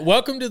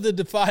Welcome to the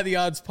Defy the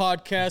Odds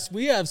podcast.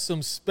 We have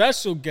some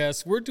special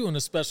guests. We're doing a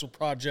special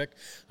project,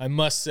 I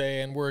must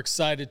say, and we're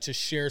excited to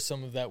share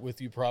some of that with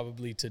you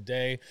probably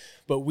today.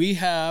 But we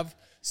have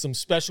some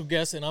special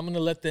guests, and I'm going to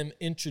let them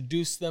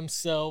introduce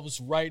themselves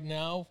right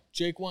now.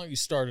 Jake, why don't you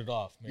start it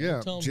off, man?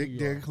 Yeah, Tell them Jake who you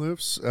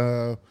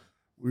Dancliffs.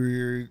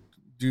 We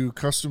do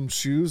custom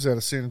shoes out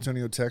of San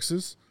Antonio,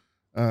 Texas,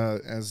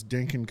 as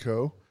Dank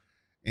Co.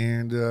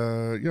 And,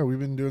 we've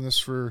been doing this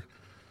for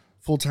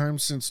full-time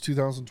since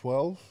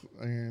 2012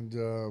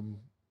 and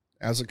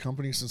as a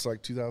company since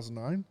like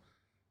 2009.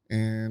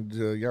 And,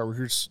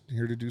 we're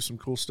here to do some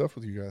cool stuff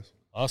with you guys.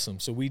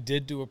 Awesome. So we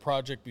did do a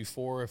project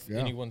before. If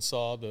anyone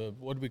saw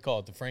what do we call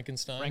it, the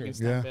Frankenstein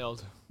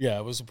build. Yeah,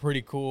 it was a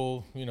pretty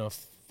cool,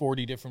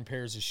 40 different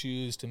pairs of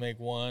shoes to make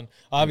one.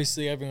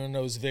 Obviously, everyone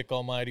knows Vick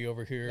Almighty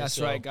over here. That's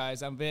right,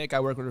 guys. I'm Vic. I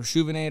work with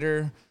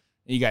Rejuvenator.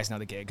 You guys know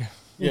the gig.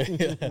 Yeah.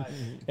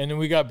 And then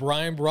we got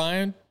Brian.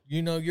 Brian,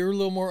 you're a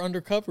little more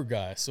undercover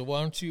guy. So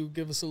why don't you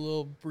give us a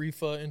little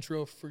brief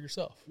intro for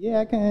yourself?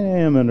 Yeah, I kind of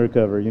am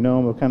undercover.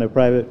 I'm a kind of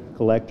private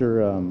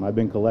collector. I've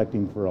been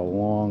collecting for a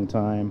long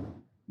time.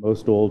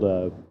 Most old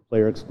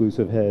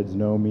player-exclusive heads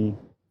know me.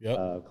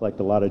 Yep. Collect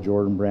a lot of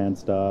Jordan brand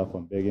stuff.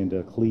 I'm big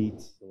into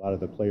cleats, a lot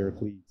of the player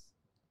cleats.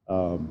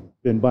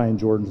 Been buying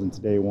Jordans since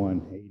day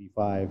one,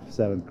 85,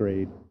 7th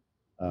grade.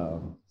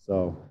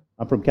 So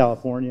I'm from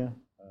California.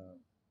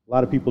 A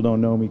lot of people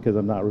don't know me because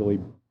I'm not really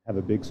have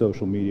a big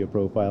social media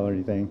profile or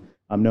anything.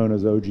 I'm known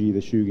as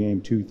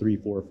OGSHOEGAME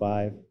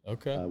 2345.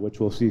 Okay. Which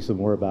we'll see some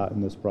more about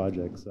in this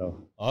project.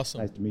 So awesome.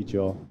 Nice to meet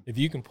you all. If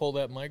you can pull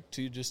that mic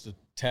too, just a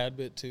tad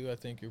bit too, I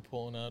think you're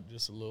pulling out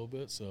just a little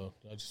bit. So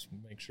I just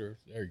make sure.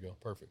 There you go.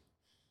 Perfect.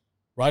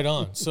 Right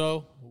on.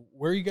 So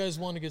where you guys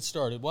want to get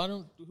started?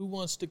 Who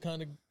wants to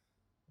kind of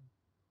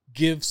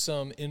give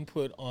some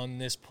input on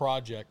this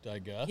project, I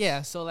guess?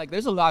 Yeah, so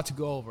there's a lot to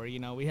go over.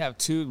 We have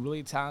two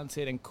really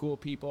talented and cool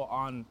people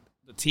on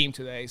the team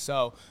today.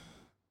 So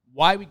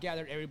why we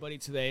gathered everybody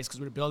today is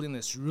because we're building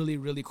this really,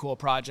 really cool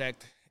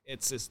project.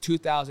 It's this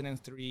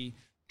 2003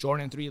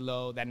 Jordan 3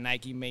 low that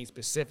Nike made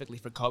specifically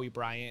for Kobe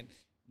Bryant.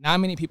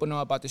 Not many people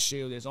know about the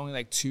shoe. There's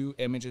only 2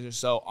 images or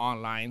so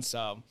online.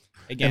 So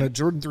again, and a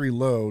Jordan 3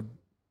 low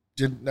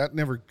that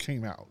never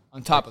came out.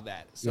 On top of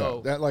that,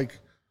 so that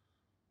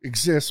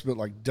exists, but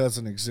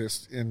doesn't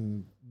exist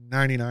in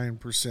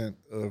 99%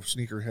 of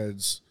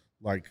sneakerheads.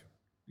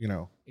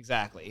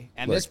 Exactly.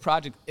 And this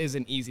project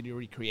isn't easy to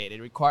recreate.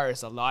 It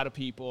requires a lot of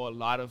people, a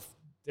lot of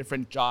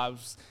different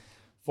jobs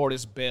for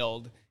this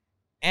build.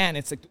 And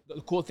the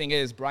cool thing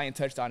is, Brian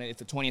touched on it, it's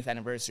the 20th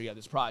anniversary of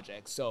this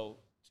project. So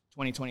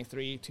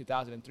 2023,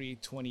 2003,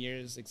 20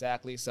 years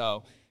exactly.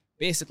 So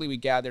basically we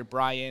gathered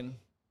Brian,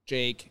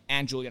 Jake,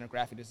 and Julian, our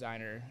graphic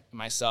designer, and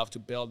myself to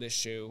build this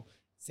shoe.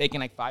 It's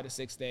taken 5 to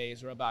 6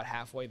 days. We're about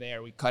halfway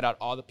there. We cut out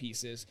all the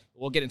pieces.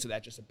 We'll get into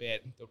that just a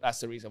bit. That's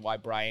the reason why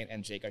Brian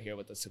and Jake are here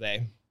with us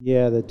today.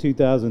 Yeah, the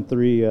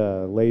 2003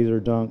 laser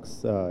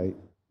dunks,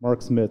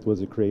 Mark Smith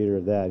was the creator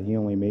of that. He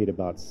only made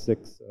about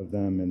 6 of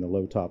them in the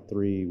low top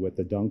 3 with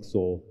the dunk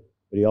sole,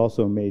 but he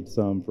also made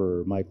some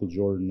for Michael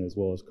Jordan as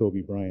well as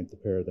Kobe Bryant, the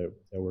pair that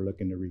we're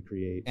looking to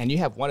recreate. And you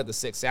have one of the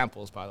 6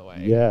 samples, by the way.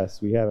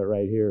 Yes, we have it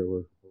right here.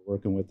 We're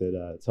working with it.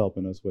 It's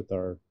helping us with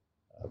our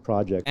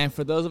project. And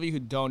for those of you who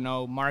don't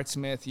know, Mark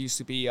Smith used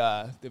to be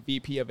the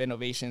VP of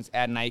Innovations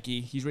at Nike.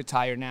 He's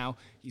retired now.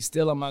 He's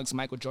still amongst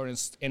Michael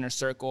Jordan's inner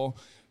circle.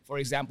 For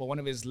example, one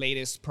of his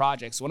latest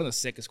projects, one of the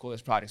sickest,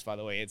 coolest projects, by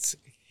the way, it's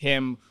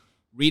him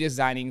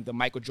redesigning the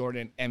Michael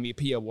Jordan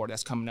MVP award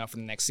that's coming up for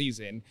the next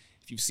season.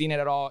 If you've seen it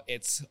at all,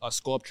 it's a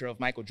sculpture of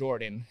Michael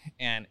Jordan,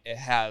 and it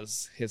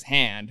has his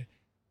hand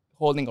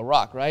holding a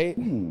rock, right?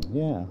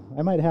 Yeah,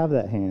 I might have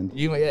that hand.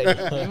 You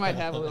might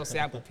have a little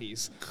sample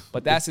piece,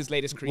 but that's his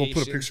latest creation.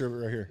 We'll put a picture of it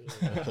right here.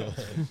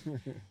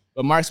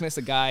 But Mark Smith's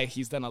a guy.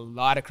 He's done a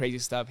lot of crazy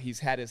stuff. He's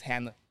had his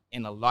hand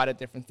in a lot of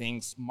different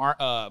things.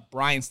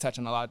 Brian's touched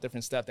on a lot of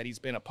different stuff that he's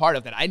been a part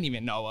of that I didn't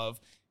even know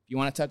of. If you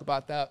want to talk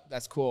about that,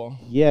 that's cool.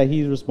 Yeah,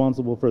 he's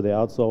responsible for the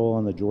outsole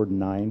on the Jordan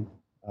 9.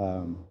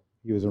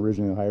 He was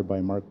originally hired by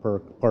Mark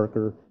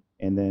Parker,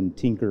 and then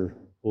Tinker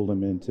pulled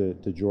him into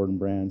Jordan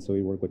Brand, so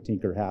he worked with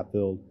Tinker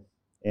Hatfield.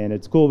 And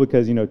it's cool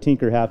because,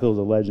 Tinker Hatfield's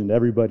a legend.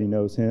 Everybody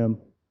knows him.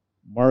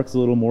 Mark's a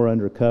little more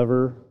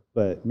undercover,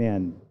 but,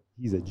 man,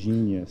 he's a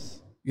genius.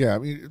 Yeah,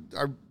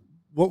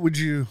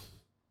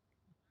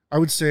 I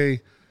would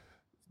say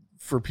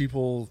for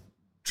people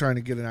trying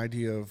to get an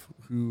idea of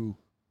who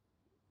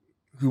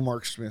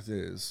Mark Smith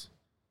is,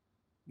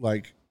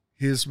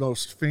 his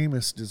most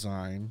famous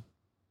design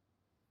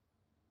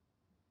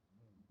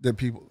that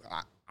people,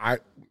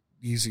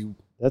 Yeezy.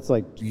 That's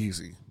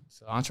Yeezy.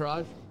 So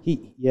Entourage? He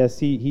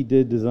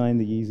did design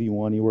the Yeezy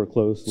one. He worked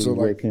closely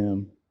with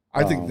him.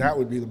 I think that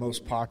would be the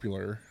most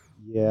popular.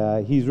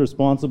 Yeah, he's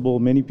responsible.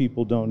 Many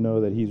people don't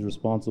know that he's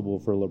responsible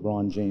for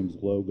LeBron James'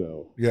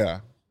 logo.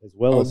 Yeah. As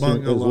well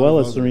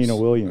as Serena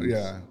Williams.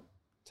 Yeah.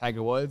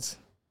 Tiger Woods?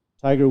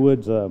 Tiger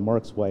Woods,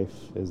 Mark's wife,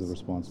 is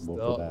responsible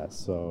for that.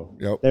 So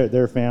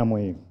their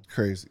family.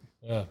 Crazy.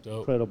 Yeah, dope.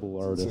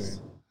 Incredible artists.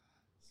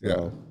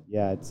 So,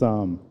 yeah, it's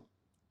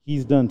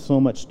he's done so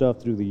much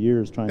stuff through the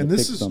years trying to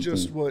fix something. And this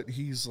is just what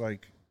he's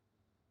like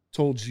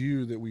told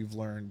you that we've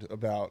learned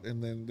about.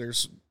 And then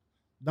there's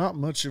not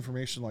much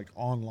information like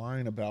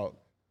online about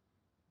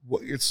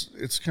what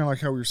it's kind of like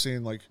how we were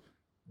saying, like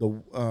the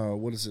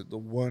what is it, the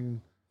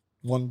one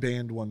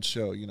band, one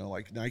show, you know,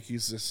 like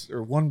Nike's this,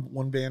 or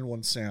one band,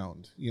 one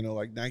sound, you know,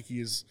 like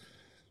Nike's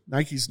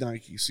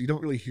Nike. So you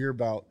don't really hear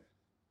about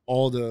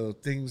all the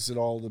things that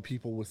all the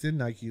people within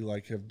Nike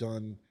like have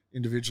done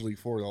individually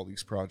for all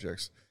these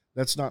projects.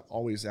 That's not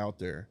always out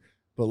there,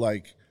 but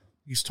like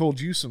he's told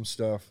you some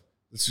stuff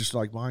that's just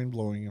like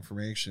mind-blowing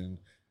information.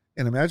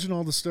 And imagine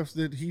all the stuff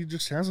that he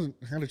just hasn't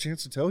had a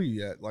chance to tell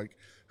you yet. Like,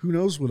 who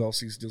knows what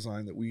else he's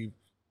designed that we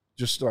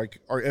just like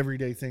our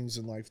everyday things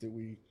in life that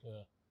we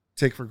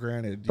take for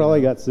granted.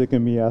 Probably got sick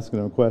of me asking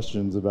him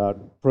questions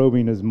about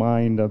probing his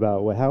mind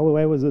about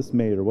why was this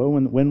made, or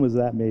when was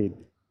that made?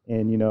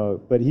 And, you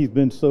know, but he's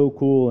been so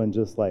cool and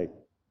just like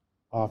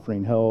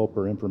offering help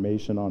or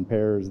information on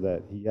pairs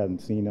that he hadn't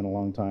seen in a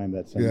long time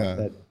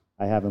that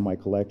I have in my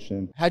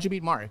collection. How'd you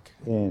meet Mark?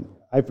 And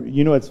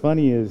you know, what's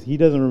funny is he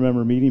doesn't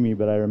remember meeting me,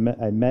 but I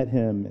met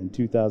him in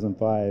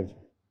 2005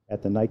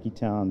 at the Nike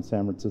Town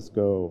San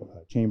Francisco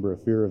Chamber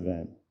of Fear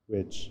event,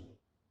 which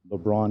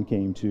LeBron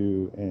came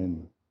to,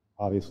 and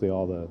obviously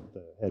all the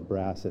head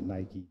brass at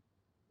Nike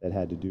that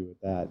had to do with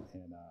that.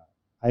 And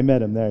I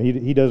met him there.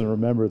 He doesn't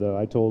remember, though.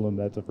 I told him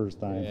that's the first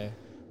time. Yeah.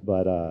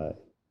 But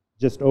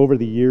just over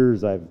the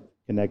years, I've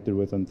connected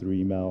with him through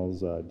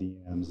emails,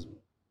 DMs,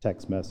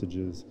 text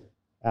messages,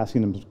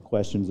 asking him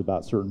questions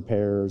about certain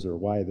pairs or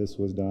why this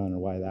was done or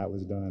why that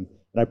was done.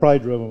 And I probably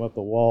drove him up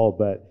the wall,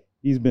 but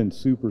he's been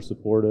super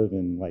supportive,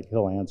 and like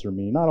he'll answer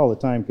me. Not all the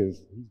time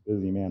because he's a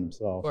busy man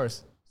himself. Of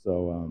course.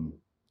 So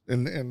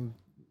and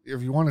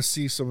if you want to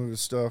see some of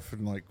his stuff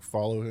and like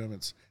follow him,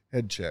 it's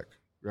Head Check,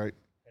 right?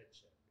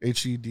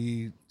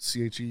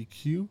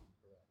 HEDCHEQ.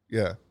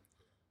 Yeah.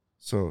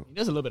 So he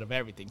does a little bit of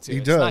everything too.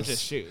 It's does. Not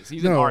just shoes.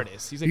 He's an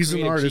artist. He's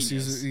an artist.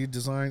 Genius.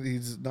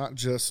 He's not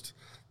just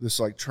this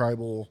like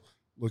tribal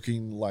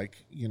looking, like,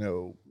 you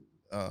know,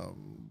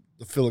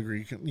 the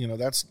filigree. You know,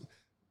 that's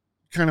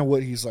kind of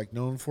what he's like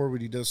known for,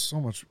 but he does so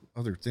much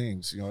other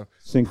things. You know,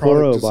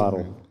 Sinclairo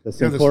bottle, the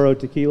Sinclairo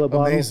tequila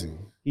bottle. Amazing.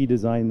 He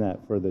designed that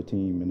for the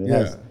team, and it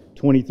has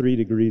 23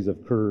 degrees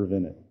of curve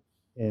in it.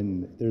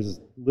 And there's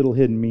little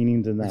hidden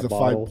meanings in that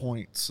bottle. 5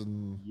 points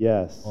and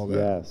all that.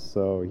 Yes.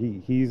 So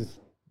he's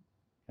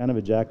kind of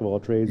a jack of all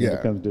trades when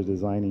it comes to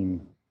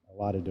designing a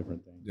lot of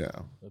different things. Yeah,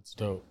 that's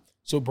dope.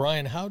 So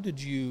Brian,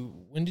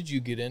 when did you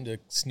get into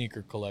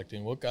sneaker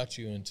collecting? What got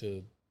you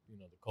into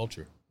the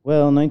culture?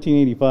 Well,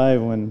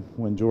 1985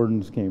 when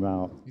Jordans came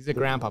out. He's a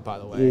grandpa, by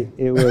the way.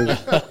 It was,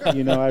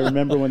 I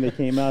remember when they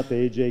came out,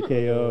 the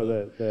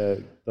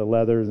AJKO, the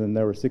leathers, and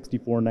they were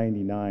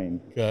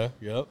 $64.99. Okay,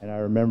 yep. And I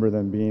remember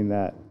them being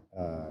that.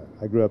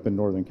 I grew up in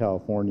Northern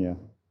California,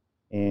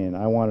 and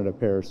I wanted a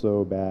pair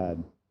so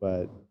bad,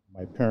 but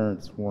my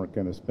parents weren't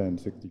going to spend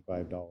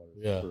 $65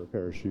 for a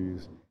pair of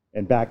shoes.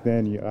 And back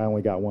then, I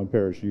only got one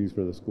pair of shoes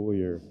for the school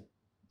year.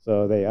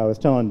 So I was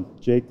telling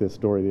Jake this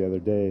story the other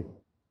day.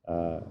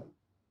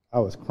 I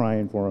was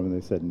crying for them, and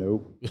they said,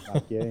 nope,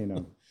 not getting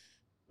them.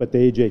 But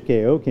the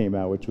AJKO came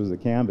out, which was a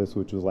canvas,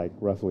 which was like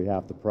roughly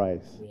half the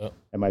price. Yep.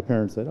 And my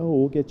parents said,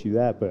 we'll get you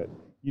that, but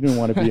you didn't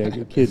want to be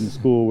a kid in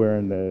school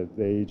wearing the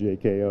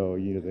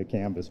AJKO, the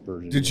canvas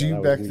version. Did you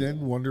back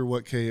then wonder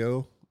what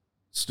KO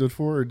stood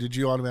for, or did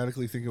you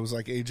automatically think it was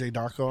like AJ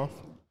knockoff?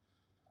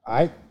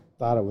 I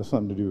thought it was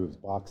something to do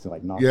with boxing,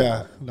 like knockout.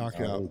 Yeah,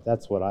 knockout.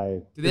 That's what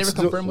I... Did they ever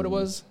confirm what it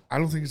was? I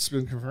don't think it's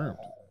been confirmed.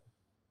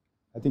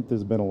 I think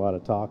there's been a lot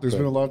of talk. There's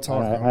been a lot of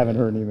talk. I haven't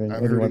heard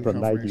anyone from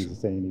Nike to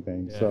say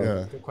anything.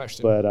 So, good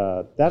question.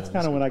 But that's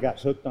kind of when I got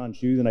hooked on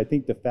shoes, and I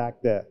think the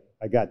fact that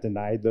I got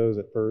denied those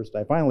at first,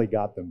 I finally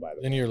got them, by the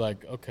way. Then you're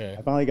like, okay.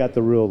 I finally got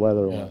the real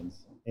leather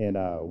ones. And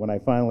when I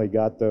finally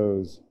got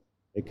those,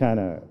 it kind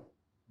of,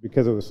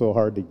 because it was so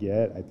hard to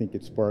get, I think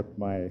it sparked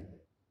my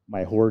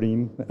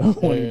hoarding,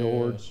 wanting to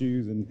hoard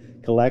shoes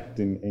and collect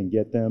and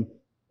get them.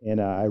 And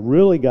I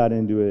really got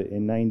into it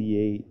in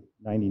 98,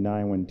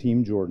 99 when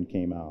Team Jordan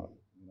came out.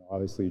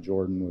 Obviously,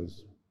 Jordan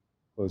was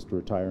close to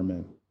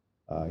retirement.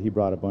 He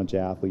brought a bunch of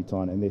athletes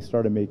on, and they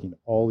started making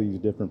all these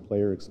different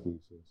player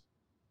exclusives.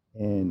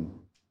 And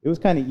it was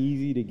kind of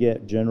easy to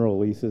get general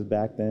releases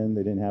back then.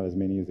 They didn't have as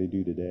many as they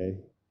do today.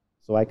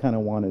 So I kind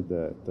of wanted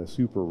the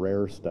super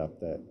rare stuff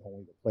that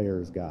only the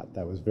players got.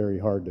 That was very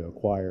hard to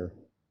acquire.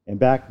 And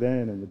back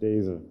then, in the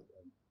days of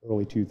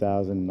early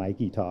 2000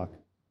 Nike Talk,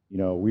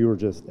 we were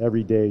just,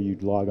 every day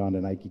you'd log on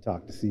to Nike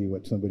Talk to see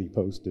what somebody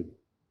posted.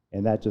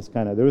 And that just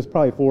kind of, there was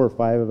probably 4 or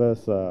 5 of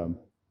us. A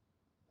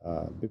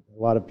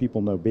lot of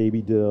people know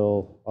Baby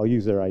Dill. I'll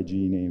use their IG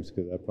names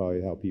because that's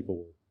probably how people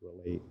will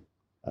relate.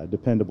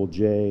 Dependable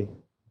J,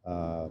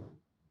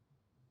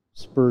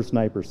 Spur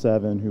Sniper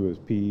 7, who is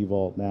PE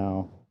Vault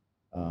now,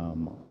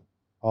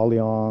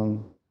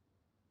 Alliong,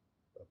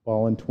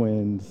 Fallen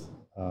Twins,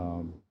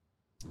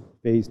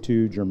 Phase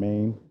 2,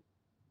 Jermaine,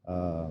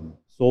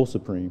 Soul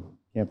Supreme,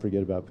 can't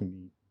forget about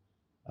Puneet.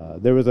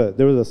 there was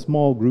a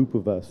small group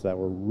of us that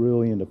were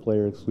really into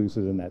player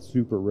exclusives and that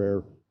super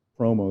rare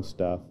promo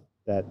stuff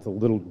that's a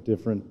little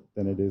different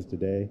than it is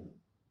today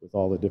with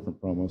all the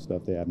different promo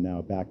stuff they have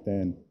now. Back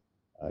then,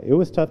 it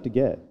was tough to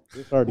get. It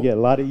was hard to get.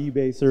 A lot of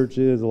eBay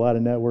searches, a lot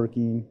of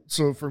networking.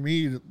 So for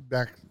me,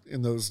 back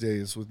in those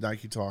days with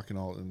Nike Talk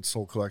and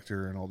Soul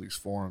Collector and all these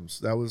forums,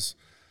 there was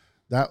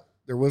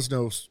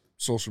no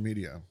social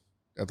media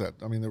at that.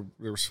 I mean,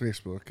 there was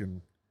Facebook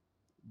and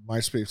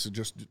MySpace had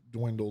just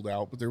dwindled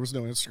out, but there was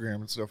no Instagram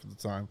and stuff at the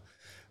time.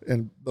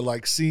 But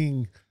like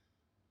seeing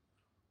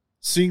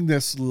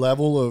this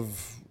level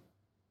of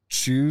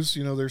shoes,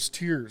 there's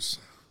tiers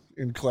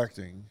in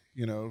collecting,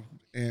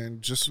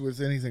 and just with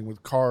anything,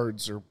 with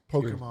cards or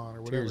Pokemon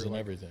or whatever. Tiers and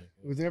everything.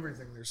 With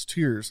everything, there's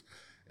tiers.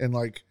 And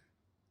like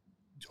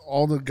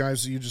all the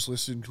guys that you just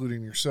listed,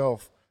 including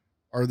yourself,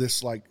 are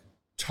this like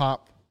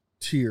top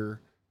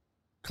tier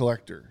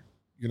collector,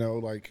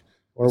 like.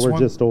 Or we're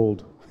just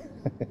old.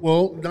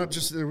 Well, not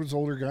just there was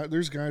older guys.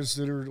 There's guys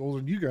that are older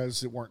than you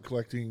guys that weren't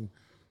collecting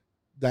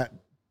that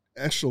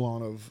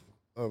echelon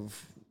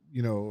of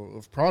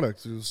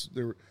product.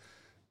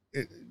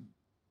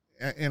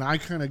 And I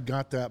kind of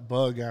got that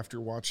bug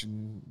after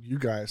watching you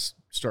guys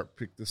start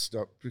pick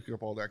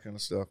up all that kind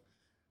of stuff.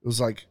 It was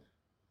like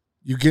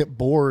you get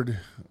bored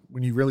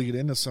when you really get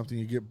into something.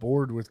 You get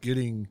bored with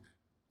getting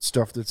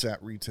stuff that's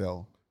at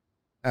retail,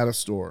 at a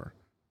store.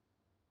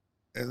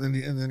 And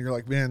then you're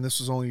like, man, this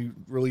was only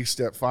released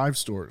at 5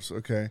 stores.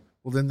 Okay.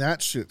 Well, then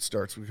that shit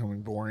starts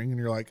becoming boring. And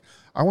you're like,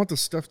 I want the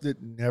stuff that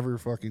never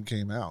fucking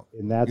came out.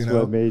 And that's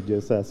what made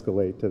us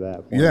escalate to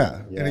that point.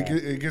 Yeah. And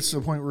it gets to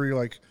the point where you're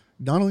like,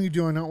 not only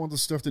do I not want the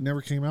stuff that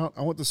never came out,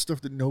 I want the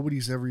stuff that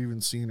nobody's ever even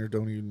seen or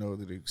don't even know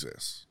that it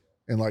exists.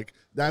 And like,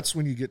 that's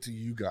when you get to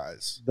you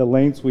guys. The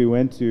lengths we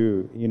went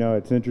to,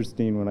 it's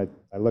interesting when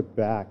I look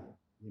back,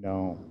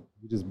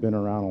 we've just been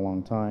around a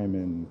long time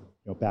and,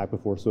 back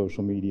before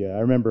social media.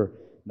 I remember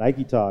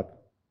Nike Talk,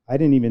 I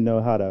didn't even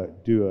know how to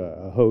do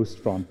a host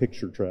from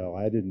Picture Trail.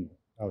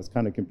 I was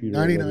kind of computer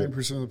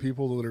 99% of the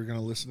people that are going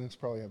to listen to this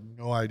probably have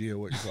no idea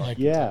what you're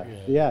talking about.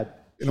 Yeah.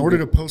 In order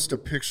to post a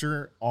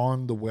picture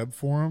on the web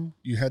forum,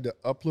 you had to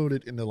upload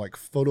it into like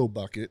Photo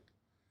Bucket.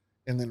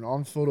 And then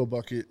on Photo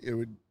Bucket, it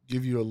would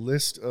give you a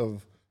list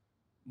of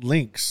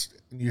links,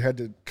 and you had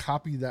to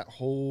copy that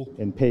whole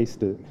and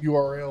paste it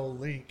URL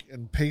link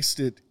and paste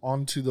it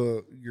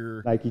onto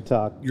your Nike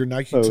Talk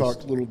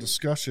little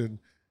discussion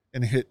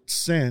and hit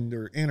send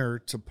or enter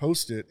to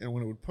post it. And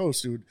when it would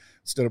post,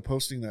 instead of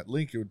posting that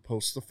link, it would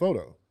post the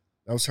photo.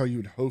 That was how you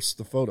would host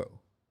the photo.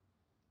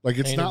 Like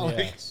it's not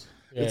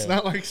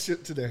like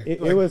shit today.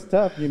 It was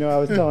tough. I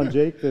was telling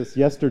Jake this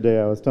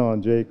yesterday. I was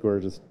telling Jake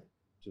we're just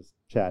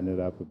chatting it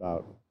up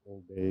about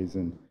old days,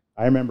 and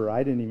I remember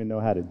I didn't even know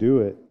how to do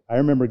it. I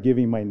remember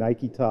giving my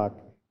Nike Talk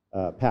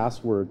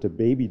password to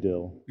Baby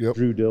Dill,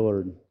 Drew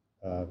Dillard,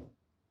 if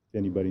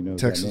anybody knows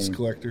Texas that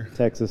name.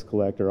 Texas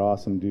collector,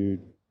 awesome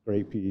dude,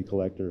 great PE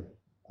collector.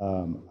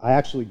 I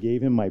actually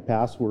gave him my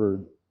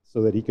password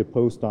so that he could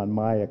post on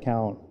my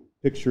account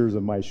pictures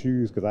of my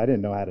shoes because I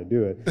didn't know how to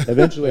do it.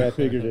 Eventually I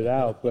figured it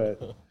out,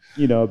 but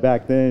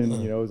back then,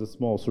 it was a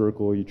small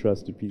circle, you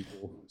trusted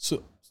people.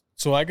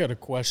 So I got a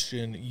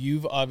question.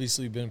 You've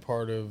obviously been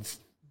part of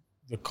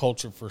the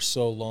culture for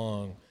so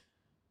long.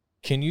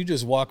 Can you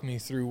just walk me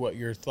through what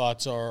your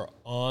thoughts are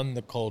on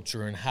the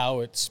culture and how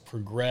it's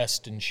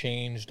progressed and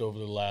changed over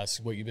the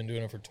last, what you've been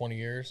doing it for 20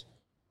 years?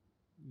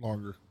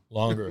 Longer.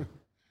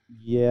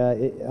 Yeah.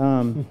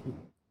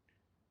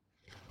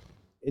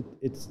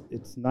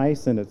 It's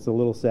nice and it's a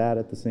little sad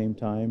at the same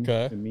time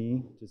to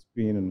me, just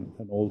being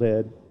an old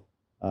head.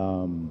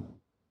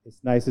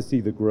 It's nice to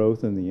see the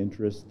growth and the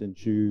interest in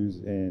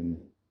shoes and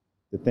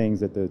the things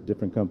that the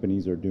different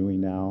companies are doing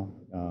now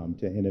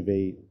to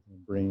innovate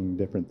and bring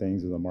different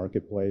things to the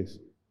marketplace.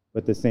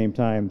 But at the same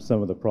time,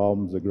 some of the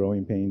problems, the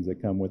growing pains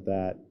that come with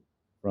that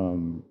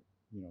from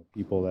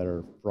people that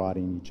are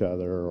frauding each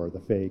other or the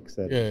fakes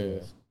that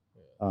exist.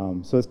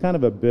 So it's kind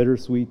of a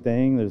bittersweet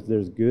thing.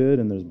 There's good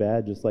and there's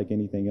bad, just like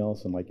anything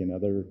else, and like in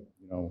other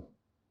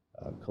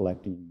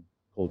collecting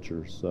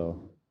cultures.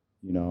 So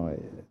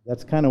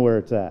that's kind of where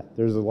it's at.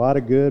 There's a lot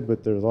of good,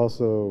 but there's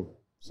also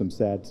some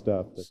sad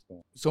stuff that's going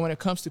on. So when it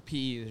comes to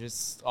PE,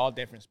 there's all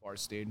different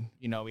sports, dude.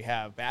 We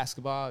have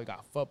basketball, we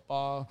got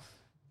football.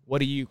 What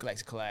do you like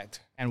to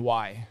collect, and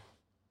why?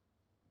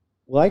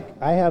 Well,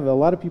 I have a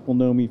lot of people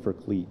know me for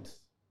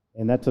cleats,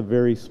 and that's a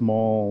very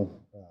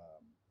small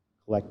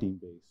collecting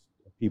base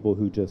of people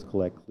who just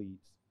collect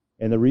cleats.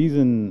 And the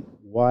reason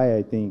why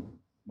I think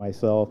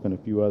myself and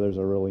a few others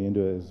are really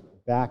into it is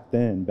back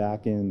in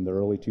the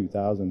early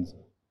 2000s,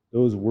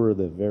 those were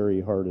the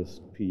very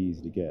hardest PEs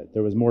to get.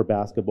 There was more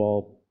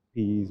basketball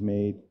PEs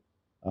made,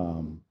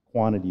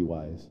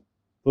 quantity-wise.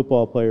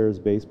 Football players,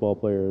 baseball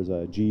players,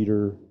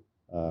 Jeter,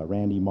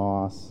 Randy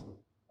Moss,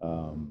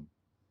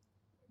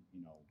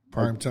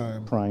 Prime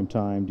time.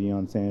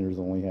 Deion Sanders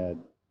only had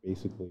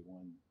basically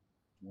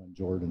one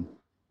Jordan,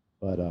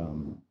 but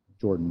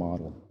Jordan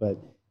model. But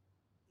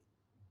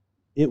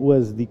it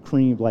was the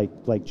cream,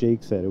 like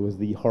Jake said, it was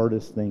the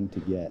hardest thing to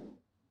get.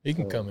 He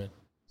can come in.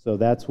 So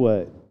that's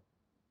what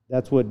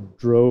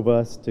drove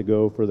us to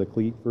go for the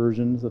cleat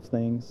versions of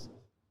things.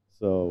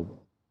 So,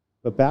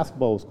 but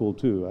basketball was cool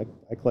too.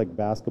 I collect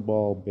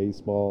basketball,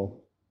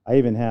 baseball. I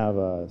even have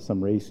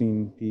some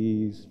racing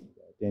P's,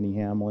 Denny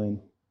Hamlin.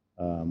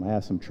 I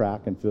have some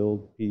track and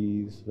field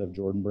P's of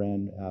Jordan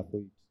Brand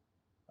athletes.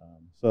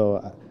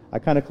 So I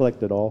kind of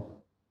collect it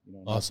all. You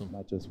know, awesome.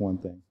 Not just one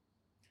thing.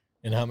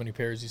 And how many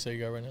pairs you say you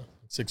got right now?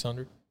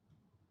 600?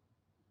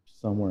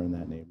 Somewhere in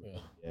that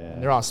neighborhood. Yeah.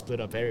 They're all split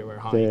up everywhere,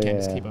 huh? You can't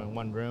just keep them in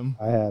one room.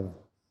 I have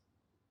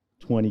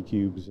 20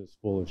 cubes just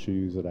full of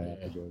shoes that I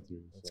have to go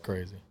through. That's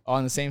crazy. All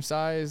in the same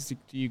size? Do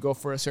you go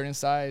for a certain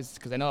size?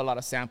 Because I know a lot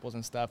of samples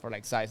and stuff are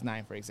like size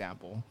 9, for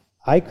example.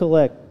 I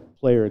collect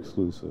player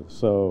exclusive.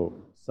 So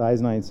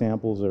size 9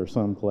 samples, there are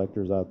some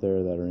collectors out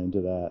there that are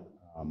into that.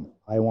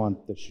 I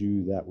want the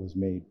shoe that was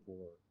made for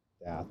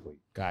the athlete.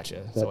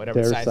 Gotcha. So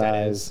whatever size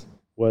that is.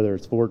 Whether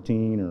it's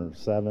 14 or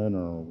 7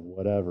 or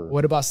whatever.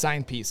 What about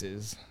signed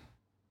pieces?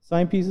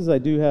 Signed pieces, I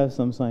do have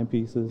some signed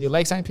pieces. Do you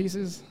like signed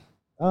pieces?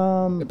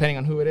 Depending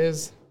on who it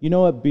is? You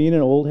know what? Being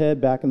an old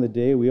head back in the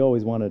day, we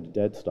always wanted a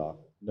dead stock.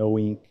 No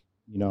ink.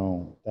 You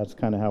know, that's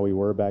kind of how we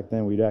were back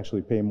then. We'd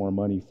actually pay more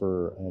money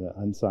for an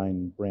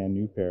unsigned brand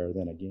new pair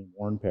than a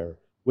game-worn pair,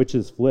 which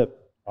has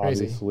flipped,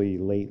 obviously,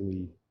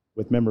 lately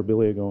with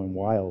memorabilia going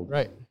wild.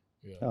 Right.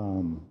 Yeah.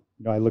 You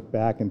know, I look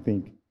back and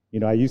think, you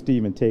know, I used to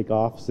even take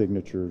off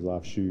signatures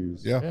off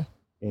shoes. Yeah.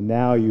 And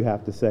now you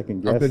have to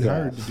second guess I've been that.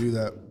 hired to do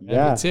that.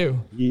 Yeah, me too.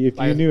 If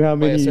you knew how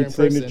many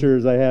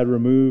signatures person. I had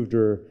removed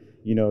or,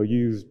 you know,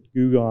 used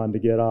Gugon to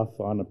get off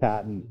on a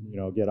patent, you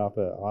know, get off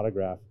an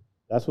autograph,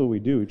 that's what we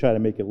do. We try to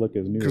make it look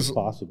as new as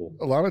possible.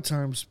 A lot of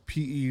times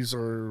PEs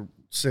are,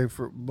 say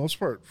for most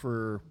part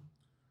for,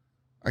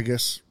 I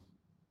guess,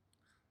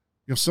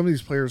 you know, some of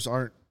these players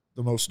aren't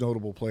the most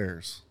notable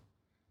players,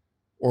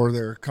 or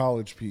they're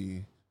college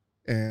PE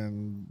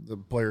and the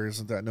player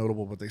isn't that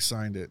notable, but they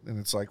signed it. And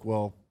it's like,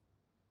 well,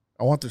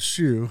 I want the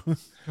shoe.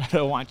 I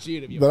don't want you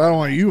to be, but I don't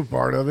want you a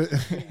part of it.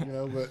 You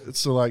know, but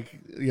so like,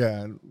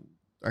 yeah,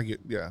 I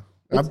get, yeah.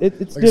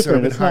 It's like different. I said,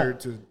 I've been it's hired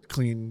to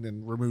clean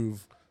and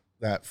remove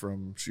that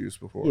from shoes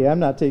before. Yeah, I'm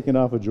not taking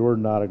off a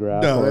Jordan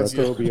autograph or a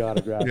Kobe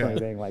autograph or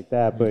anything like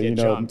that. But, you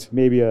know,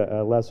 maybe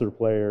a lesser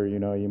player, you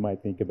know, you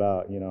might think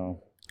about, you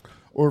know.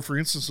 Or for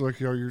instance, like,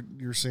 you know,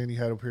 you're saying you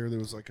had a pair that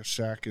was like a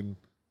Shaq and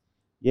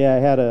yeah, I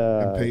had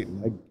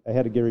I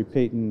had a Gary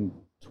Payton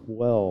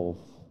 12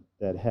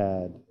 that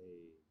had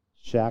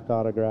a Shaq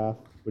autograph,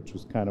 which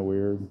was kind of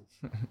weird.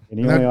 And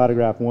he only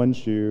autographed one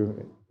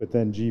shoe, but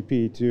then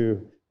GP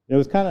too. It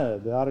was kind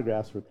of, the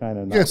autographs were kind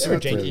of not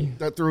janky.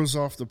 That throws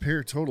off the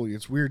pair totally.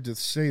 It's weird to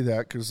say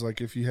that because,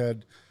 like, if you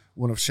had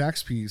one of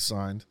Shaq's P's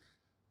signed,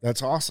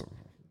 that's awesome,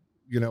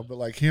 you know. But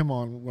like him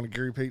on one of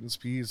Gary Payton's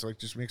P's, like,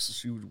 just makes the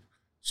shoe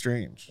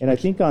strange. And I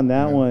think on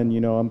that one,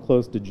 you know, I'm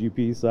close to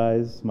GP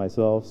size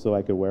myself, so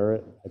I could wear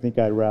it. I think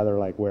I'd rather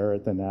like wear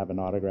it than have an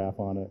autograph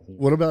on it.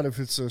 What about if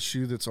it's a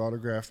shoe that's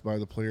autographed by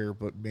the player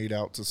but made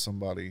out to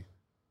somebody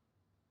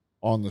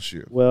on the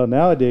shoe? Well,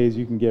 nowadays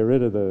you can get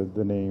rid of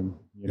the name.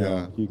 You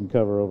know, you can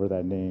cover over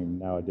that name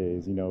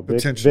nowadays. You know,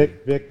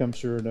 Vick, I'm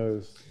sure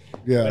knows.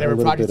 Yeah, whatever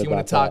projects you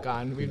want to talk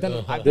on.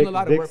 I've done a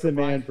lot of work for Vick's a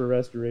man for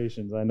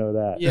restorations. I know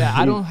that. Yeah,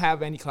 I don't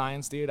have any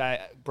clients, dude. I've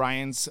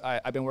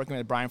been working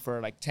with Brian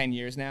for like 10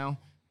 years now.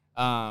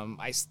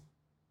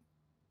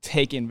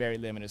 Take in very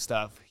limited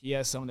stuff. He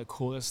has some of the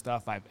coolest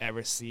stuff I've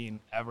ever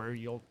seen, ever.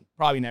 You'll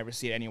probably never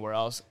see it anywhere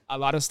else. A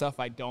lot of stuff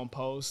I don't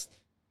post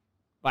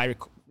by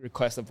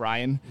request of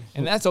Brian,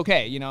 and that's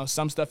okay. You know,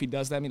 some stuff he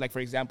does let me, like, for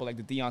example, like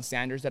the Deion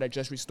Sanders that I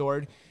just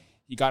restored.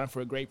 He got them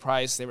for a great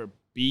price. They were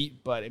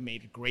beat, but it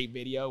made a great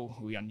video.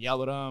 We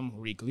un-yellowed them,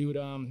 re-glued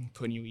them,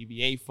 put new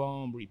EVA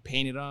foam,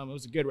 repainted them. It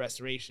was a good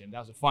restoration. That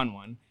was a fun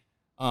one.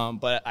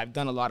 But I've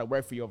done a lot of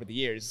work for you over the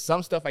years.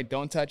 Some stuff I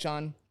don't touch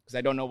on because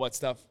I don't know what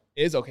stuff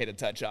is okay to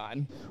touch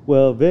on.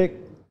 Well, Vick,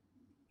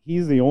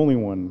 he's the only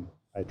one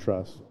I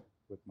trust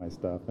with my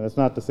stuff. And it's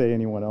not to say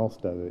anyone else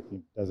does it.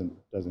 He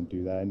doesn't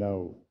do that. I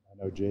know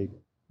Jake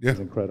is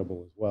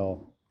incredible as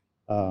well.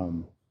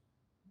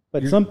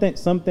 But some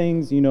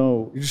things, you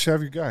know, you just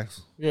have your guys.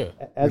 Yeah.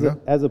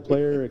 As a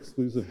player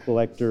exclusive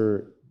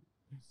collector,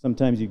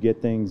 sometimes you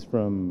get things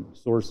from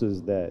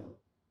sources that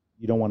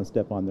you don't want to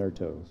step on their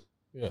toes.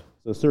 Yeah.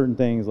 So certain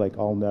things, like,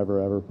 I'll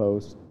never ever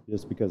post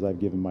just because I've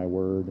given my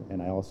word,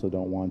 and I also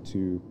don't want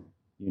to,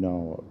 you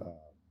know,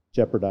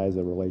 jeopardize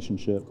a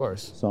relationship. Of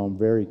course. So I'm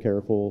very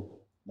careful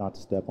not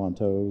to step on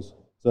toes.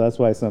 So that's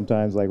why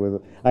sometimes, like,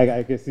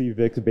 I can see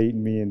Vick's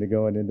baiting me into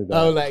going into that.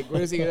 Oh, like,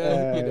 where's he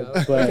gonna? You know,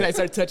 can I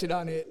start touching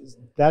on it?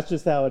 That's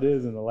just how it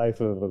is in the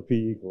life of a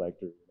PE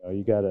collector. You know,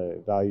 you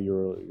gotta value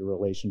your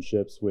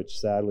relationships, which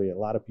sadly a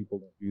lot of people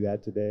don't do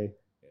that today.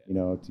 You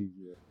know,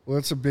 Well,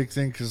 that's a big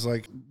thing because,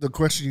 like, the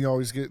question you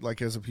always get,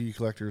 like, as a PE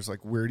collector is,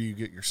 like, where do you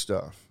get your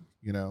stuff?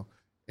 You know,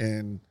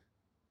 and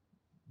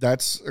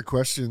that's a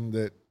question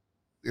that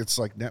it's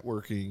like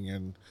networking,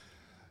 and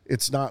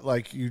it's not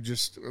like you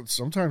just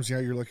sometimes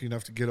you're lucky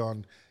enough to get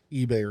on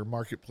eBay or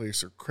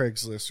Marketplace or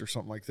Craigslist or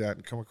something like that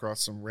and come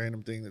across some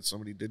random thing that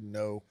somebody didn't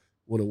know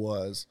what it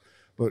was.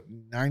 But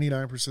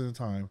 99% of the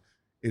time,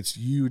 it's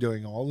you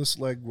doing all this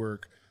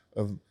legwork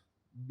of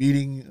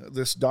meeting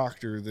this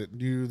doctor that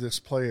knew this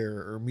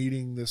player, or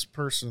meeting this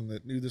person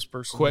that knew this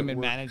person. Equipment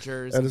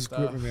managers. That is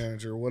equipment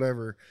manager,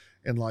 whatever.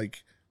 And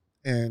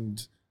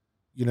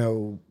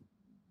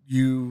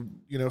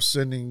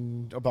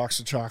sending a box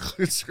of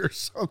chocolates or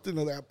something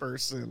to that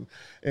person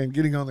and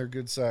getting on their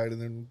good side,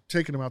 and then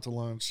taking them out to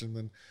lunch, and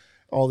then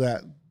all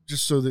that,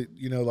 just so that,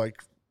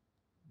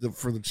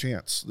 for the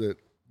chance that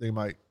they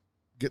might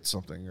get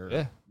something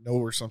or know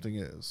where something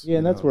is. Yeah,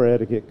 and that's where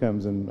etiquette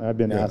comes in. I've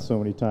been asked so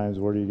many times,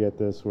 where do you get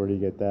this? Where do you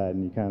get that?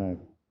 And you kind of,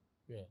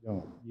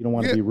 you don't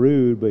want to be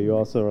rude, but you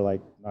also are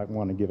like, not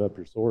want to give up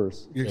your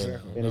source.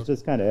 Exactly. And it's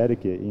just kind of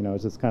etiquette,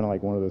 it's just kind of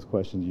like one of those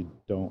questions you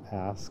don't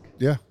ask.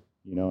 Yeah.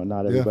 And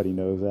not everybody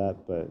knows that,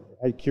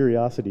 but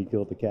curiosity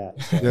killed the cat.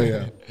 So.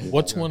 Yeah.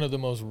 What's one of the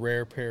most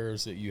rare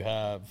pairs that you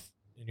have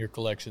in your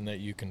collection that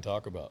you can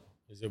talk about?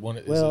 Is it one?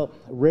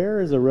 Rare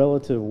is a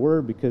relative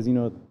word, because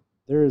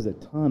there is a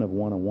ton of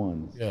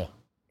one-on-ones. Yeah.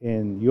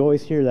 And you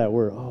always hear that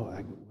word.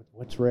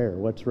 What's rare?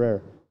 What's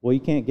rare? Well, you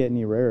can't get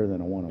any rarer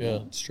than a one-on-one.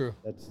 Yeah, it's true.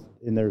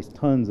 And there's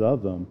tons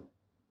of them.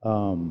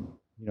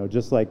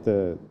 Just like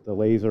the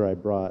laser I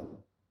brought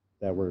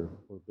that we're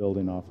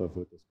building off of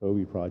with this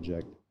Kobe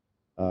project.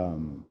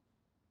 When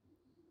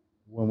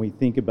we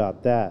think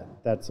about that,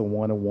 that's a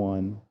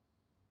one-on-one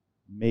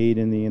made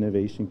in the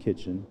innovation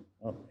kitchen.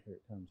 Oh, here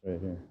it comes right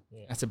here.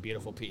 Yeah. That's a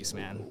beautiful piece,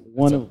 man.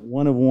 One of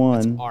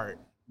one. That's art.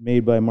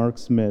 Made by Mark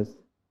Smith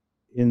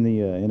in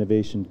the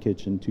innovation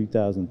kitchen,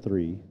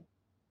 2003.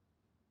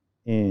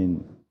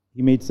 And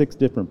he made 6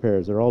 different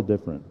pairs. They're all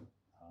different.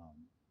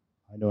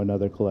 I know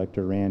another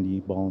collector, Randy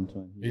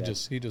Ballantyne. He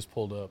just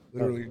pulled up.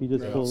 Literally, he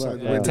just pulled up.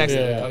 I texted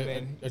him to come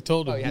in. I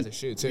told him he has a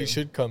shoe too. He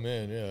should come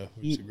in. Yeah,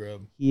 we should grab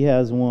him. He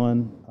has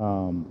one.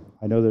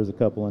 I know there's a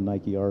couple in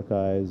Nike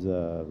archives.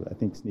 I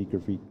think Sneaker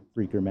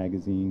Freaker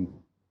magazine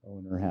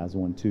owner has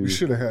one too. We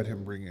should have had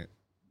him bring it.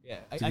 Yeah,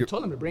 I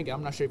told him to bring it.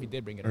 I'm not sure if he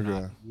did bring it or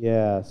not.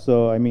 Yeah,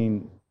 so I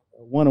mean,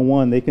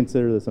 one-on-one, they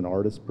consider this an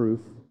artist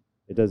proof.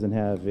 It doesn't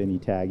have any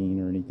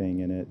tagging or anything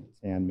in it.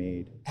 It's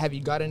handmade. Have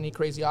you got any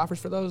crazy offers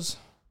for those?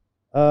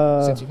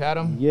 Since you've had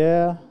them?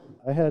 Yeah,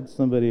 I had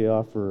somebody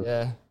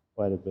offer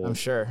quite a bit. I'm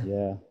sure.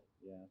 Yeah,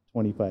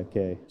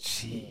 $25K.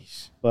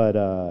 Jeez. But,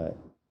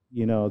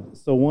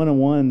 so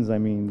one-on-ones, I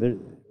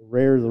mean,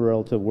 rare is a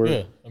relative word.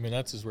 Yeah, I mean,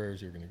 that's as rare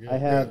as you're going to get. I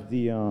have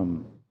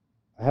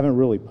I haven't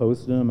really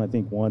posted them. I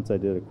think once I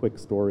did a quick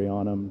story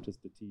on them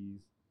just to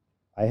tease.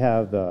 I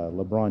have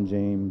LeBron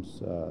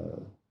James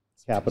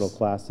Capital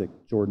Classic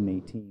Jordan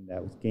 18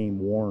 that was game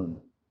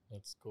worn.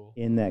 That's cool.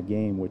 In that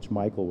game, which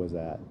Michael was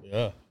at.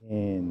 Yeah.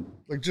 And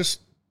just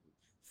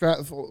for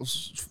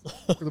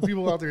the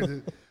people out there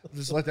that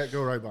just let that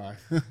go right by.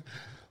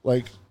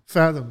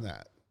 Fathom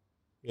that.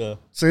 Yeah.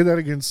 Say that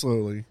again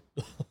slowly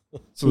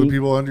so that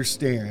people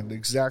understand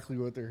exactly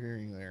what they're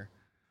hearing there.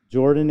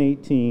 Jordan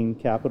 18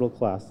 Capital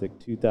Classic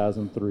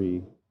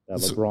 2003 that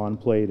LeBron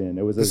played in.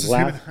 It was his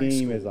last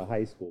game as a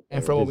high school player.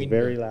 And from what we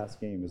very last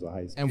game as a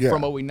high school. And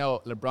from what we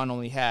know, LeBron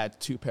only had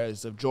 2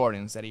 pairs of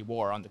Jordans that he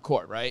wore on the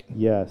court, right?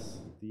 Yes,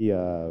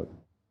 the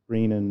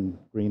green and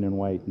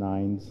white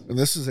 9s. And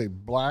this is a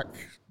black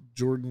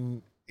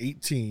Jordan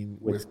 18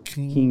 with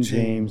King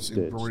James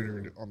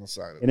embroidered on the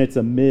side of it. And it's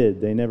a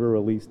mid. They never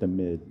released a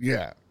mid.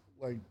 Yeah.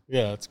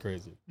 Yeah, that's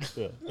crazy.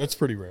 Yeah, that's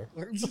pretty rare.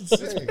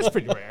 It's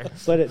pretty rare.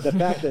 But the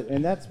fact that,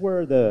 and that's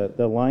where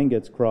the line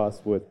gets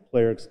crossed with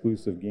player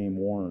exclusive game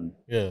worn.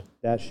 Yeah.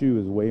 That shoe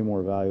is way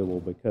more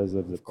valuable because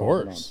of the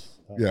provenance.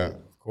 Of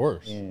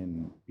course.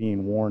 And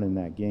being worn in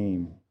that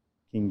game.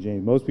 King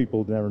James. Most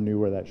people never knew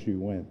where that shoe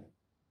went.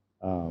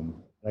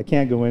 I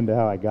can't go into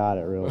how I got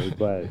it really,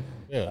 but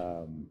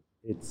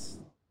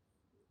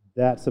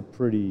that's a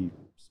pretty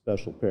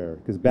special pair.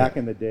 Because back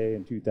in the day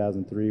in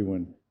 2003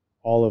 when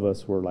all of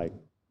us were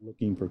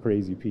looking for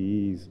crazy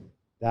PEs,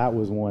 that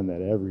was one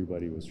that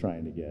everybody was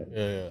trying to get.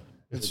 Yeah.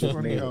 It's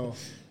funny how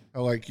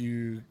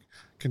you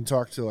can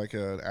talk to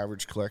an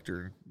average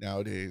collector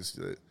nowadays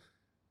that,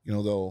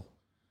 they'll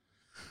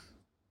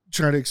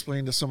try to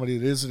explain to somebody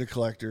that isn't a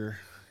collector,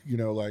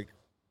 I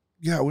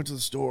went to the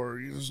store.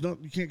 You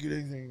can't get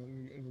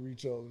anything in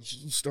retail.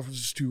 This stuff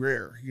is just too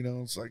rare.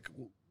 It's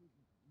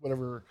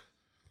whatever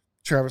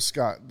Travis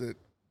Scott that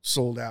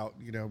sold out,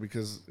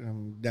 because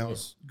now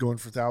it's going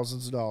for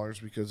thousands of dollars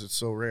because it's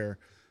so rare.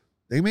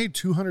 They made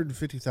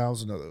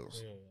 250,000 of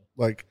those.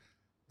 Yeah.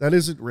 That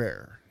isn't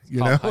rare,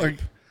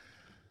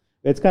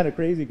 it's kind of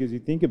crazy because you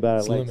think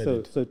about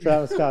it. So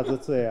Travis Scott,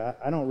 let's say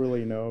I don't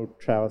really know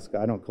Travis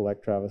Scott. I don't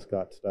collect Travis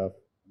Scott stuff.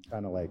 I'm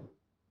kind of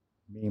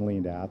mainly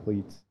into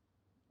athletes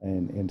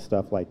and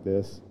stuff like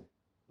this.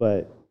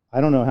 But I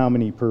don't know how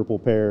many purple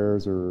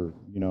pairs or,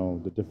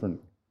 the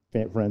different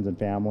friends and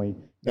family.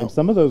 And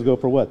some of those go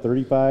for what,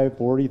 35,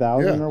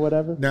 40,000 or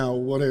whatever? Now,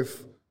 what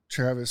if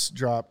Travis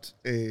dropped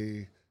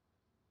a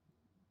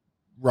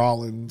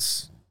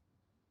Rollins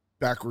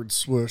backward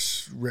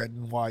swoosh, red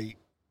and white,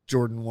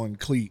 Jordan 1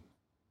 cleat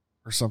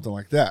or something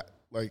like that?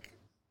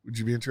 Would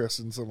you be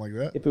interested in something like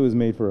that? If it was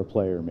made for a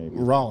player, maybe.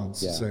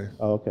 Rollins, Yeah. say.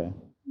 Oh, okay.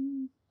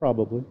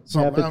 Probably.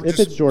 So Yeah, I'm if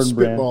just it's Jordan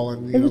brand,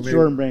 spitballing, if you know, it's maybe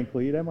Jordan brand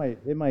cleat, it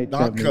might not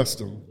tempt me.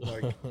 custom.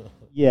 Like,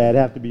 Yeah, it'd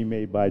have to be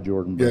made by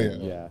Jordan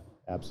brand. Yeah. Yeah,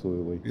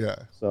 absolutely. yeah,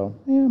 So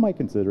I might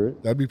consider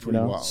it. that'd be pretty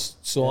know? wild.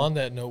 So on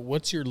that note,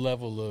 what's your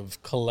level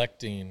of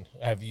collecting?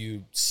 Have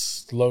you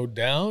slowed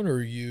down, or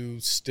are you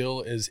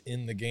still as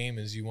in the game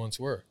as you once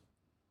were?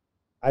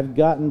 I've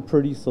gotten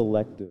pretty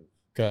selective.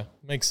 Okay,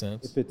 makes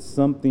sense. If it's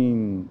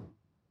something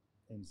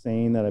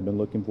insane that I've been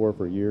looking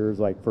for years,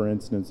 like for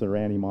instance, a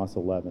Randy Moss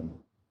 11.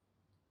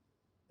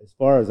 As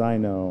far as I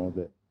know,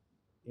 that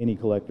any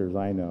collectors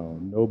I know,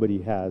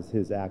 nobody has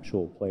his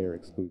actual player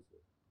exclusive.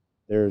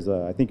 There's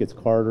I think it's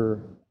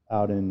Carter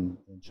out in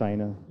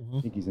China. Mm-hmm.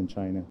 I think he's in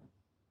China.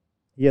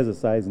 He has a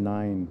size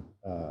 9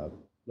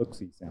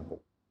 look-see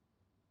sample.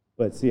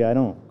 But see, I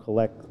don't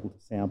collect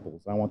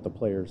samples. I want the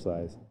player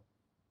size.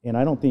 And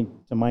I don't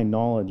think, to my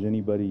knowledge,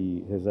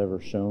 anybody has ever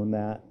shown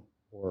that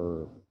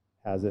or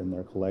has it in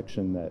their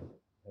collection that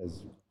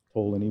has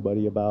told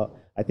anybody about.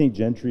 I think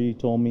Gentry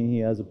told me he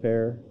has a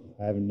pair.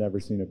 I haven't never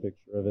seen a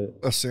picture of it.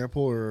 A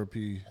sample or a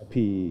P? A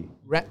PE.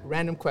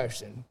 Random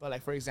question, but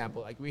like for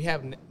example, like we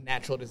have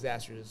natural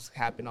disasters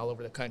happen all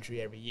over the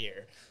country every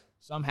year.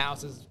 Some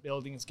houses,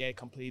 buildings get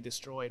completely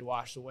destroyed,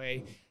 washed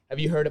away. Have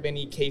you heard of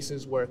any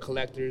cases where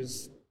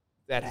collectors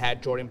that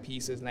had Jordan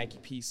pieces, Nike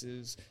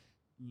pieces,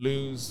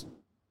 lose,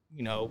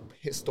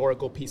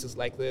 historical pieces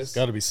like this?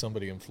 Got to be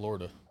somebody in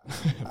Florida.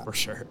 For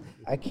sure.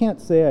 I can't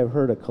say I've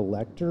heard a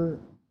collector.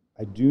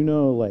 I do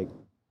know, like,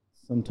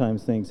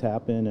 sometimes things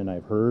happen, and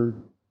I've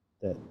heard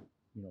that,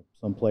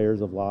 some players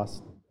have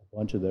lost a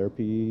bunch of their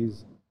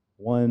PEs.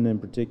 One in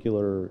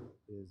particular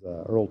is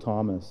Earl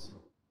Thomas.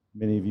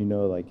 Many of you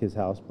know, like, his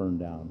house burned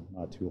down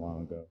not too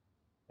long ago.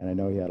 And I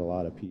know he had a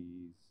lot of PEs.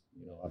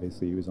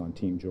 Obviously he was on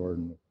Team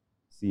Jordan,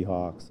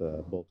 Seahawks,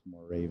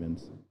 Baltimore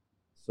Ravens.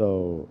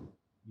 So,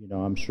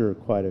 I'm sure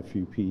quite a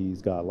few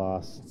PEs got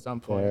lost at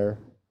some point. There.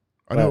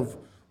 I know of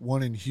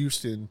one in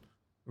Houston.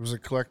 There was a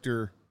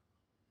collector,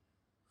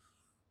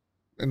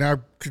 and I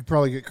could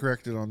probably get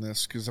corrected on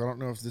this because I don't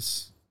know if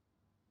this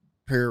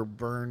pair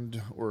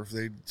burned or if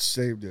they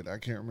saved it. I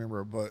can't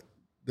remember, but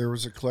there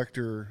was a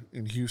collector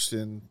in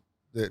Houston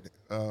that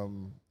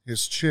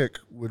his chick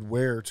would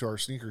wear to our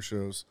sneaker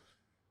shows.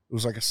 It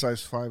was like a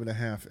size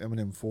 5.5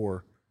 Eminem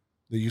 4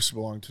 that used to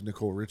belong to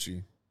Nicole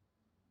Richie.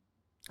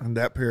 And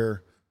that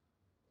pair,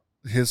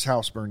 his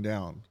house burned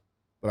down.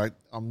 But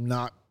I'm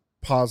not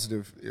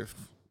positive if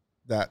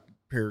that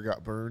pair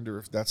got burned or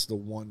if that's the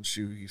one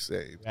shoe he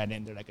saved. Ran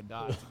in there like a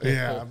dog.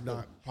 Yeah, I'm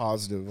not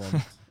positive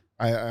on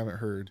I haven't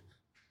heard.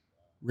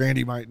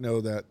 Randy might know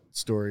that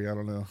story. I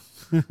don't know.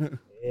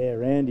 Yeah,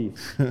 Randy.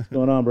 What's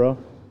going on, bro?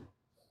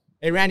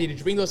 Hey, Randy, did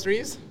you bring those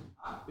threes?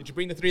 Did you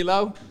bring the 3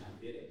 low?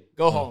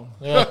 Go home.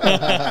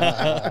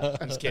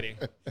 I'm just kidding.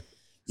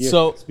 Yeah,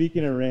 So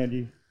speaking of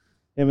Randy,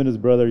 him and his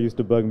brother used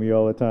to bug me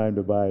all the time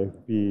to buy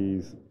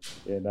fees,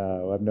 and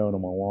I've known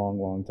him a long,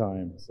 long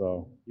time.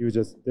 So they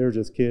were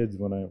just kids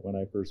when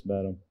I first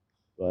met him,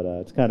 but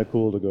it's kind of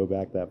cool to go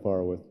back that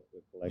far with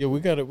yeah,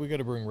 we got to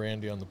bring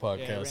Randy on the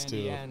podcast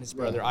Randy too. and his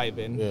brother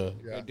Ivan. Yeah.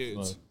 Good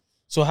dudes.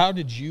 So how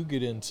did you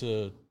get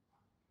into,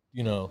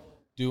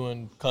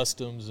 doing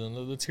customs? And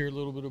let's hear a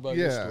little bit about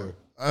your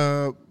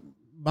story.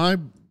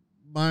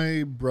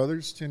 My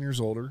brother's 10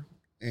 years older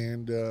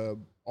and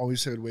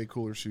always had way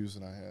cooler shoes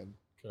than I had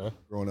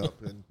growing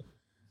up. And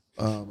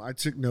I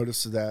took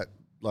notice of that.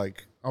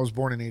 Like, I was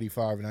born in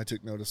 85, and I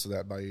took notice of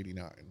that by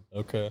 89.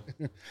 Okay.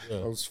 Yeah.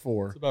 I was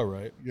 4. That's about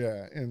right.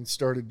 Yeah, and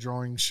started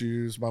drawing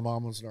shoes. My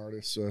mom was an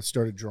artist, so I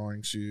started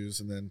drawing shoes.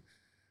 And then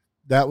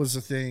that was the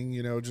thing,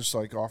 just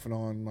like off and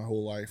on my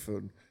whole life.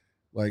 And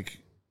like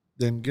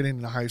then getting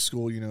into high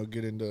school,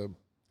 get into,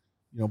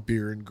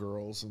 beer and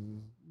girls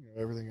and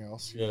everything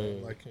else.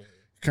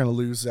 Kind of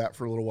lose that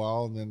for a little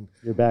while, and then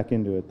You're back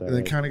into it, though. and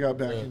then right? kind of got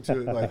back into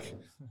it, like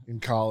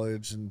in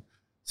college and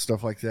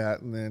stuff like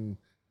that. And then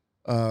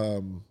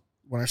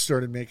when I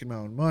started making my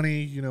own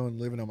money, and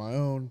living on my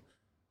own,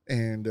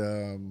 and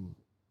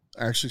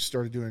I actually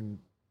started doing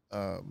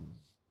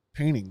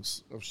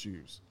paintings of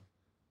shoes,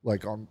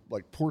 like on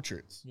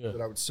portraits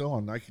that I would sell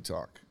on Nike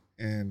Talk,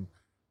 and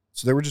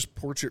so they were just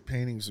portrait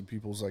paintings of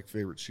people's like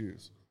favorite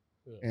shoes,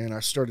 and I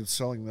started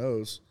selling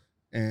those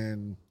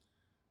and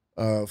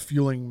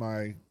fueling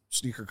my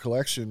sneaker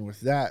collection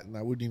with that, and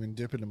I wouldn't even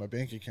dip into my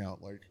bank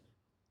account. Like,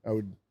 I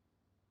would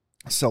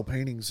sell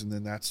paintings, and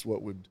then that's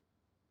what would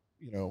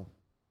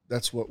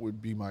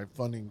be my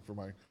funding for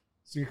my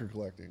sneaker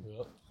collecting.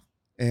 Yep.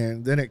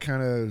 And then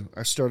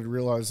I started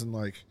realizing,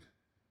 like,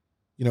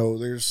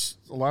 there's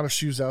a lot of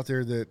shoes out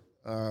there that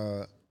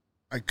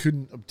I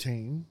couldn't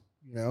obtain,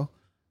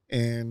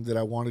 and that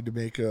I wanted to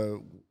make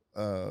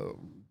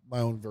my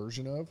own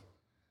version of.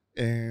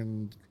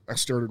 And I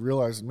started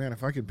realizing, man,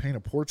 if I could paint a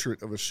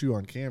portrait of a shoe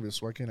on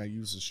canvas, why can't I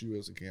use the shoe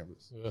as a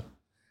canvas? Yeah.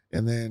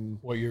 And then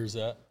What year is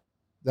that?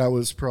 that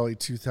was probably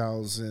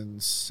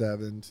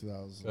 2007,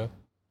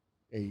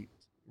 2008,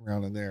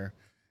 around in there.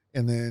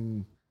 And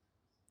then,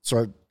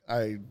 so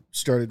I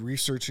started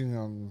researching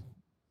on,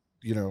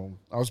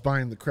 I was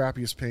buying the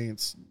crappiest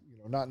paints,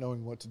 not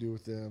knowing what to do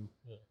with them.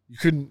 Yeah. You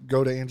couldn't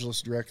go to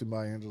Angelus Direct and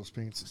buy Angelus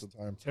paints at the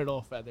time.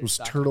 Turtle Feathers. It was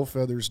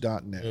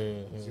turtlefeathers.net.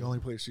 It was the only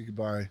place you could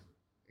buy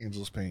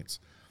Angelus paints.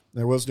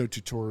 There was no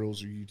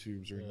tutorials or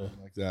YouTubes or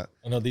anything like that.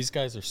 I know these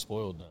guys are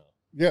spoiled now.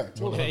 Yeah,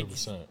 totally.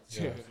 100%.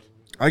 Yeah.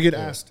 I get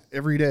asked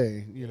every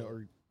day,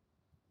 or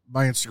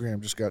my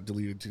Instagram just got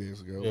deleted 2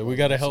 days ago. Yeah, we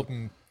got to help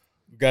him.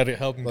 Got to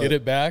help him get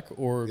it back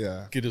or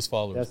get his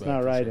followers That's back.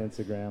 That's not right,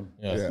 Instagram.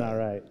 That's not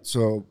right.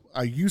 So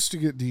I used to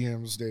get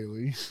DMs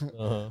daily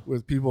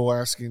with people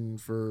asking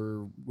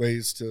for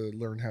ways to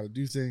learn how to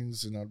do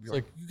things. And I'd be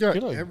like, you got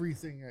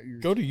everything at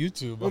your... Go to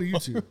YouTube. Go to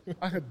YouTube.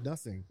 I had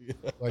nothing.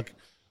 Like,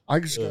 I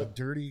just got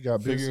dirty,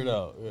 got busy. Figured it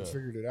out. Yeah.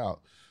 Figured it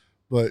out.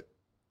 But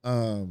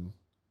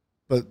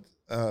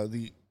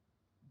the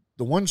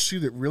one shoe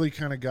that really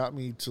kind of got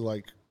me to,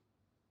 like,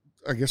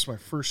 I guess my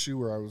first shoe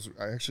where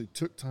I actually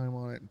took time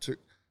on it and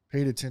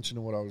paid attention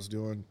to what I was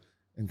doing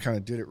and kind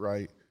of did it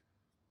right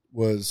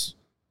was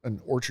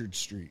an Orchard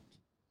Street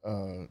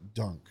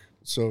Dunk.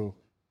 So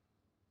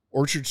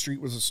Orchard Street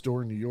was a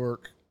store in New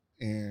York,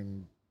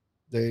 and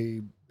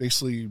they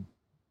basically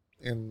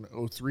in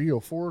 03,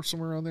 04,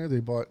 somewhere around there,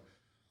 they bought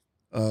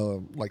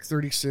like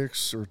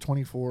 36 or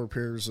 24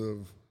 pairs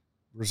of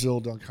Brazil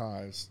Dunk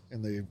highs,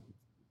 and they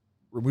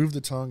removed the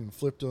tongue and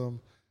flipped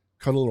them,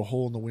 cut a little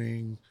hole in the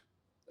wing,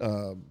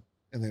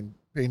 and then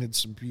painted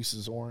some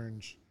pieces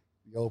orange,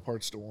 yellow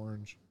parts to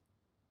orange,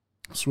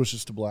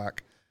 swishes to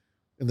black,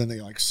 and then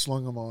they like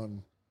slung them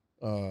on.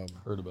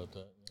 Heard about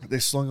that. Yeah. They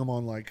slung them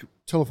on like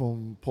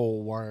telephone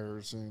pole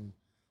wires and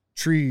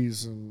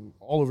trees and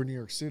all over New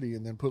York City,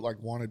 and then put like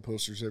wanted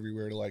posters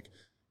everywhere to like,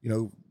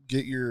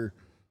 get your,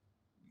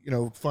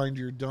 find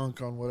your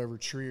dunk on whatever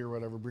tree or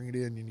whatever, bring it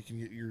in, and you can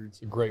get your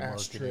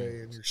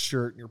ashtray and your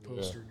shirt and your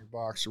poster and your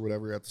box or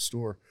whatever at the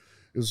store.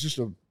 It was just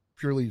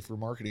purely for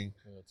marketing.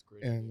 Yeah, that's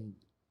great. And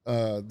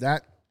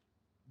that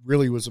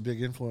really was a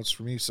big influence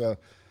for me. So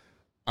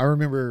I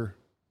remember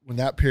when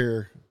I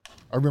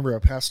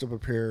passed up a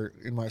pair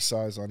in my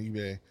size on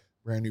eBay,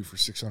 brand new for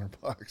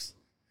 $600.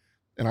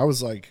 And I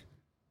was like,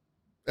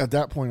 at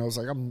that point, I was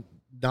like, I'm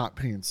not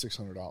paying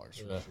 $600 for a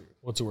shoe.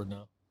 What's the word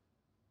now?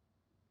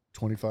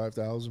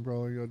 25,000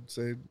 probably, I'd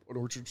say, at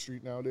Orchard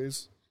Street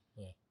nowadays.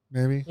 Yeah.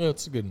 Maybe. Yeah,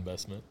 it's a good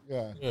investment.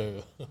 Yeah. Yeah.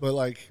 But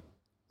like,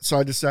 so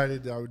I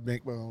decided I would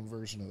make my own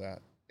version of that.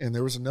 And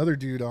there was another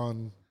dude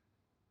on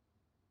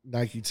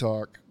Nike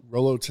Talk,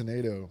 Rolo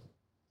Tornado.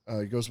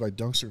 He goes by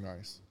Dunks Are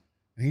Nice.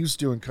 And he was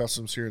doing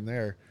customs here and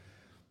there.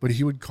 But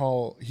he would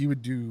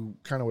do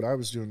kind of what I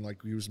was doing.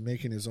 Like, he was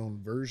making his own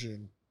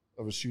version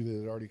of a shoe that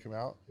had already come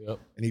out. Yep.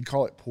 And he'd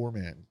call it Poor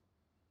Man.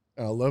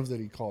 And I love that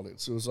he called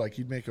it. So it was like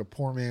he'd make a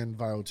Poor Man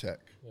Biotech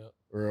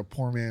or a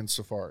Poor Man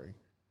Safari.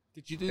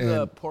 Did you do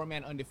the Poor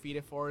Man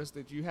Undefeated for us?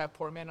 Did you have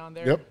Poor Man on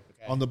there? Yep.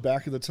 Okay. On the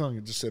back of the tongue,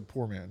 it just said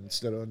Poor Man.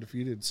 Instead of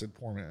Undefeated, it said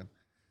Poor Man.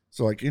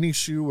 So like any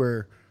shoe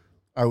where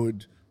I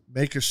would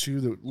make a shoe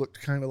that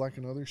looked kind of like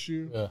another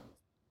shoe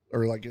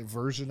or like a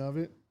version of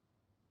it,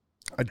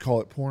 I'd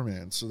call it Poor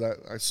Man. So that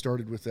I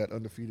started with that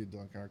Undefeated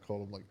dunk, and I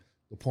called them like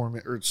the Poor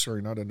Man, or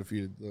sorry, not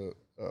Undefeated, the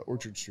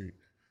Orchard Street.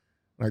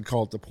 And I'd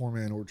call it the Poor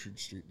Man Orchard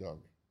Street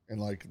dunk.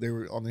 And like they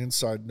were on the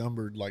inside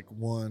numbered like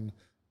 1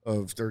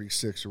 of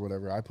 36 or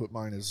whatever. I put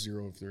mine as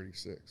 0 of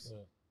 36.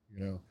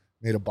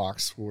 Made a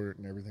box for it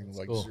and everything with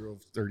like cool. 0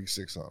 of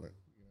 36 on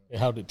it.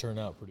 How did it turn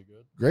out? Pretty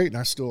good. Great, and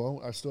I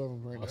still have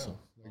them right now.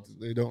 Like,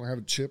 they don't have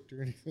it chipped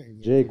or anything.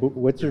 Jake,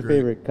 what's your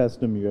favorite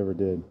custom you ever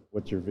did?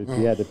 If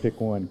you had to pick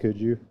one, could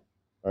you?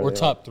 Or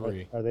top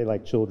 3? Are they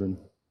like children?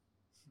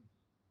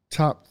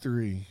 Top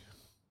 3.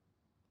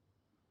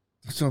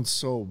 That sounds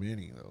so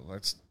many though.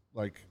 That's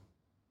like,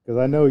 because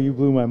I know you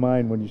blew my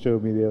mind when you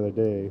showed me the other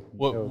day.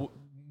 What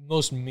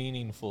most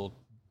meaningful?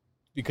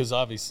 Because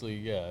obviously,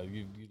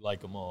 you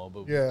like them all,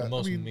 but the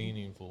most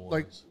meaningful ones.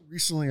 Like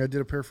recently, I did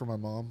a pair for my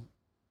mom.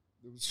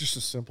 It was just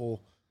a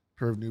simple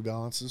pair of New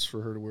Balances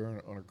for her to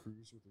wear on a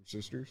cruise with her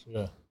sisters.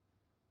 Yeah.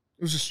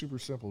 It was just super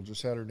simple.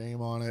 Just had her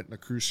name on it and a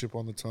cruise ship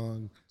on the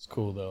tongue. It's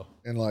cool though.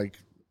 And like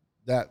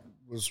that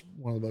was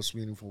one of the most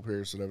meaningful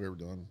pairs that I've ever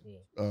done.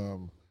 Yeah.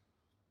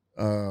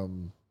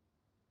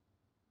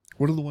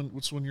 What's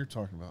the one you're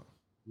talking about?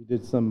 You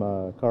did some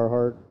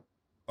Carhartt.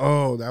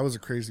 Oh, that was a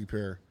crazy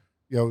pair.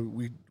 Yeah,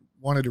 we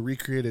wanted to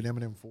recreate an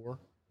M&M 4.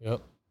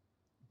 Yep.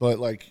 But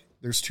like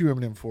there's 2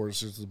 M&M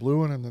 4s. There's the blue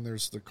one and then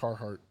there's the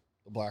Carhartt,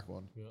 the black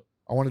one. Yep.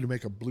 I wanted to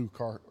make a blue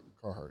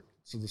Carhartt.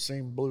 So the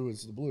same blue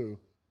as the blue,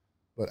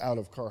 but out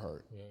of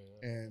Carhartt.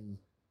 Yeah. And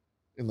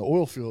in the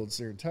oil fields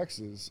there in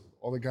Texas,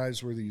 all the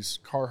guys wear these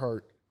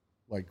Carhartt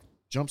like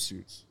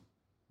jumpsuits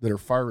that are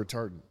fire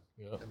retardant.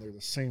 Yep. And they're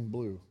the same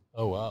blue.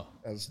 Oh, wow.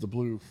 As the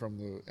blue from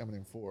the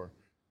M&M 4.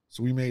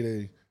 So we made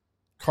a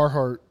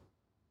Carhartt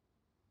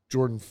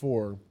Jordan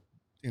 4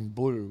 in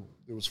blue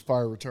that was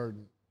fire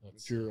retardant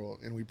material,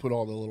 and we put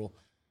all the little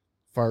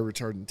fire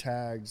retardant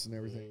tags and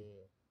everything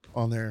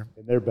on there.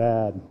 And they're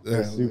bad.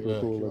 They're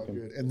super cool looking.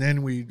 Good. And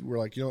then we were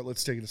like, you know what,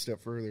 let's take it a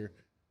step further.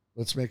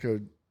 Let's make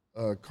a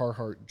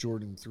Carhartt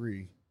Jordan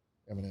 3.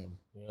 M&M.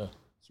 Yeah.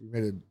 So we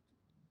made it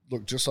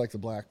look just like the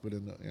black, but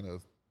in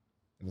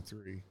a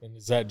 3. And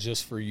is that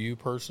just for you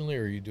personally,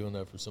 or are you doing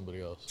that for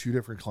somebody else? 2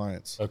 different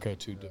clients. Okay,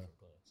 2 different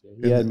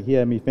clients. He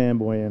had me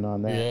fanboying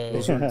on that. Yeah.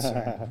 Those are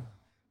insane.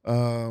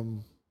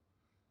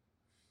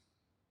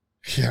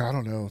 Yeah, I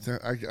don't know.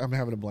 I'm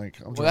having a blank.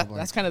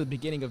 That's kind of the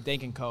beginning of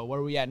Dank Co. Where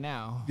are we at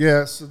now?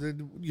 Yeah, so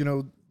then,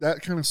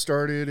 that kind of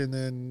started, and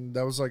then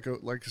that was like I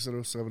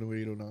said, 07,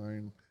 08,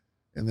 09.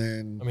 And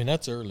then... I mean,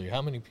 that's early.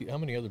 How many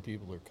other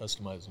people are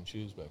customizing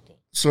shoes back then?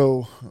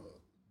 So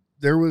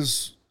there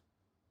was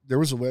a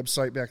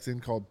website back then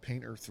called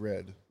Paint or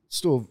Thread,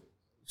 still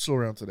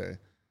around today,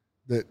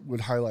 that would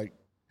highlight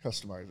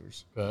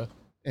customizers. Okay.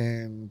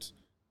 And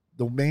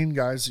the main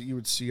guys that you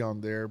would see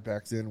on there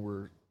back then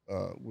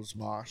was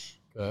Mosh.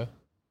 Okay.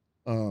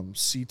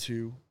 C2,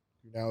 who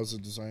now is a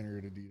designer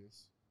at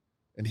Adidas.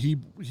 And he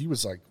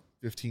was like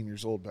 15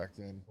 years old back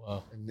then.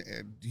 Wow. And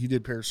he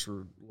did pairs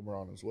for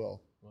LeBron as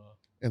well. Wow.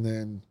 And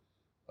then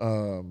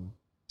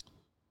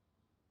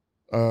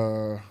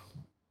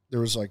there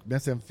was like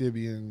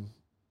Methamphibian,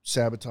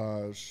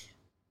 Sabotage,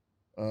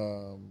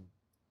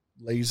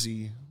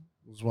 Lazy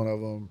was one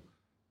of them.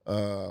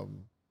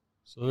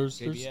 So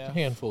there's a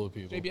handful of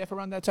people. JBF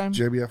around that time?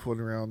 JBF wasn't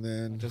around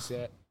then. Just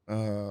yet.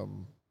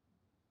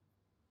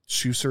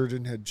 Shoe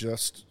Surgeon had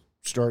just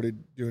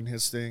started doing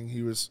his thing.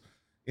 He was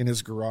in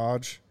his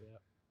garage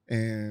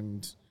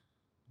and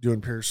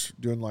doing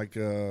like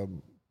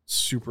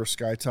Supra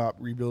Skytop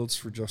rebuilds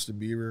for Justin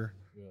Bieber.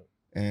 Yeah.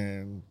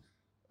 And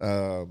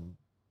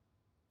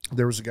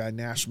there was a guy,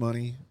 Nash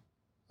Money,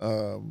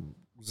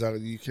 was out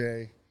of the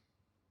UK.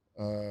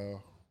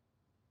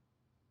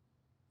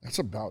 That's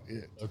about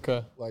it.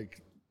 Okay.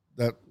 Like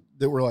that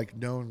were like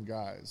known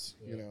guys,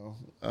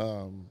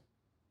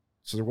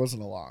 so there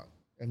wasn't a lot.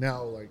 And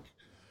now, like,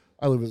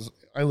 I live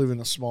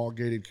in a small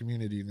gated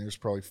community, and there's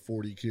probably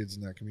 40 kids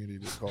in that community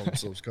that call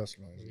themselves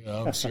customizers.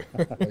 Yeah, I'm sure.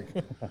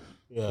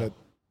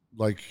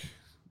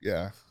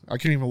 I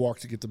can't even walk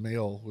to get the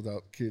mail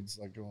without kids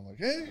like going like,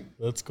 "Hey,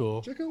 that's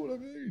cool. Check out what I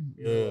made."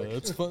 Yeah,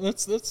 that's fun.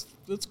 That's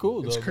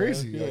cool. It's though,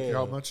 crazy, man. like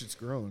how much it's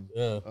grown.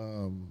 Yeah.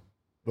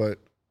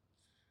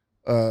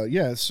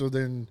 So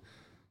then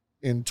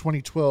in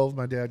 2012,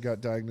 my dad got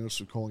diagnosed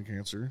with colon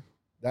cancer.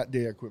 That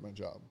day, I quit my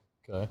job.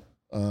 Okay.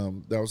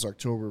 That was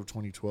October of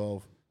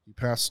 2012. He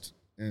passed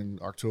in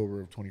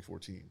October of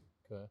 2014.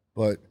 Okay.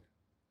 But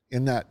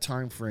in that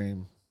time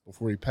frame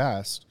before he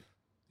passed,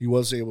 he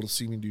was able to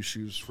see me do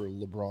shoes for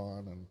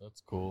LeBron and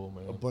that's cool,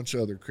 man. A bunch of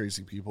other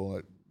crazy people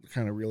that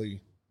kind of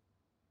really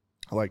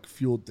like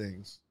fueled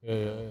things.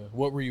 Yeah.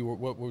 What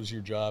was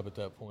your job at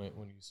that point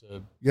when you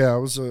said? Yeah, I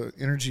was a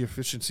energy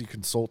efficiency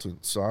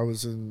consultant. So I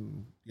was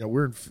in,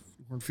 we're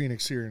in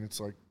Phoenix here, and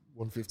it's like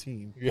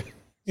 115. Yeah.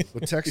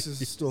 But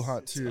Texas is still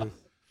hot too.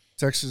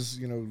 Texas,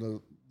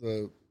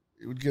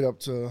 it would get up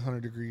to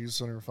 100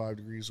 degrees, 105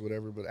 degrees,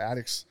 whatever. But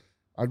attics,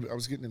 I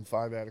was getting in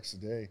 5 attics a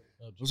day.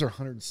 Those are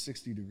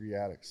 160-degree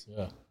attics.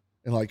 Yeah.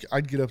 And, like,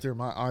 I'd get up there,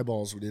 my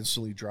eyeballs would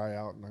instantly dry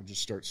out, and I'd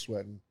just start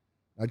sweating.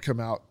 I'd come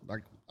out,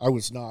 like, I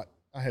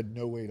had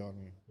no weight on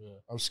me. Yeah.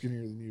 I was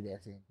skinnier than you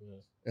back then. Yeah.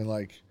 And,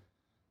 like,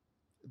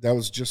 that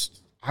was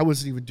just, I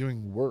wasn't even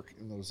doing work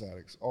in those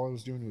attics. All I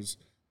was doing was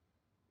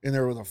in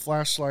there with a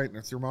flashlight and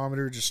a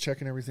thermometer, just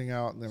checking everything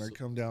out, and then I'd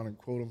come down and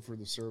quote them for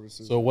the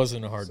services. So it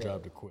wasn't a hard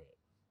job to quit?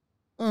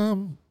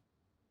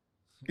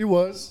 It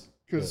was,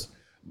 because,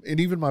 and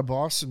even my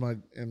boss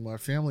and my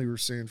family were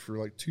saying for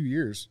like 2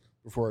 years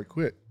before I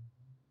quit,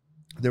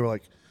 they were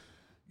like,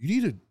 "You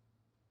need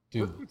to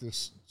work with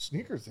this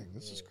sneaker thing.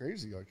 This is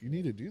crazy. Like, you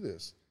need to do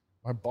this."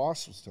 My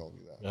boss was telling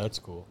me that. That's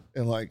cool.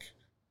 And like,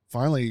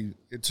 finally,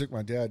 it took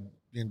my dad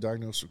being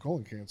diagnosed with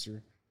colon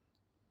cancer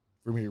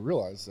for me to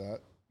realize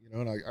that,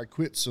 and I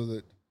quit so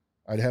that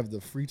I'd have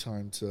the free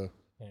time to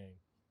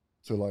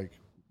like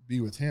be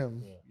with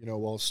him,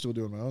 while still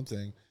doing my own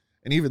thing.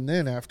 And even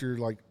then, after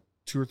like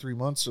 2 or 3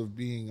 months of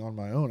being on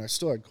my own, I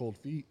still had cold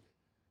feet,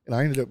 and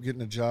I ended up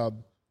getting a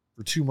job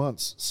for 2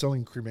 months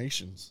selling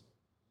cremations,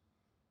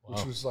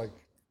 which was like,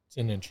 it's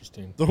an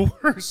interesting, the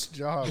worst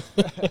job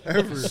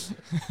ever.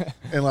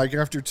 And like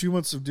after 2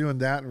 months of doing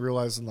that and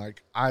realizing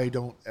like I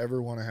don't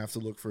ever want to have to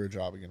look for a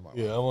job again in my life.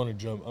 Yeah, I'm going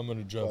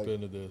to jump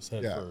into this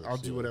head first. I'll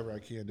do whatever I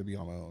can to be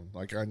on my own.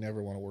 Like, I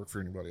never want to work for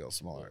anybody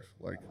else in my life.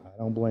 Like, I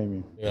don't blame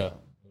you. Yeah,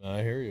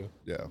 I hear you.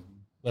 Yeah.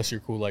 Unless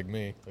you're cool like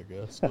me, I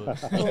guess.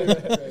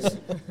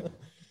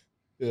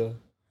 Yeah.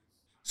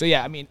 So,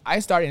 yeah, I mean, I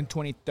started in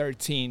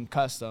 2013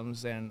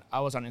 customs, and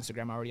I was on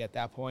Instagram already at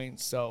that point.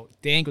 So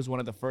Dank was one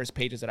of the first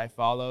pages that I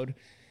followed.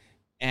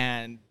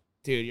 And,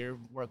 dude, your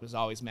work was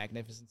always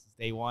magnificent since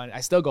day one. I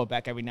still go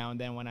back every now and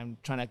then when I'm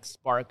trying to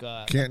spark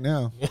a... Can't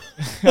now.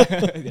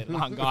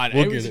 Long gone.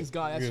 Everything's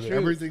gone. That's true.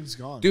 Everything's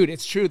gone. Dude,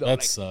 it's true, though.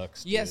 That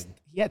sucks, He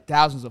had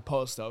thousands of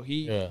posts, though.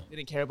 He Yeah.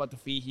 didn't care about the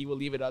feed. He would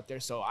leave it up there.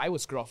 So I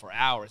would scroll for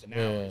hours and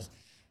hours.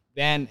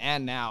 Then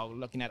and now,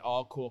 looking at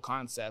all cool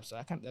concepts. So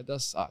that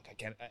does suck. I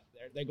can't.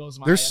 There goes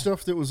my... There's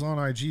stuff that was on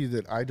IG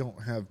that I don't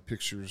have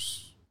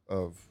pictures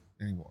of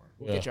anymore.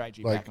 We'll get your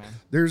IG Like, back, man.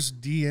 there's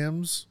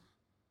DMs.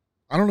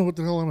 I don't know what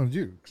the hell I'm going to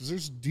do because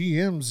there's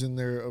DMs in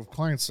there of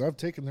clients that I've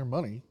taken their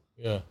money.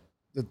 Yeah.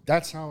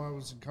 That's how I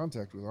was in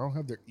contact with. I don't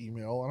have their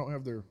email. I don't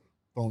have their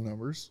phone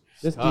numbers.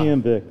 Just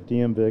DM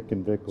Vic,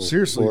 and Vic will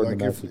Seriously, forward like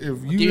the if message.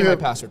 you Give me my have-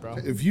 password, bro.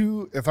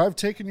 if I've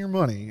taken your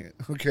money,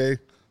 okay,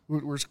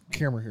 where's the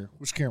camera here?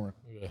 Which camera?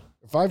 Yeah.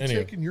 If I've Anyway.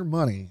 taken your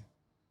money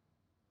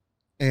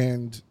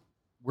and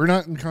we're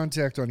not in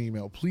contact on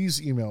email,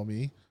 please email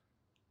me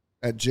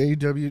at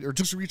JW or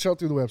just reach out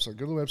through the website.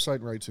 Go to the website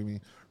and write to me.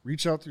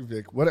 Reach out through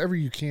Vic, whatever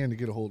you can to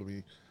get a hold of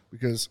me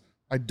because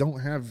I don't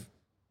have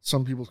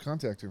some people's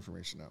contact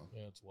information now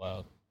Yeah, it's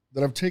wild.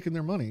 that I've taken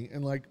their money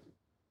and like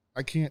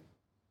I can't,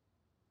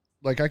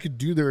 like I could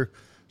do their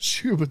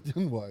shoe, but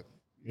then what?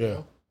 You Yeah.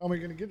 know? How am I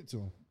going to get it to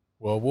them?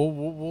 Well,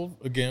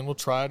 we'll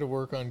try to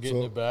work on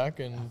getting So- it back,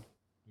 and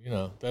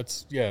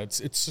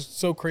it's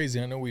so crazy.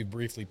 I know we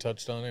briefly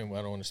touched on it, and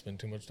I don't want to spend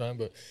too much time,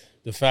 but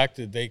the fact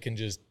that they can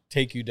just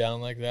take you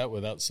down like that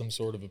without some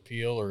sort of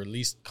appeal or at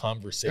least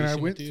conversation And I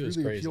went with you through is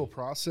the crazy. appeal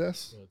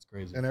process Yeah, it's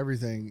crazy. and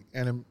everything,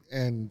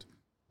 and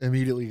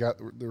immediately got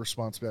the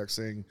response back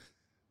saying,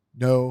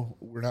 "No,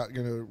 we're not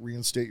going to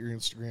reinstate your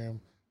Instagram,"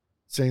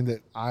 saying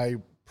that I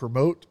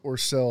promote or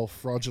sell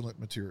fraudulent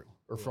material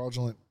or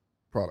fraudulent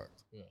product.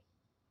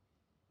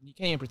 You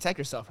can't even protect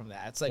yourself from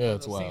that. It's like Yeah, one of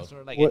it's those wild. things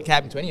where like it can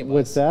happen to any of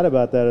What's us. sad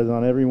about that is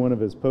on every one of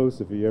his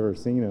posts, if you ever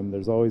seen him,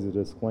 there's always a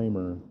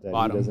disclaimer that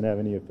Bottom. he doesn't have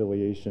any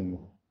affiliation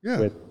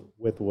Yeah.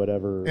 with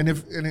whatever. And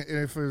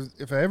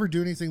if I ever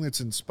do anything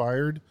that's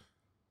inspired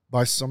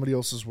by somebody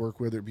else's work,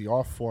 whether it be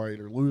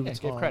Off-White or Louis Yeah,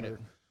 Vuitton give credit. or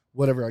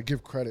whatever, I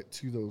give credit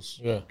to those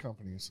Yeah.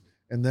 companies.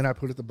 And then I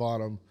put at the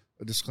bottom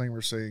a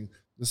disclaimer saying,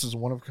 this is a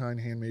one-of-a-kind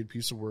handmade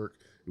piece of work.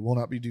 It will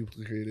not be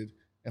duplicated,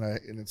 and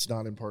it's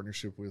not in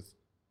partnership with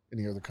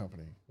any other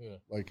company. Yeah.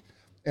 Like,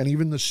 and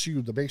even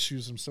the base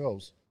shoes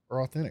themselves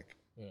are authentic.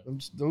 Yeah.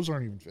 Those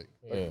aren't even fake.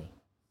 Like, Yeah.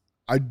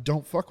 I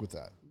don't fuck with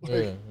that. Like,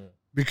 Yeah.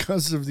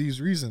 because of these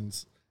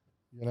reasons,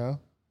 you know?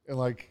 And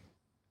like,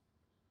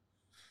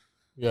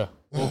 Yeah.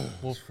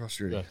 it's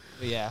frustrating. yeah.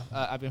 But yeah,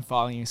 I've been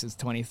following you since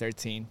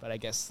 2013, but I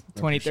guess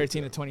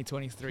 2013 to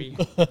 2023.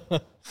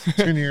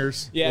 10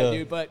 years. Yeah, Yeah.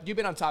 dude, but you've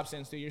been on top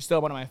since, dude. You're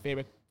still one of my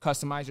favorite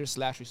customizers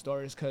 /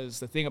 restorers because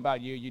the thing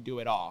about you do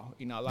it all.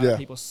 You know, a lot Yeah. of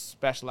people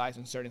specialize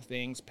in certain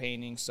things,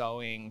 painting,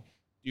 sewing,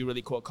 do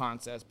really cool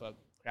concepts, but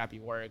crappy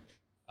work.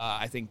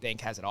 I think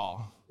Dank has it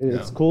all.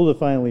 It's cool to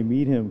finally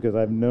meet him because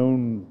I've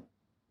known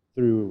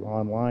through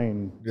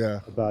online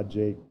Yeah. about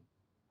Jake,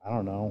 I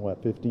don't know,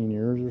 15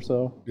 years or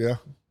so? Yeah.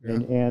 Yeah.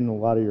 And a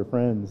lot of your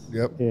friends.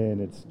 Yep.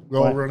 And it's We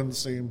all fun- run in the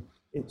same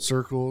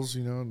circles,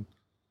 you know. And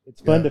It's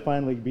fun Yeah. to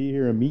finally be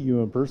here and meet you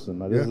in person.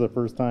 This Yeah. is the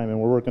first time,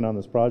 and we're working on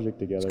this project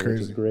together, which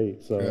is crazy.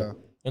 great. So Yeah.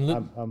 And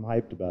I'm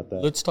hyped about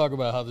that. let's talk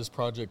about how this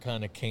project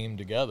kind of came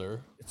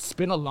together. It's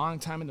been a long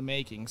time in the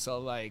making. So,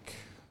 like,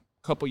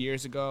 a couple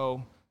years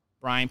ago,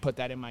 Brian put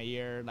that in my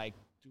ear, like,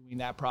 doing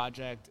that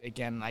project.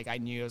 Again, like, I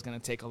knew it was going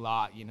to take a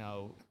lot, you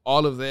know.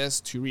 All of this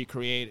to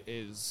recreate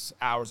is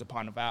hours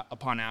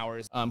upon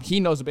hours. He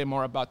knows a bit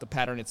more about the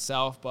pattern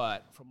itself,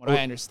 but from what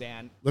I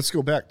understand, Let's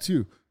go back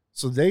too.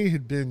 So they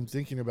had been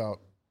thinking about,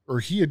 or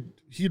he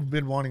had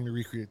been wanting to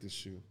recreate this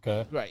shoe.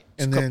 Okay. right.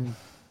 And then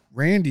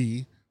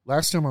Randy,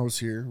 last time I was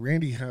here,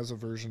 Randy has a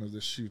version of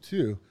this shoe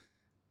too.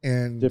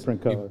 And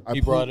Different color. I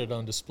He pulled- brought it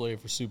on display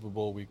for Super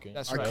Bowl weekend.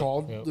 That's I right.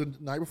 called Yep. the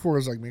night before. I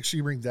was like, make sure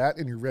you bring that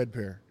and your red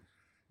pair,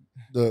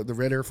 the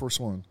red Air Force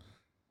One,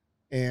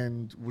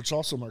 and which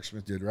also Mark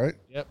Smith did, right?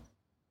 Yep.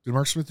 Did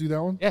Mark Smith do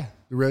that one? Yeah.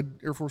 The red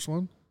Air Force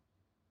One,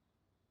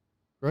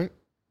 right?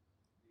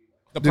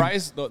 The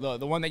prize, the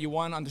one that you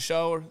won on the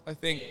show, or I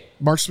think.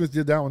 Mark Smith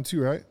did that one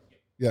too, right?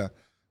 Yeah.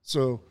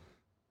 So,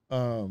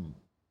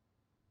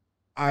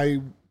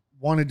 I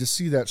wanted to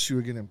see that shoe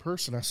again in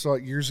person. I saw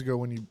it years ago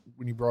when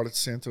you brought it to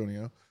San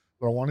Antonio,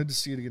 but I wanted to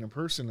see it again in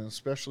person, and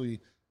especially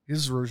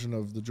his version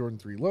of the Jordan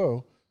 3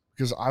 Low,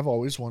 because I've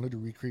always wanted to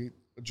recreate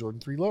a Jordan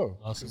 3 Low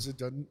Awesome. because it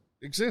doesn't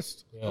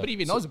exist. Yeah. Nobody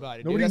even knows about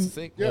it, dude. Nobody, That's the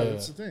thing. Yeah, Yeah.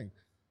 that's the thing.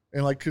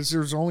 And like, because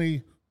there's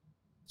only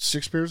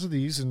 6 pairs of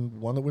these, and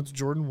one that went to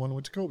Jordan, one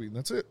went to Kobe, and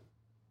that's it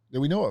that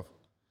we know of.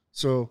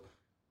 So,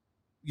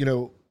 you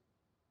know,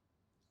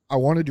 I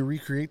wanted to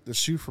recreate the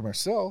shoe for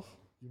myself,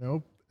 you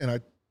know,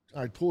 and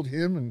I pulled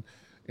him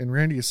and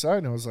Randy aside,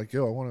 and I was like,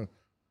 yo, I want to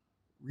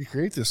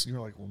recreate this. And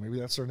you're like, well, maybe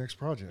that's our next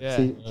project. Yeah.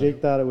 See,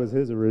 Jake thought it was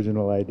his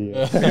original idea.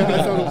 Yeah, I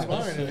thought it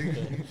was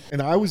mine.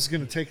 And I was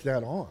going to take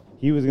that on.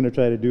 He was going to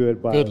try to do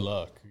it by Good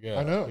luck. Yeah.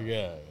 I know.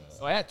 Yeah.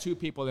 So I had 2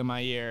 people in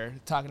my ear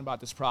talking about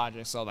this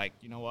project. So, like,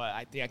 you know what?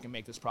 I think I can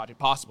make this project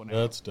possible now.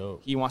 That's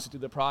dope. He wants to do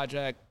the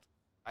project.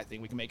 I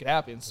think we can make it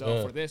happen. So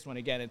Yeah. for this one,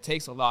 again, it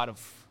takes a lot of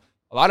effort.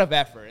 A lot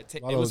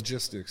of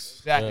logistics.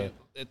 Exactly. Yeah.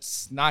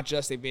 It's not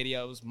just a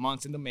video. It was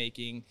months in the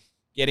making,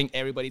 getting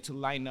everybody to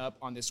line up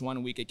on this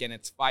 1 week. Again,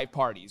 it's 5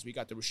 parties. We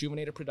got the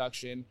Reshoeminator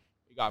production.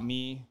 We got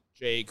me,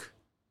 Jake,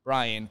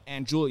 Brian,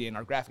 and Julian,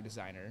 our graphic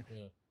designer.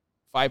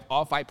 Yeah.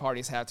 All 5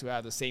 parties had to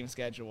have the same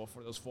schedule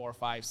for those 4,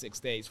 5, 6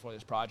 days for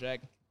this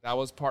project. That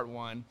was part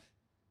 1.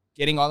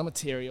 Getting all the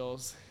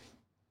materials,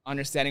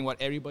 understanding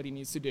what everybody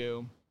needs to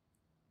do.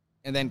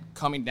 And then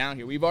coming down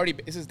here,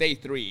 this is day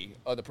 3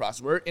 of the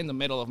process. We're in the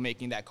middle of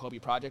making that Kobe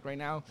project right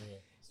now. Yeah.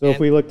 So if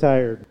we look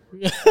tired.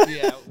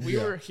 Yeah, we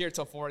were here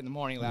till 4 in the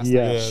morning last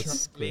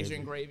night. Laser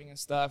engraving and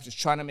stuff, just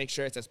trying to make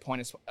sure it's as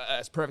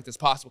perfect as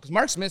possible. Because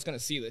Mark Smith's going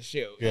to see this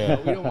shoe. Yeah.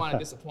 We don't want to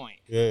disappoint.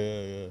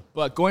 Yeah.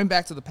 But going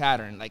back to the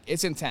pattern, like,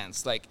 it's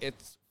intense. Like,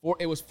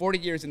 it was 40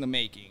 years in the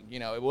making. You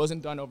know, it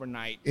wasn't done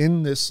overnight.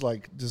 In this,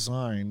 like,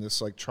 design,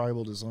 this, like,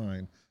 tribal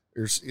design,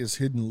 is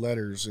hidden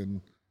letters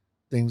and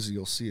things that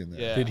you'll see in there.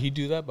 Yeah. Did he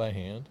do that by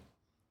hand?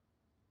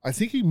 I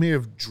think he may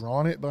have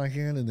drawn it by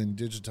hand and then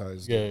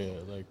digitized it.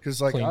 Yeah, like,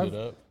 because like cleaned it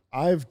up.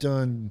 I've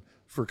done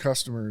for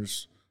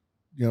customers,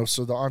 you know,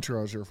 so the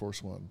Entourage Air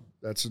Force One,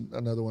 that's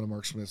another one of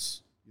Mark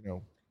Smith's, you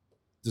know,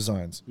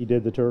 designs. He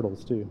did the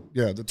turtles too.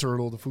 Yeah, the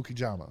turtle, the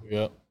Fukijama.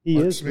 Yeah, he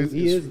Mark is Smith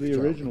the Fukijama.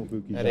 original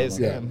Fukijama. That is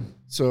him.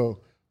 So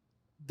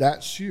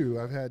that shoe,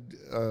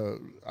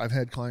 I've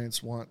had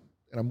clients want,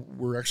 and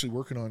we're actually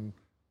working on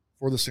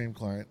for the same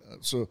client.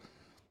 So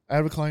I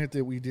have a client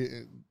that we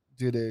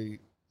did a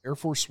Air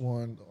Force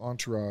One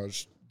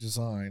Entourage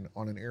design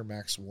on an Air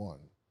Max 1.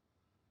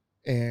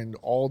 And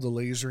all the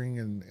lasering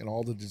and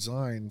all the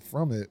design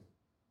from it,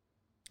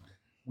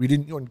 we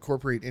didn't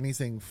incorporate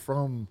anything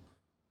from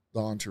the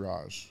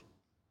Entourage.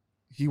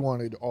 He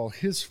wanted all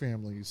his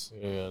family's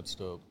that's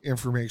dope.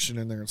 information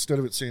in there. Instead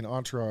of it saying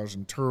Entourage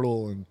and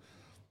Turtle and,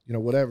 you know,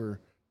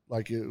 whatever,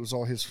 like it was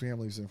all his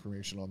family's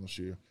information on the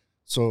shoe.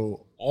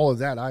 So all of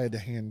that I had to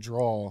hand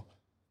draw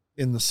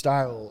in the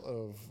style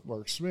of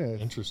Mark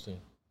Smith.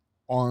 Interesting.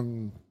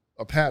 On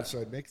a pad, so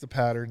I'd make the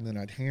pattern, then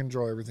I'd hand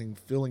draw everything,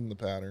 filling the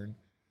pattern,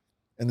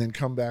 and then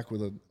come back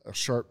with a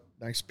sharp,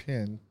 nice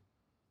pen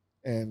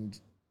and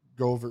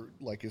go over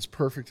like as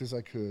perfect as I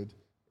could,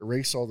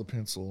 erase all the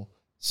pencil,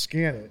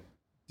 scan it,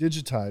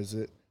 digitize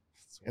it,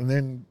 and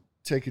then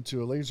take it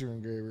to a laser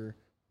engraver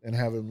and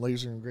have him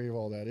laser engrave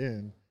all that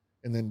in,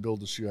 and then build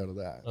the shoe out of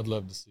that. I'd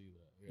love to see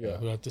that. Yeah.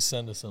 We'll have to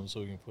send us some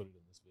so we can put it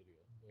in this video.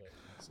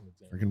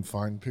 I can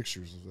find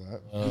pictures of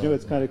that. You know,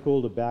 it's kind of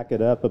cool to back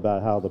it up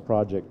about how the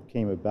project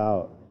came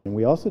about. And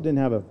we also didn't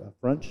have a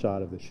front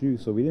shot of the shoe,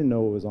 so we didn't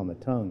know what was on the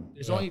tongue.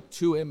 There's only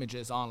 2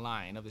 images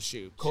online of the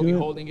shoe. Kobe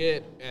holding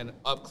it and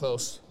up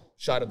close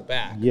shot of the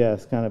back.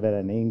 Yes, kind of at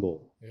an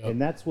angle. Yep.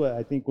 And that's what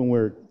I think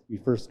when we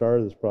first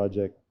started this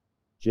project,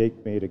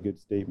 Jake made a good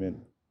statement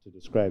to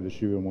describe the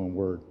shoe in one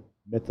word: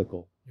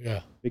 mythical.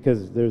 Yeah.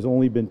 Because there's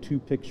only been 2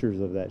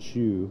 pictures of that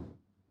shoe,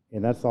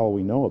 and that's all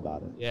we know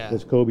about it. Yeah.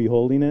 There's Kobe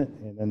holding it,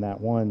 and then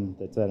that one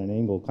that's at an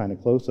angle, kind of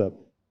close up.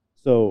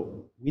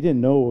 So we didn't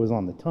know what was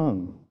on the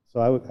tongue. So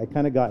I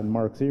kind of got in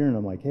Mark's ear, and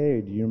I'm like, hey,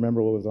 do you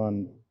remember what was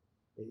on?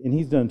 And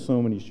he's done so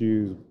many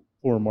shoes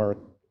for Mark.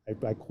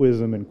 I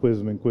quiz him and quiz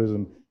him and quiz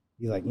him.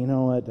 He's like, you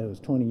know what? That was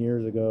 20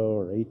 years ago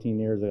or 18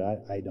 years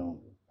ago. I don't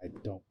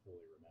fully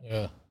remember.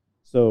 Yeah.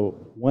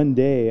 So one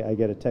day I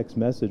get a text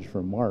message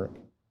from Mark,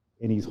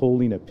 and he's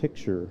holding a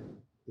picture,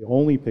 the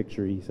only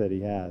picture he said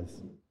he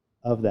has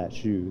of that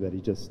shoe that he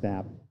just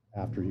snapped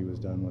after he was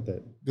done with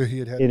it. That he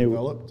had And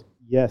developed?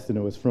 Yes, and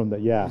it was from the,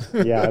 yeah,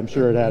 I'm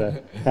sure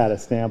it had a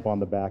stamp on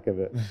the back of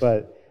it.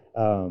 But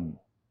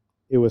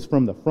it was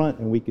from the front,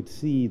 and we could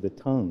see the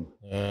tongue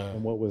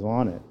and what was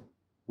on it,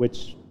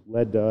 which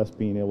led to us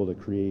being able to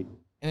create.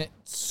 And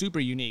it's super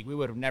unique. We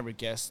would have never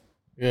guessed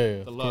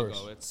the logo.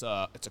 Course. It's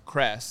a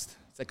crest.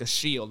 It's like a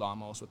shield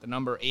almost with the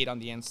number 8 on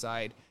the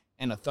inside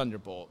and a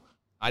thunderbolt.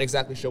 Not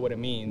exactly sure what it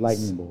means.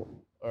 Lightning bolt.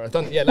 Or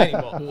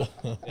lightning bolt.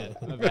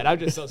 My bad. I'm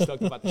just so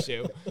stoked about the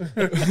shoe.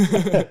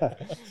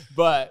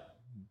 But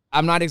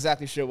I'm not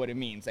exactly sure what it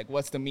means. Like,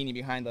 what's the meaning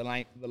behind the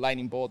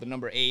lightning bolt, the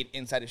number 8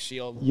 inside the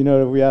shield? You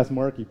know, if we asked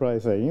Mark, he'd probably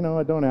say, you know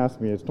what, don't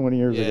ask me. It's 20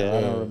 years ago.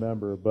 I don't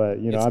remember. But,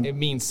 you know, it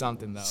means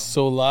something, though.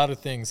 So a lot of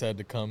things had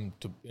to come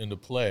into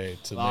play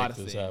to make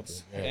this happen.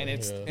 Yeah,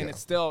 and it's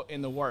still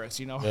in the works.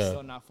 You know, we're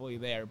still not fully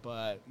there.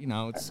 But, you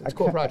know, it's a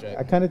cool project.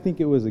 I kind of think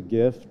it was a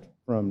gift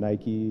from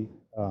Nike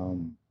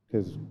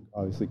because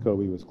obviously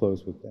Kobe was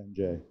close with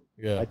MJ.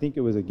 Yeah. I think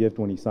it was a gift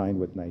when he signed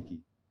with Nike.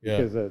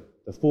 Yeah. Because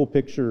the full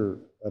picture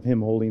of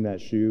him holding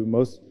that shoe,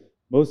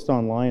 most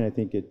online, I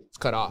think it's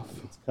cut off.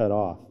 It's cut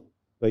off.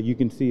 But you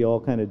can see all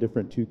kind of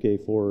different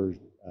 2K4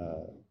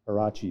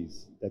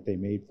 Hirachis that they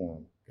made for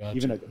him. Gotcha.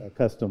 Even a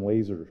custom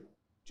laser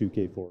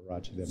 2K4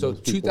 Hirachi. That So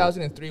most people-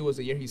 2003 was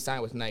the year he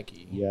signed with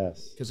Nike.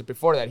 Yes. Because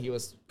before that, he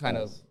was kind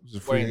of He was a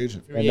free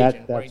agent. And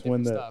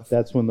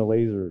that's when the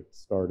laser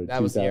started.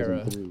 That was the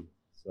era. 2003.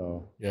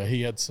 So yeah,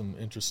 he had some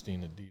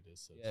interesting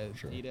Adidas. Yeah, for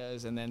sure.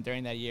 Adidas, and then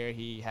during that year,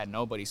 he had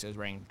nobody, so he was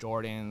wearing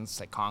Jordans,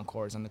 like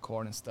Concords on the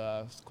court and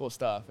stuff, cool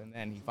stuff. And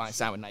then he finally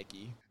signed with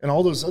Nike. And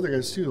all those other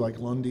guys too, like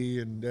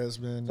Lundy and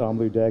Desmond, Tom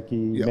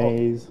Ludecky,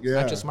 Mays.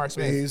 Not just Mark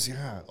Smith. Mays,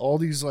 yeah, all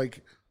these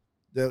like,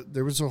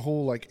 there was a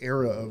whole like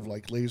era of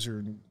like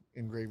laser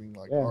engraving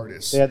like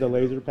artists. They had the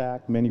laser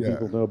pack. Many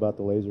people know about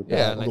the laser pack.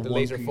 Yeah, like the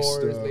laser one-piece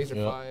 4s, stuff. laser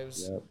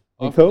 5s. Yep.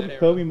 And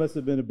Kobe must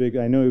have been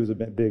I know he was a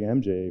big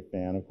MJ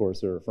fan. Of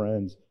course, they were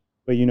friends.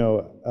 But, you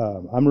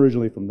know, I'm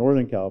originally from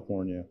Northern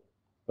California,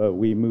 but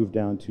we moved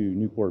down to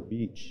Newport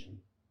Beach.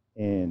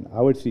 And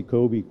I would see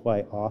Kobe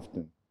quite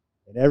often.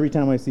 And every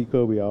time I see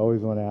Kobe, I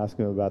always want to ask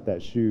him about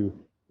that shoe.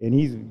 And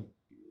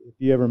if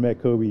you ever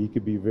met Kobe, he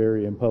could be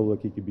very, in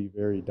public, he could be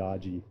very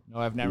dodgy. No,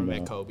 I've never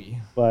met Kobe.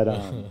 But,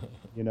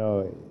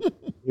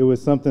 it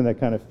was something that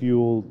kind of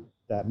fueled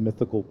that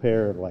mythical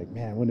pair of like,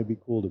 man, wouldn't it be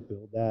cool to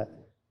build that,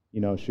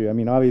 shoe? I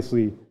mean,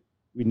 obviously,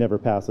 we'd never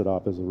pass it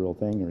off as a real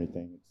thing or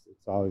anything.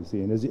 It's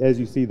obviously, and as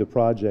you see the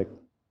project,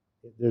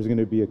 there's going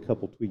to be a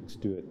couple tweaks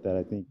to it that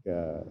I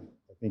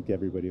think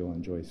everybody will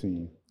enjoy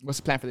seeing. What's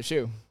the plan for the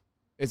shoe?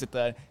 Is it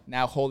the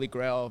now holy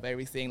grail of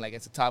everything? Like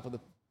it's the top of the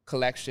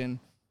collection?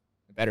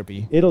 It better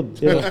be. It'll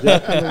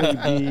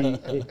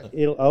definitely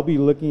be. I'll be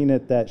looking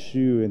at that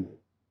shoe and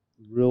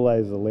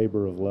realize the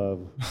labor of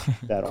love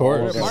that all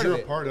of us. You're a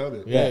part of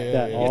it.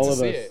 That all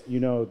of us,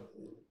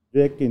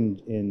 Vic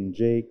and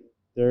Jake,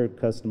 they're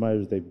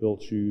customizers. They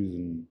built shoes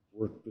and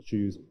worked with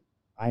shoes.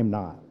 I'm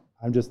not.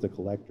 I'm just a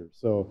collector.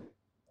 So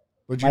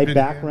but my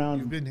background,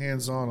 you've been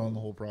hands-on on the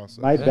whole process.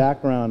 My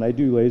background, I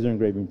do laser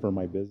engraving for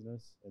my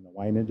business in the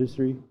wine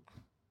industry.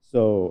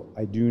 So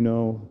I do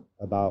know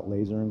about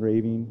laser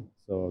engraving.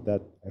 So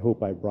that I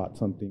hope I brought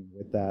something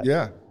with that.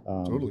 Yeah,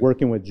 totally.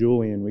 Working with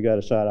Julian, we got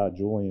to shout out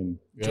Julian.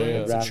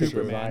 Julian's a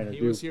trooper, man.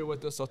 He was here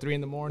with us till 3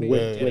 a.m.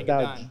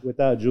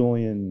 Without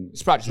Julian,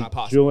 this project's not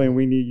possible. Julian,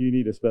 you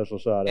need a special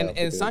shout out. And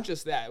it's not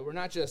just that. We're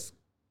not just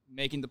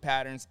making the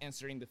patterns,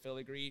 inserting the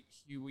filigree.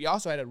 We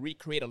also had to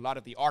recreate a lot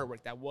of the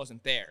artwork that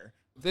wasn't there.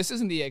 This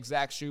isn't the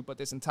exact shoe, but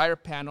this entire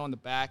panel on the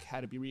back had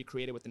to be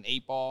recreated with an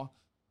 8-ball.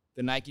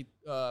 The Nike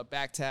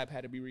back tab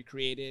had to be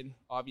recreated.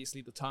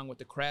 Obviously, the tongue with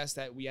the crest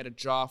that we had to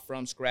draw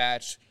from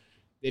scratch,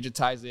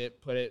 digitize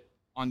it, put it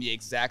on the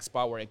exact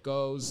spot where it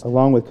goes.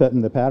 Along with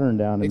cutting the pattern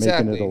down and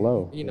making it a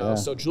low.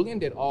 So Julian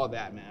did all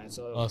that, man.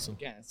 So awesome.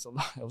 Again,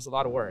 it was a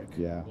lot of work.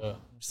 Yeah. We're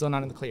still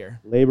not in the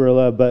clear. Labor of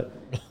love, but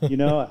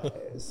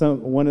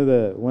one of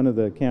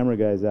the camera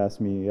guys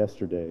asked me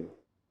yesterday,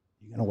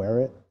 "You gonna wear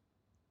it?"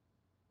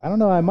 I don't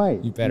know. I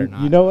might. You better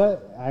not. You know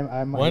what?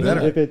 I might. Why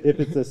not? If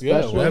it's a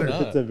special, why if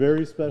not? it's a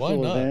very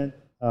special event,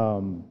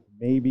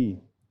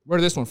 maybe. Wear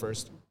this one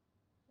first.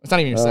 It's not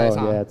even your size,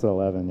 huh? Yeah, it's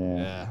 11.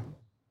 Yeah.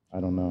 I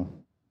don't know.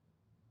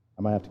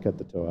 I might have to cut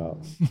the toe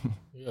out.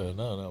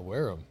 No,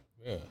 wear them.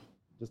 Yeah.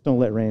 Just don't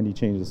let Randy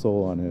change the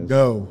sole on his.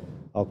 No.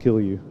 I'll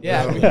kill you.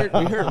 Yeah, we heard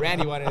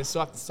Randy wanted to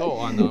swap the sole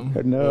on them.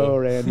 No,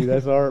 Randy,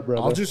 that's art,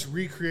 brother. I'll just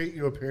recreate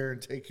you a pair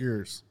and take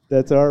yours.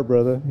 That's art,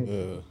 brother.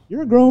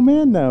 You're a grown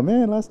man now,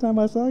 man. Last time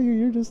I saw you,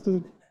 you're just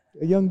a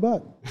young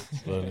buck.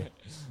 Funny.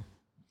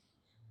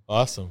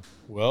 Awesome.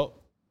 Well,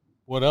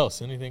 what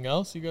else? Anything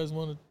else you guys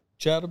want to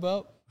chat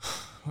about?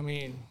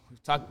 Dude,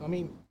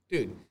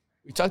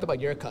 we talked about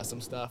your custom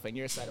stuff and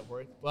your side of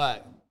work,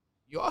 but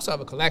you also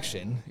have a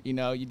collection.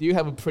 You do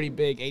have a pretty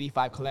big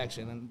 85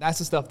 collection, and that's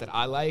the stuff that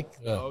I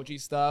like, the OG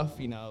stuff.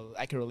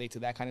 I can relate to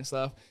that kind of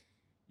stuff.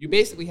 You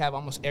basically have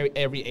almost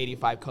every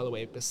 85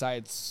 colorway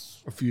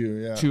besides a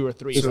few, 2 or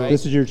 3, right?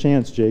 This is your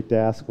chance, Jake, to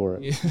ask for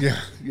it.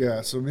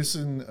 Yeah. So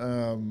missing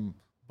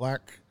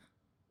black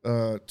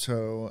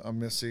toe. I'm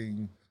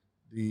missing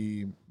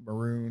the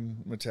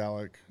maroon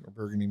metallic or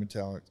burgundy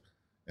metallic,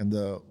 and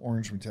the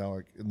orange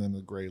metallic, and then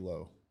the gray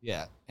low.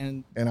 Yeah,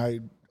 and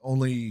I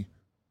only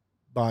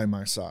buy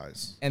my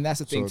size. And that's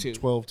the thing, too.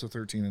 12 to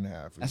 13 and a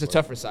half. That's a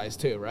tougher size,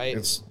 too, right?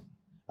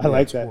 I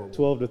like that, horrible.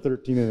 12 to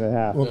 13 and a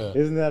half. Well,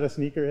 isn't that a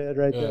sneakerhead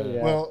right there?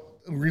 Yeah. Well,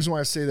 the reason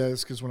why I say that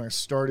is because when I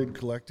started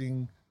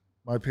collecting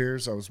my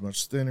pairs, I was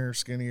much thinner,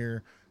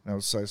 skinnier, and I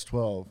was size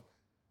 12.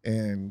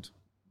 And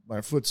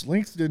my foot's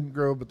length didn't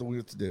grow, but the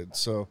width did.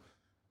 So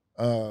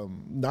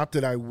not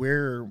that I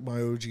wear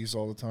my OGs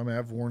all the time. I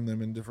have worn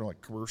them in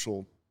different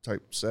commercial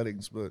type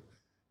settings, but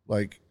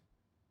I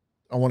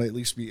want to at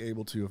least be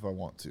able to if I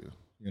want to,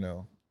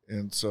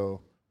 And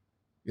so,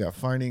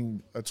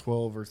 finding a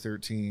 12 or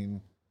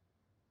 13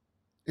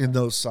 in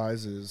those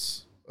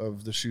sizes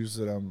of the shoes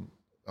that I'm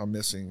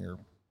missing are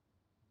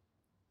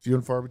few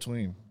and far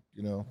between,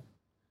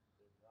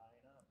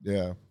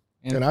 Yeah.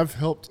 And I've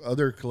helped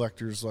other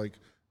collectors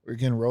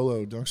again,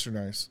 Rolo, Dunkster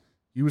Nice.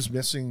 He was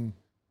missing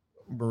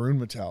maroon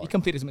metallic. He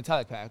completed his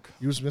metallic pack.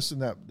 He was missing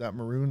that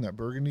maroon, that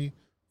burgundy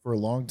for a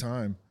long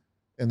time.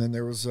 And then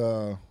there was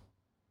a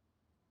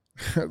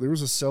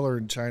seller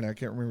in China. I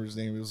can't remember his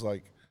name. It was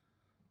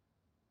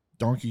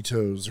Donkey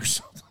Toes or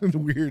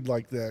something weird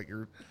like that,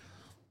 or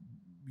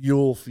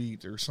Mule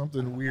Feet or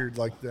something weird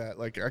like that.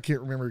 I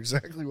can't remember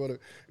exactly what it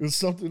was.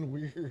 Something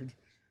weird.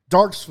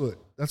 Dog's Foot.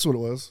 That's what it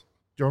was.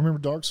 Do y'all remember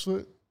Dog's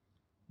Foot?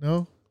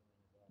 No?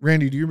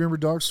 Randy, do you remember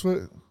Dog's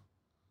Foot?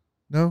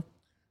 No?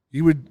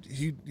 He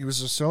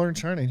was a seller in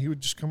China, and he would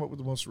just come up with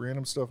the most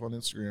random stuff on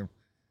Instagram.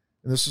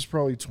 And this is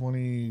probably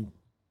 2019.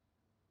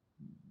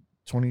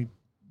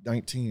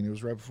 It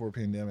was right before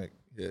pandemic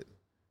hit.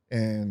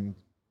 And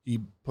he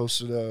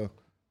posted a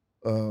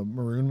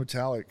maroon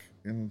metallic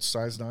in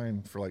size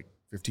 9 for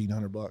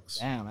 $1,500.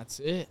 Damn, that's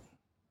it.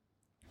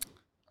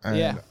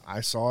 And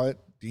I saw it,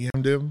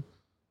 DM'd him.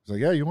 He's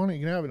like, yeah, you want it?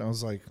 You can have it. And I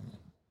was like,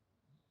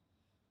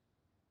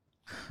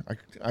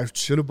 I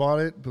should have bought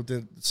it, but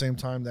at the same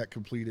time, that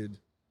completed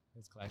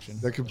his collection.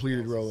 that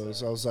completed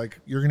Rolos. I was like,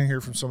 you're gonna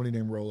hear from somebody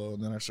named Rolo,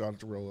 and then I shot it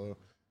to Rolo.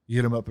 He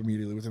hit him up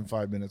immediately. Within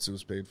 5 minutes, it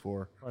was paid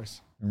for. Of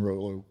course. And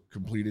Rolo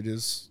completed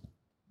his,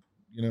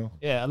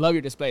 Yeah, I love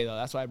your display though.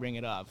 That's why I bring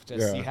it up.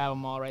 Just Yeah. you have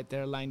them all right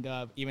there lined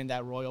up. Even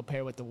that royal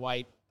pair with the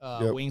white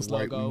wings the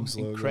white logo, wings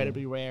logo.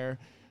 incredibly rare.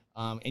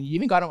 And you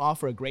even got them all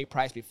for a great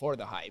price before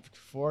the hype.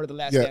 Before the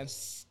Last Yeah.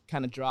 Dance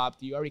kind of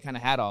dropped, you already kind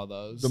of had all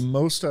those. The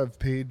most I've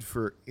paid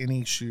for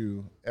any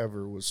shoe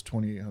ever was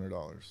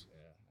 $2,800.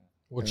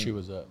 What shoe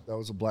was that? That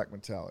was a black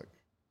metallic,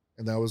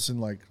 and that was in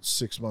like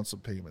 6 months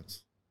of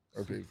payments.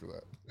 I paid for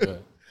that. Yeah.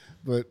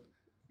 But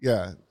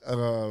yeah,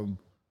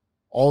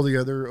 all the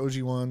other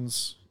OG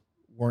ones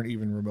weren't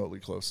even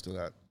remotely close to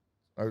that.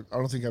 I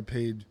don't think I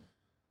paid.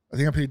 I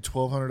think I paid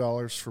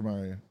 $1,200 for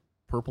my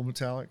purple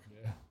metallic,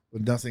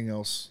 but nothing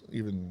else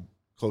even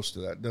close to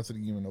that.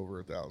 Nothing even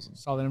over $1,000.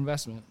 Solid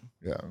investment.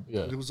 Yeah.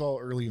 Yeah. It was all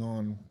early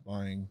on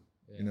buying.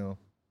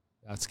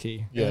 That's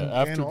key. Yeah, And-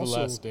 after and the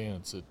also- Last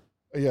Dance,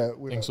 Yeah,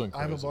 Things went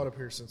I haven't crazy. bought a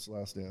pair since the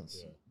Last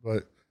Dance, Yeah.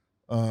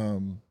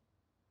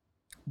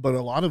 but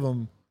a lot of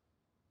them,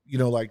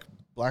 like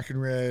Black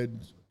and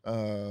Red,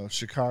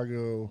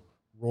 Chicago,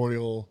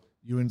 Royal,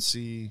 UNC,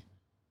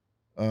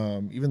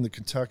 even the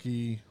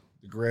Kentucky,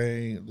 the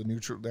gray, the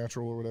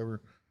natural or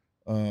whatever.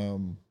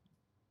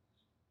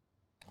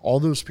 All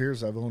those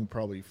pairs I've owned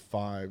probably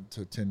 5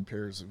 to 10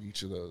 pairs of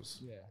each of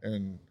those,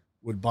 and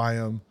would buy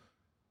them,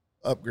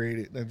 upgrade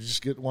it, and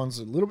just get ones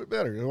a little bit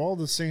better. They're all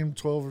the same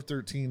 12 or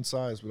 13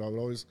 size, but I would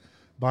always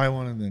buy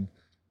one and then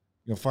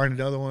find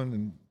another one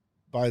and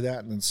buy that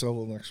and then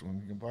sell the next one.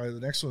 You can buy the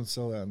next one and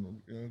sell that,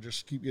 and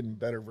just keep getting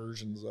better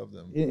versions of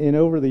them. And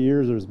over the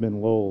years, there's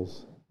been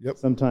lulls. Yep.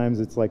 Sometimes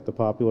it's like the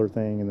popular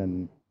thing, and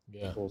then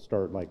Yeah. people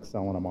start like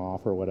selling them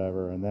off or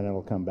whatever, and then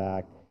it'll come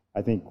back.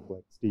 I think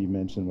what Steve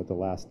mentioned with the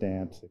Last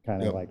Dance, it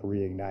kind of Yep. like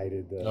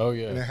reignited the. Oh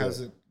yeah. And it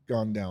hasn't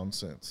gone down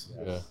since.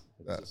 Yeah.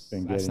 It's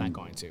been That's getting not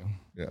going to.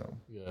 Yeah.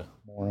 Yeah.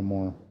 more and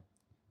more.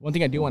 One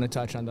thing I do want to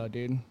touch on, though,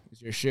 dude,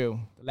 is your shoe.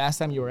 The last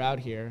time you were out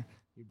here,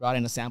 you brought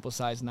in a sample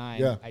size 9.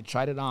 Yeah. I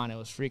tried it on. It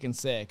was freaking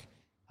sick.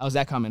 How's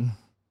that coming?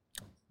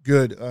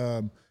 Good.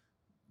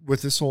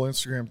 With this whole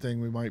Instagram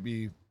thing, we might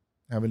be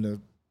having to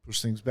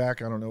push things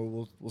back. I don't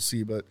know. We'll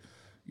see. But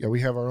yeah,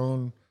 we have our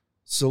own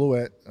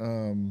silhouette,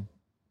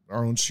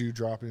 our own shoe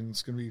dropping.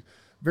 It's going to be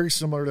very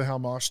similar to how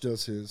Mosh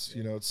does his.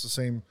 It's the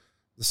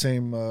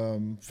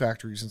same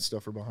factories and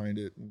stuff are behind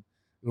it. And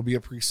it'll be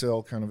a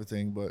pre-sale kind of a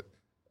thing, but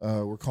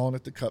we're calling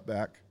it the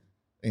cutback.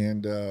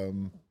 And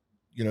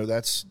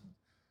that's,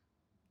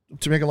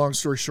 to make a long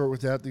story short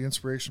with that, the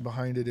inspiration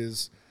behind it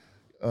is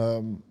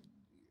I've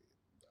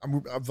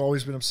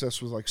always been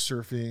obsessed with like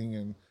surfing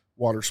and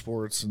water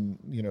sports and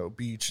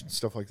beach and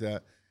stuff like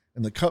that.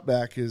 And the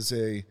cutback is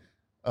a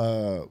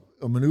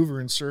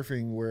maneuver in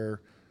surfing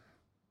where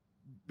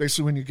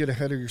basically when you get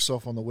ahead of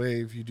yourself on the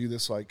wave, you do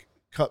this like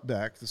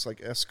cutback, this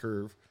like S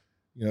curve,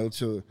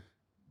 to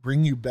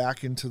bring you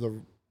back into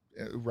the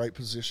right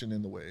position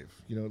in the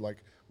wave.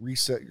 Like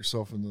reset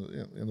yourself in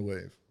the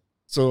wave.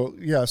 So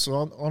yeah, so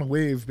on a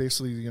wave,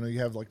 basically, you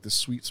have like this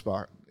sweet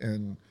spot,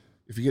 and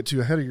if you get too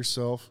ahead of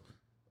yourself,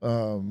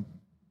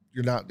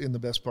 you're not in the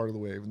best part of the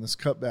wave. And this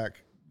cutback,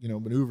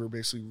 maneuver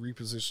basically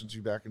repositions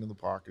you back into the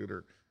pocket,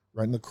 or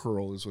right in the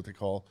curl is what they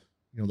call,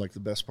 like the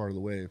best part of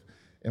the wave.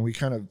 And we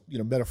kind of,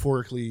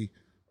 metaphorically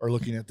are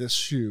looking at this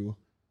shoe,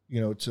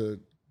 to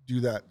do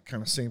that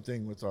kind of same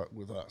thing with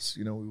us.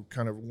 We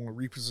kind of want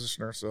to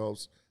reposition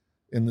ourselves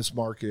in this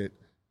market,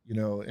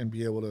 and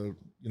be able to,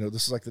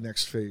 this is like the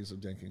next phase of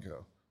Dank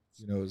Co.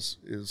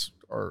 Is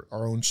our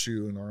own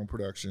shoe and our own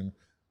production.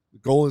 The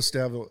goal is to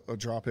have a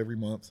drop every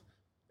month,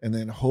 and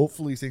then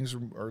hopefully things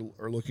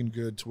are looking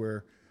good to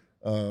where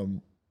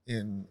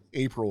in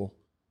April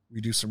we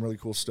do some really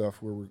cool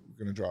stuff where we're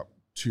going to drop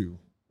 2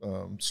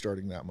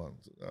 starting that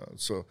month.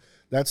 So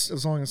that's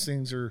as long as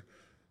things are,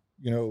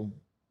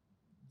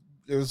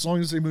 as long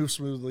as they move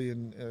smoothly,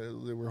 and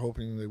we're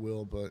hoping they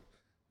will. But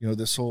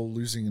this whole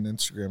losing an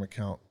Instagram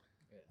account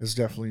has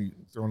definitely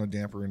thrown a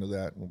damper into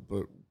that.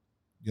 But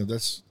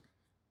this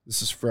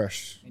is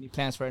fresh. Any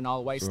plans for an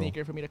all-white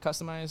sneaker for me to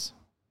customize?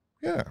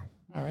 Yeah.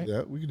 All right.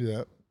 Yeah, we can do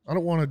that. I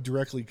don't want to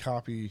directly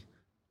copy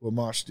what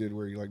Mosh did,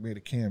 where he like made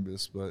a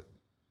canvas, but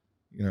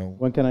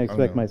When can I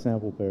expect know. my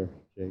sample pair,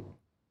 Jake?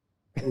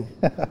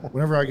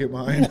 Whenever I get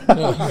mine,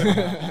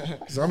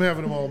 because I'm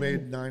having them all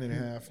made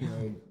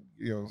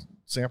 9.5,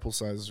 sample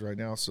sizes right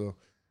now. So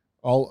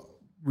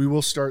we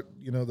will start,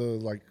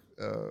 the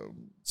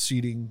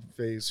seeding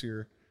phase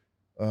here.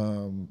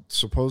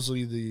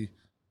 Supposedly the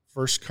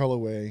first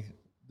colorway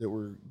that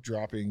we're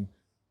dropping,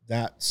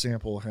 that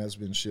sample has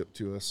been shipped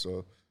to us.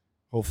 So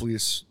hopefully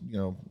it's,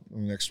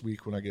 next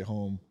week when I get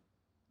home,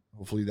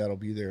 hopefully that'll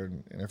be there.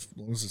 And if, as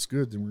long as it's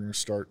good, then we're going to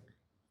start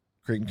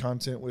creating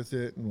content with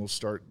it, and we'll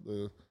start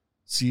the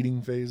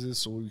seeding phases.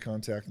 So we'll be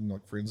contacting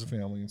like friends and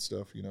family and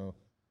stuff,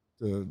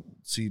 to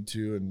seed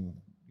to, and,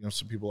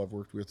 some people I've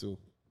worked with,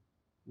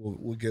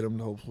 we'll get them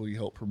to hopefully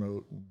help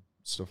promote and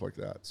stuff like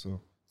that.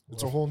 So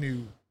it's a whole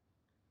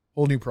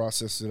new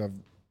process that I've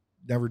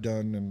never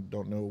done and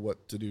don't know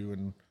what to do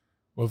and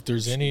Well, if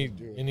there's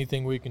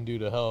anything we can do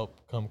to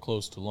help come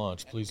close to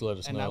launch, please let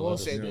us know. And I will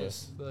say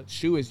this: the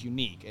shoe is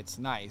unique. It's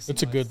nice.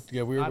 It's a good.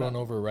 Yeah, we were going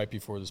over it right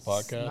before this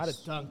podcast. Not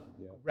a dunk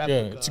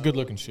replica. Yeah, it's a good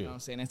looking shoe. You know what I'm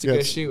saying? It's a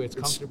good shoe. It's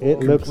comfortable. It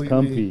looks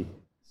comfy,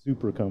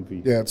 super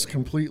comfy. Yeah, it's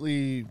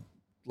completely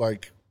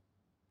like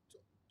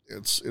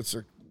it's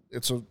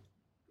a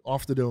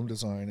off the dome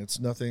design. It's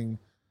nothing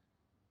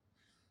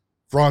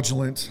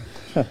fraudulent,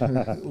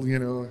 you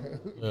know.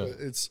 Yeah.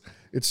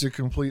 It's a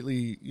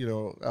completely, you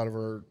know, out of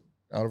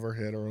our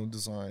head, our own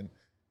design,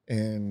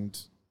 and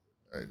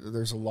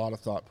there's a lot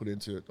of thought put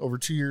into it. Over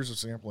 2 years of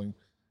sampling,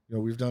 you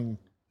know, we've done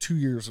 2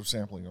 years of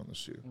sampling on this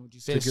shoe. And would you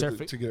say to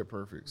get it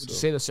perfect? Would you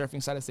say the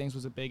surfing side of things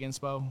was a big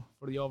inspo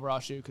for the overall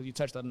shoe? Because you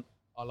touched on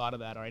a lot of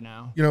that right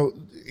now. You know,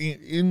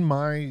 in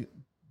my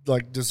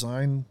like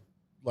design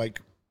like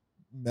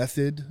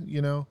method,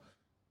 you know,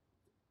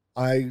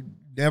 I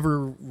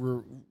never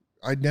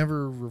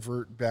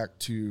revert back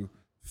to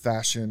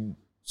fashion,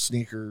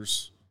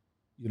 sneakers,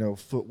 you know,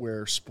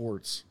 footwear,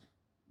 sports,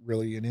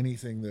 really, in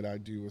anything that I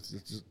do with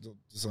the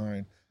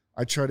design.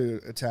 I try to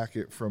attack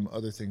it from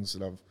other things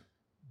that I've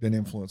been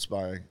influenced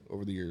by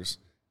over the years,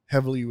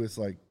 heavily with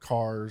like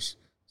cars,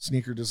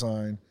 sneaker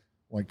design,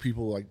 like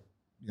people like,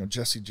 you know,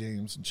 Jesse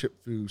James and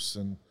Chip Foose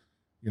and,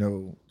 you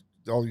know,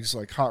 all these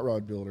like hot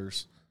rod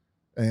builders,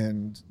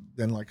 and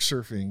then like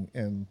surfing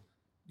and,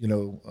 you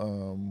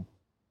know,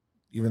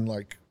 even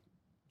like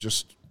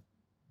just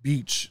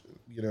beach,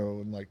 you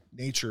know, and like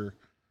nature,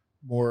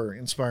 more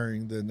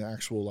inspiring than the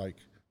actual like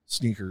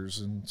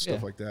sneakers and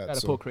stuff like that.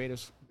 Gotta pull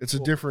creatives. It's a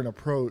different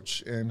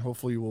approach, and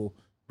hopefully we'll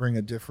bring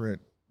a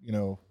different, you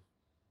know,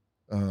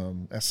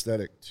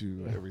 aesthetic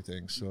to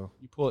everything. So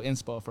you pull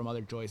inspo from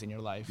other joys in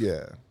your life.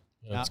 Yeah,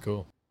 That's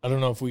cool. I don't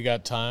know if we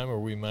got time or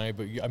we might,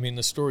 but I mean,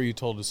 the story you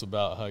told us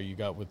about how you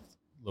got with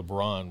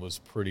LeBron was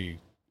pretty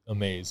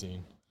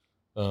amazing.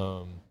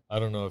 I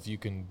don't know if you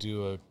can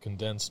do a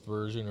condensed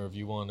version or if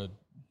you want to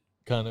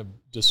kind of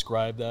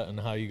describe that and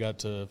how you got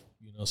to,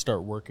 you know,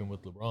 start working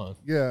with LeBron.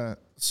 Yeah.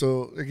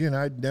 So again,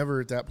 I'd never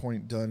at that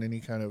point done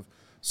any kind of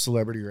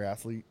celebrity or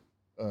athlete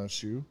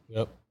shoe.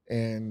 Yep.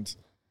 And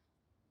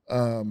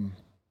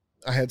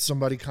I had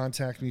somebody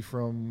contact me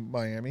from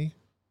Miami,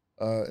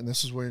 and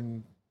this is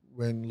when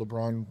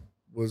LeBron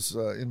was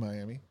in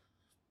Miami,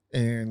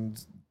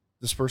 and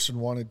this person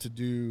wanted to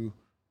do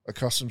a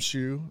custom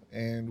shoe,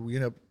 and we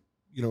ended up,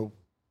 you know,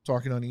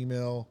 talking on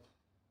email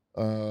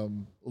a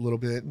little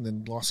bit, and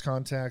then lost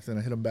contact. Then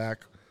I hit him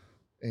back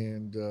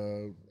and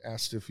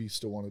asked if he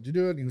still wanted to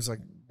do it. And he was like,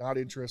 not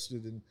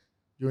interested in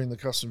doing the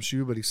custom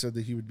shoe, but he said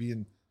that he would be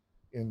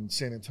in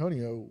San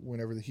Antonio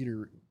whenever the Heat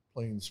are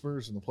playing the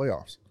Spurs in the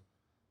playoffs.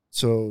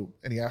 So,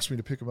 and he asked me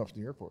to pick him up from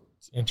the airport.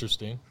 It's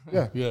interesting.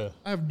 Yeah. Yeah.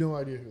 I have no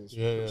idea who this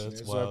person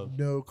that's is. wild. I have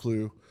no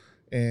clue.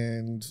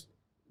 And,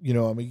 you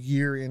know, I'm a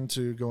year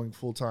into going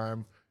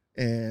full-time,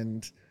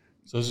 and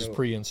So this is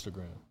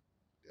pre-Instagram.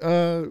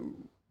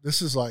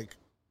 This is like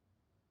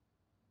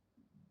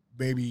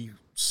maybe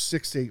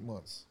 6 to 8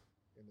 months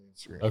into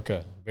Instagram.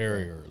 Okay.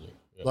 Very early.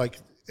 Yeah. Like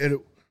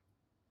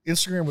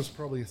Instagram was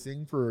probably a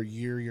thing for a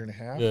year and a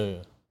half. Yeah.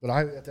 But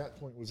I, at that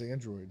point, was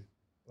Android.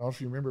 I don't know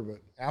if you remember,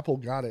 but Apple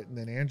got it, and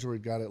then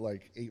Android got it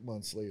like 8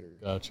 months later.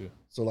 Gotcha.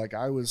 So like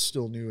I was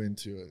still new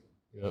into it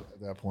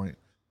at that point.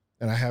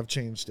 And I have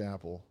changed to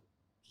Apple,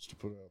 just to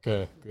put it up.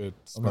 Okay, good.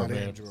 I'm Smart not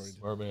man. Android.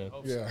 Smart man.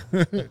 Yeah.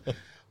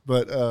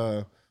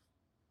 But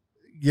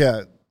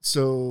yeah,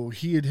 so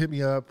he had hit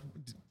me up,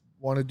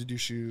 wanted to do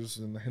shoes,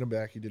 and I hit him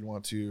back. He didn't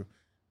want to.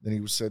 Then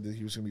he said that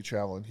he was going to be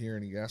traveling here,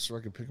 and he asked if I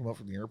could pick him up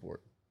from the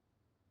airport.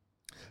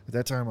 At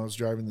that time, I was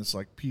driving this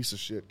like piece of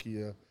shit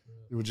Kia.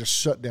 It would just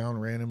shut down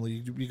randomly.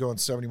 You'd be going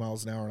 70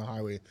 miles an hour on a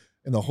highway,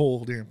 and the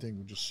whole damn thing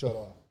would just shut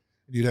off.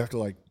 And you'd have to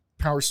like,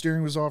 power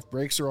steering was off,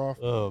 brakes are off.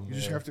 Oh, you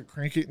just have to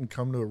crank it and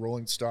come to a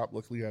rolling stop.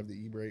 Luckily, you have the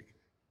e-brake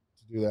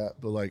to do that.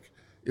 But like,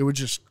 it would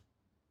just,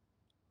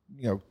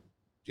 you know,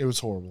 it was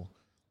horrible.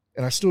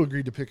 And I still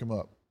agreed to pick him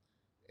up.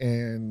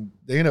 And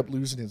they ended up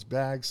losing his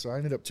bag, so I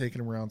ended up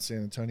taking him around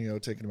San Antonio,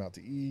 taking him out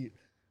to eat,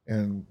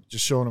 and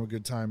just showing him a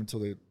good time until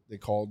they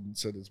called and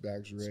said his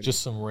bags were ready. It's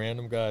just some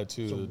random guy,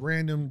 too. Some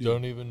random dude.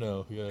 Don't even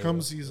know. Yeah,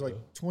 He's like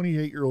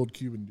 28-year-old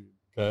Cuban dude.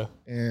 Okay.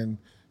 And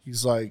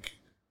he's like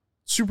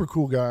super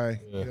cool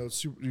guy. Yeah. You know,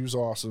 he was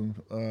awesome.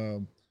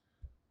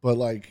 But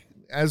like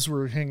as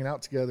we're hanging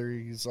out together,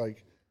 he's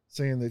like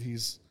saying that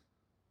he's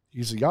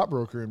a yacht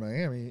broker in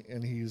Miami,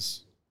 and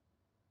he's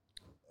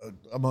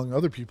among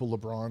other people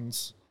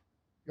LeBron's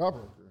yacht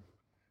broker.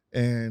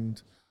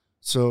 And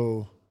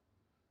so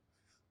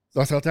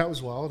I thought that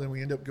was wild. And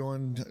we end up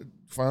going.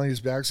 Finally, his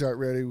bags got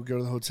ready. We go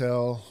to the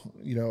hotel.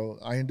 You know,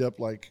 I end up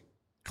like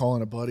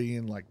calling a buddy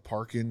and like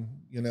parking.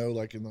 You know,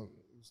 like it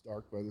was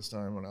dark by this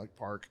time when I like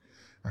park.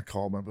 I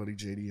called my buddy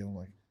JD, and I'm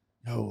like,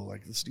 yo,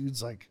 like this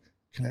dude's like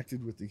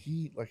connected with the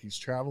Heat, like he's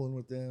traveling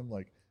with them.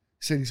 Like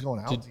he said he's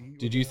going out to eat.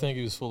 Did you think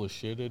he was full of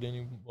shit at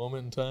any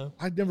moment in time?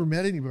 I'd never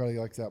met anybody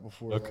like that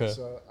before. Okay. Like,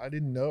 so I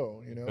didn't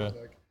know, you know. Okay.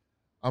 Like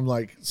I'm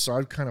like, so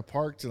I kind of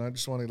parked, and I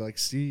just wanted to like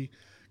see,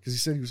 because he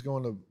said he was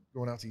going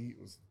out to eat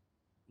with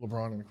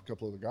LeBron and a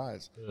couple of the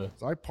guys. Yeah.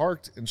 So I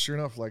parked, and sure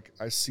enough, like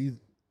I see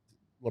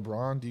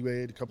LeBron,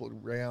 D-Wade, a couple of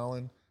Ray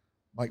Allen,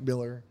 Mike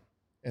Miller,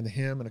 and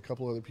him and a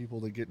couple other people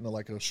that get into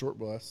like a short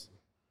bus.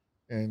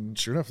 And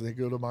sure enough, they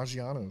go to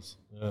Maggiano's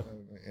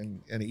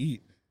and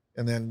eat.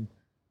 And then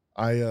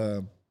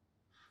I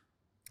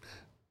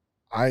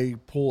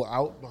pull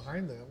out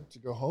behind them to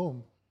go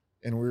home,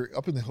 and we're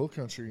up in the hill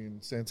country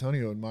in San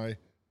Antonio, and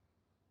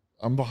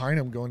I'm behind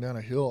him going down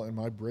a hill, and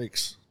my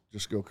brakes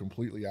just go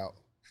completely out.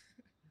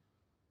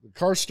 The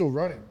car's still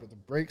running, but the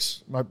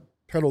brakes, my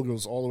pedal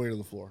goes all the way to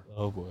the floor.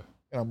 Oh, boy.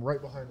 And I'm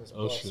right behind this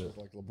bus with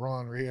like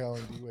LeBron, Ray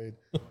Allen, D-Wade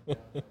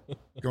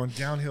going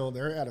downhill.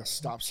 They're at a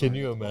stop sign. Can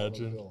you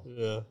imagine?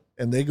 Yeah.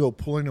 And they go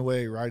pulling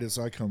away right as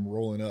I come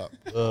rolling up.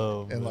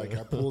 Oh, and like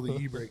I pull the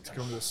e-brake to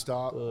come to a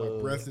stop. My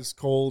breath is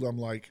cold. I'm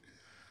like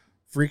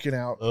freaking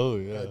out. Oh,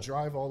 yeah. I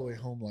drive all the way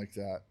home like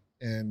that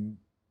and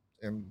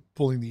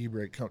pulling the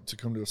e-brake to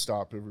come to a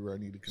stop everywhere I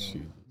need to come.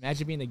 Shoot.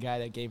 Imagine being the guy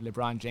that gave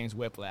LeBron James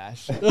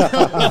whiplash.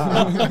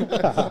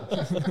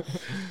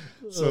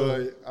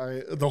 So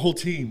the whole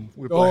team.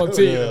 The whole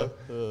team.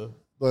 Yeah.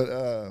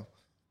 But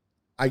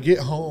I get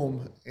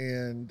home,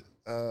 and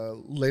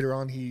later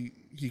on he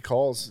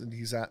calls, and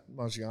he's at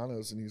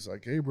Maggiano's, and he's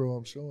like, "Hey, bro,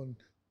 I'm showing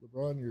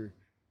LeBron your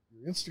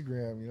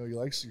Instagram. You know, he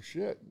likes your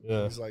shit."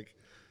 Yeah. He's like,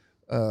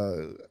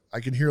 I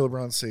can hear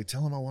LeBron say,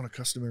 "Tell him I want a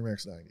custom Air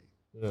Max 90."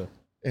 Yeah.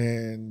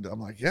 And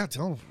I'm like, "Yeah,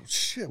 tell him.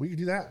 Shit, we can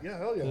do that. Yeah,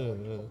 hell yeah."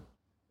 Yeah.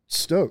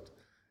 Stoked.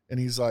 And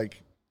he's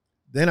like,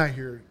 then I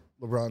hear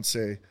LeBron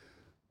say,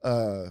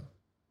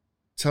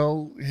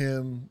 tell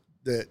him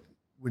that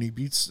when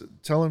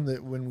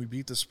we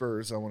beat the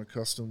Spurs, I want a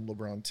custom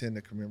LeBron 10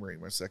 to commemorate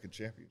my second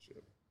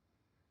championship.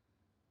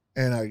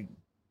 And I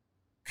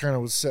kind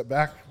of was set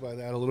back by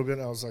that a little bit.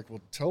 And I was like,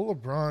 well, tell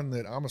LeBron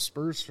that I'm a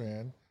Spurs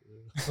fan.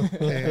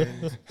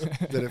 And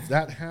that if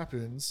that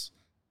happens,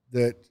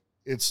 that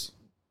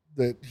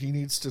he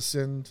needs to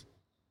send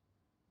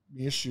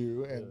me a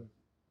shoe. And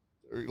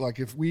like,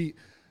 if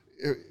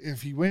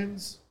he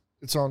wins,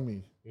 it's on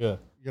me. Yeah.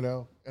 You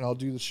know, and I'll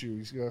do the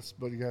shoe.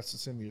 But he has to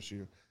send me a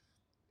shoe.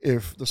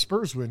 If the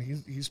Spurs win,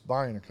 he's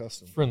buying a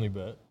custom. Friendly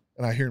bet.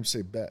 And I hear him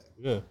say bet.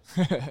 Yeah.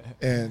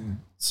 And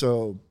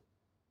so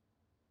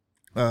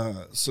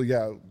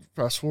yeah,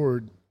 fast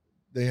forward,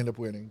 they end up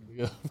winning.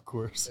 Yeah, of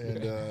course.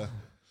 And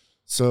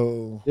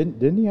so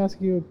Didn't he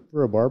ask you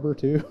for a barber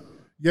too?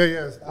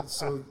 Yeah.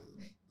 So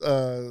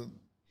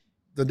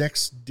the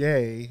next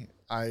day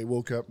I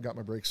woke up, got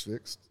my brakes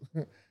fixed.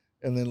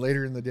 And then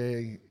later in the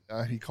day,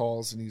 he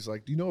calls and he's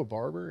like, "Do you know a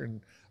barber?"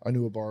 And I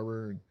knew a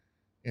barber,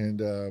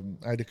 and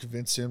I had to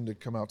convince him to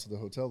come out to the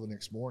hotel the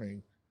next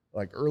morning,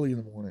 like early in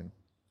the morning.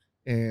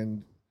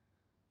 And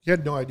he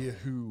had no idea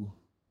who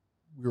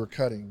we were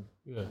cutting.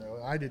 Yeah. You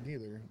know, I didn't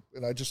either.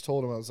 And I just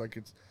told him, I was like,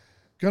 it's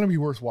going to be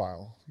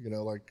worthwhile. You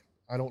know, like,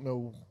 I don't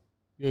know.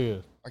 Yeah.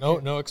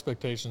 No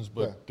expectations,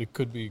 but it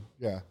could be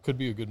a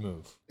good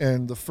move.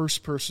 And the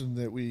first person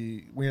that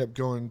we ended up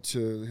going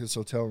to his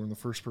hotel room, the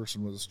first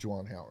person was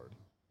Juwan Howard.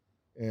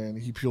 And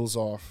he peels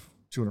off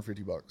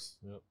 $250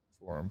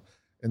 for him.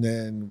 And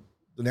then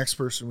the next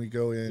person we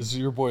go in. This is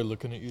your boy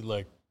looking at you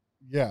like.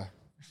 Yeah.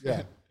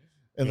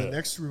 And the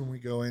next room we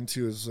go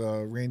into is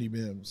Randy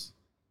Mims,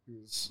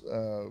 who's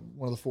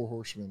one of the four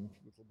horsemen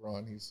with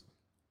LeBron.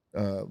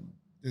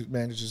 He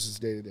manages his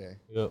day-to-day.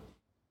 Yep.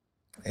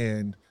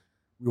 And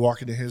we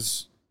walk into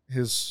his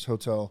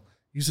hotel.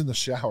 He's in the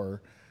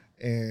shower,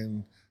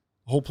 and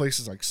the whole place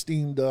is like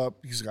steamed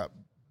up. He's got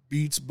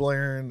beats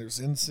blaring.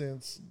 There's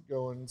incense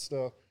going and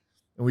stuff.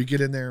 And we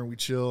get in there and we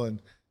chill,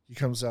 and he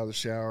comes out of the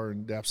shower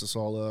and daps us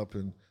all up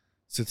and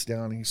sits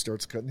down, and he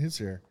starts cutting his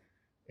hair.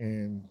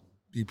 And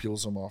he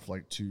peels them off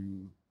like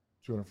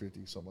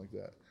 $250, something like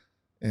that.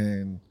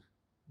 And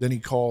then he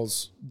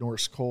calls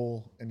Norris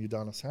Cole and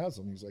Udonis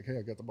Haslam. He's like, "Hey,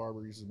 I got the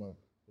barber. He's in my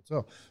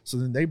hotel." So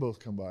then they both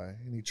come by,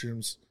 and he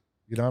trims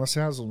Udonis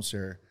Haslam's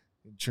hair.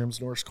 He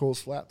trims Norris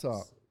Cole's flat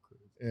top.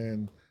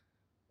 And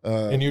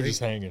you're just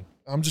hanging.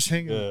 I'm just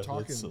hanging and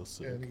talking. That's so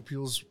sick. And he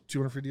peels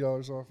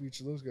 $250 off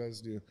each of those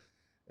guys do.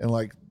 And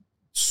like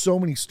so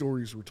many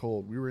stories were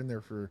told. We were in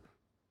there for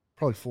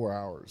probably 4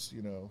 hours,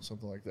 you know,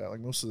 something like that, like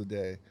most of the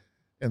day.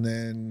 And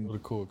then what a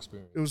cool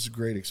experience. It was a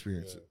great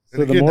experience. Yeah.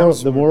 So again,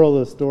 the moral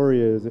of the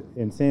story is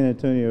in San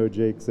Antonio,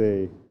 Jake's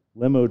a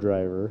limo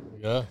driver.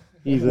 Yeah.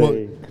 He's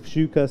a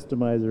shoe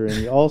customizer, and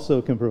he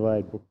also can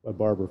provide a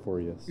barber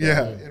for you. So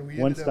yeah. And we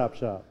one-stop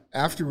shop.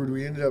 Afterward,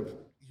 we ended up,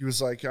 he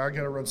was like, "I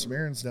got to run some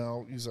errands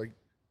now." He's like,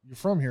 "You're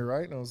from here,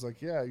 right?" And I was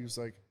like, "Yeah." He was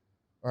like,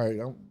 "All right,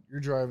 you're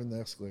driving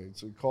the Escalade."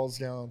 So he calls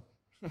down,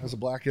 has a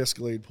black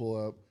Escalade pull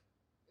up,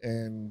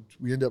 and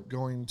we end up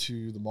going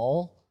to the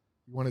mall.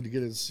 He wanted to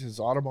get his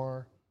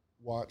Audemars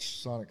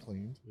watch Sonic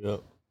cleaned.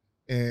 Yep.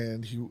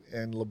 And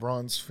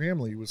LeBron's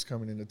family was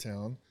coming into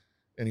town,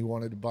 and he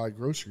wanted to buy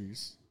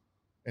groceries,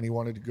 and he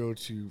wanted to go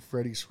to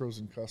Freddy's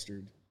Frozen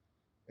Custard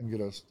and get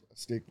a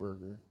steak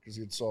burger because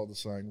he had saw the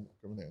sign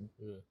coming in.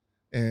 Yeah.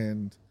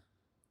 And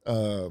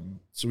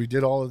so we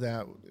did all of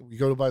that. We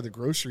go to buy the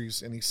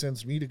groceries, and he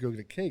sends me to go get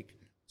a cake.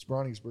 It's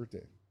Bronny's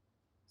birthday.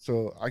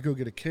 So I go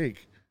get a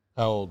cake.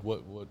 How old?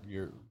 What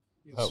year?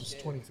 This was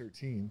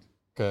 2013.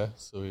 Okay,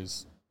 so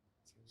he's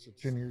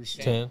 10 years.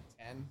 10?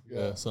 10.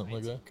 Yeah, something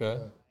like that.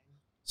 Okay. Yeah.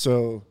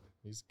 So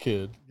He's a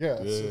kid. yeah,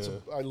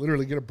 so I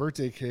literally get a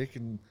birthday cake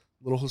and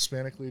little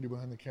Hispanic lady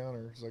behind the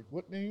counter is like,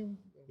 "What name?"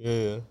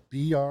 Yeah.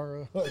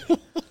 BR.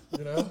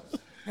 You know.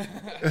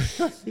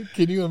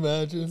 Can you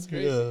imagine?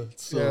 crazy. Yeah,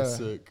 it's so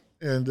sick.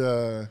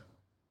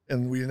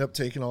 And we end up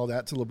taking all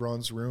that to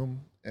LeBron's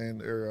room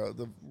or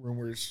the room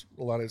where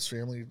a lot of his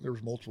family. There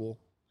was multiple,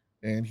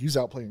 and he's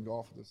out playing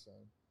golf at this time.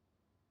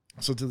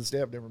 So to this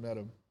day, I've never met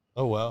him.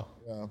 Oh wow.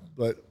 Yeah,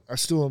 but I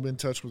still am in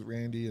touch with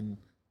Randy and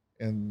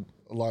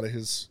a lot of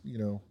his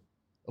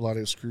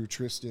crew,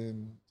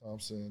 Tristan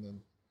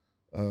Thompson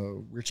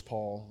and Rich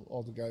Paul,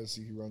 all the guys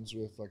that he runs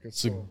with. Like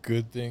It's a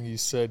good thing you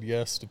said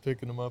yes to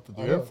picking him up at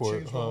the I know, it airport,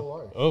 changed my huh? whole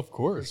life. Oh, of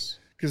course.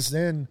 Because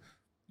then,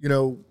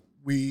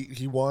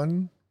 he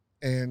won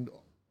and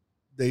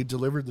they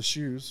delivered the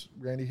shoes.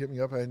 Randy hit me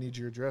up. I need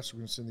your address. We're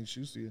going to send these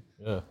shoes to you.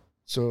 Yeah.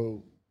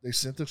 So they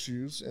sent the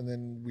shoes, and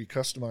then we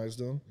customized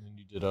them. And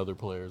you did other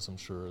players, I'm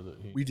sure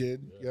that We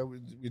did. Yeah, we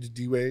did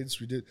D-Wade's.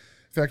 We did.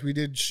 In fact, we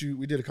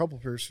did a couple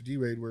pairs for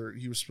D-Wade where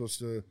he was supposed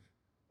to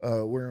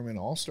wear them in an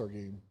All-Star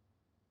game,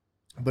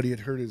 but he had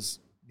hurt his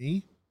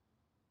knee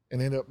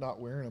and ended up not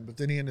wearing them. But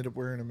then he ended up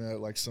wearing them at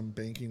like some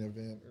banking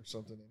event or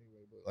something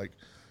anyway. But like,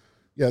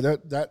 yeah,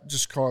 that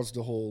just caused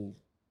a whole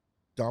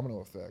domino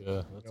effect.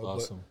 Yeah, that's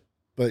awesome.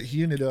 But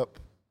he ended up.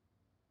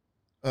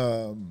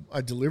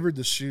 I delivered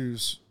the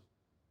shoes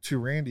to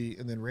Randy,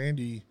 and then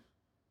Randy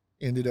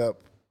ended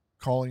up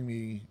calling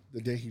me the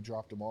day he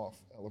dropped them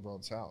off at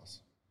LeBron's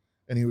house.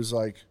 And he was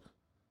like,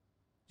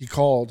 he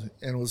called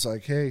and was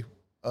like, "Hey,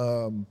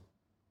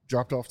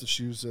 dropped off the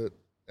shoes at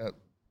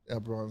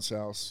LeBron's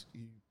house."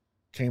 He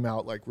came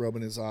out like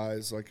rubbing his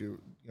eyes, like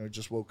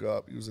just woke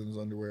up. He was in his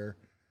underwear,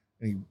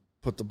 and he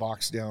put the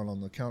box down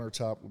on the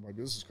countertop with my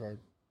business card.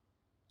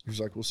 He was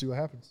like, "We'll see what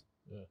happens."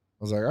 Yeah. I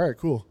was like, "All right,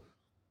 cool."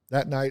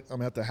 That night,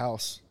 I'm at the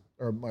house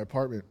or my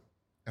apartment,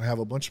 and I have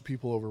a bunch of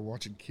people over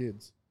watching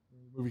kids,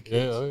 movie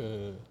kids.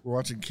 Yeah. We're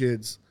watching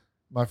kids.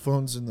 My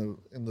phone's on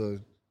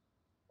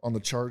the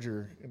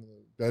charger in the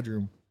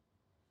bedroom,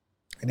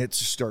 and it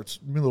just starts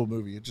middle of the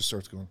movie. It just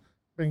starts going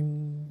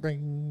bing,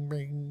 bing,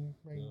 bing,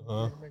 bing,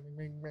 bing,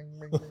 bing, bing, bing,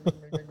 bing,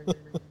 bing, bing, bing.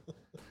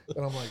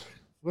 And I'm like,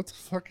 "What the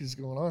fuck is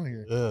going on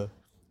here?" Yeah.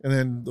 And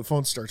then the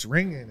phone starts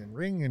ringing and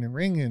ringing and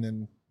ringing,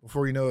 and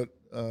before you know it,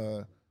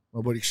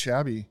 my buddy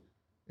Shabby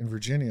in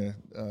Virginia,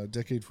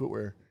 Decade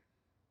Footwear,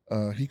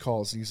 he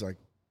calls and he's like,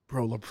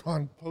 "Bro,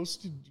 LeBron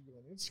posted you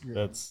on Instagram,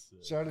 That's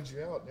shouted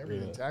you out and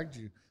everything, Yeah. tagged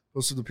you,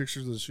 posted the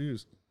pictures of the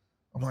shoes."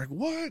 I'm like,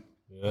 "What?"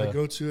 Yeah. I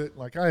go to it,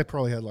 like I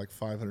probably had like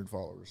 500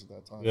 followers at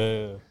that time.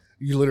 Yeah.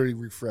 You literally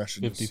refresh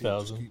and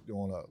 50,000. keep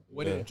going up.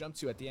 What did it jump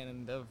to at the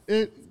end of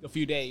It a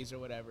few days or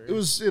whatever?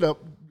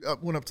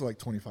 went up to like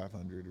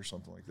 2,500 or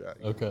something like that.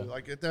 Okay.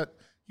 Like at that,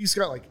 he's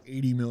got like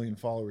 80 million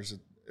followers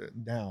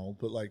now,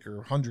 but like or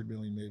 100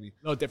 million maybe.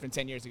 no different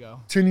 10 years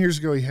ago. 10 years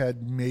ago, he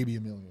had maybe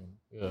 1 million.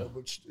 Yeah.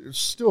 Which is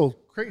still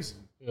crazy.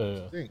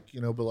 Yeah. I think,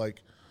 but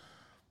like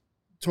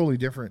totally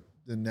different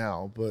than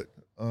now. But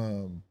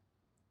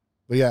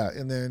yeah,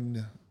 and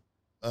then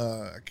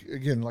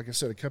again, like I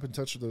said, I kept in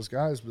touch with those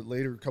guys. But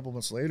later, a couple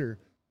months later,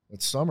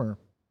 that summer,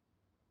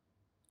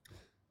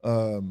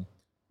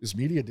 is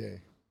media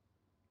day.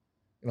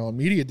 On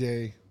media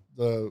day,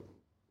 the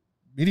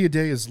media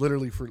day is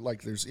literally for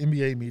like there's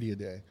NBA media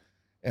day,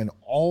 and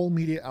all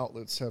media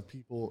outlets have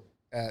people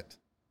at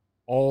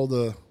all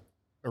the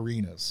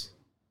arenas.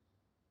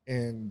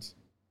 And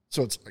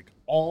so it's like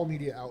all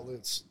media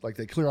outlets, like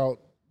they clear out,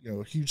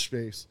 a huge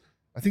space.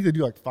 I think they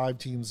do like 5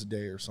 teams a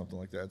day or something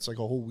like that. It's like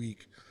a whole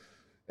week.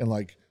 And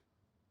like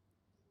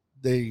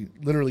they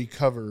literally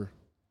cover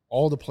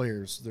all the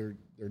players, their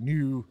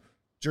new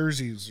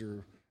jerseys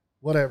or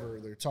whatever.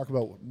 They talk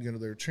about,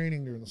 their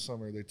training during the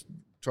summer. They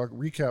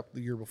recap the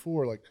year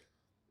before. Like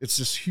it's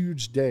this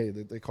huge day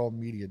that they call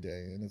media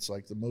day. And it's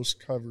like the most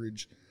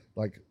coverage,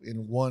 like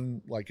in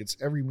one, like it's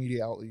every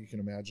media outlet you can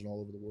imagine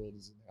all over the world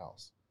is in the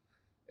house.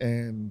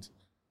 And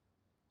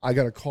I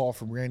got a call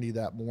from Randy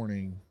that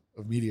morning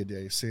of media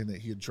day saying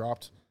that he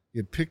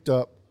had picked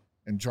up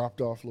and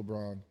dropped off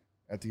LeBron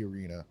at the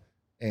arena,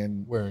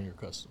 and Wearing your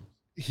custom.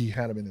 he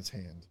had them in his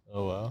hand.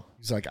 Oh wow.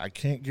 He's like, "I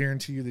can't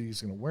guarantee you that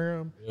he's going to wear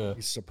them." Yeah.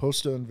 He's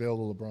supposed to unveil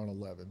the LeBron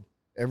 11.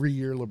 Every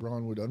year,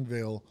 LeBron would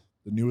unveil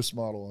the newest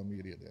model on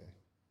media day,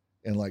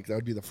 and like that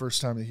would be the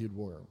first time that he'd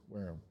wear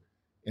them.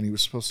 And he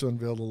was supposed to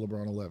unveil the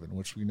LeBron 11,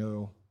 which we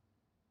know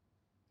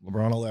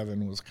LeBron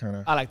 11 was kind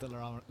of. I like the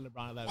LeBron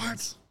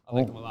 11s. I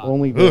like them a lot.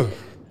 Only Vic.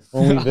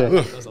 Only Vic.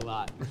 That was a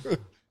lot.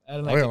 I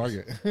didn't I like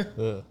didn't it. like it.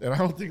 Yeah. And I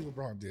don't think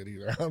LeBron did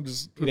either. I'm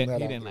just He putting didn't, that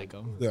he out didn't there. like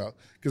them. Yeah,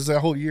 because that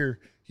whole year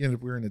he ended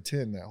up wearing a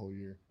 10 that whole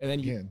year. And then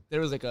Again.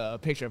 there was like a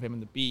picture of him in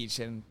the beach,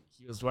 and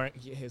he was wearing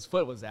his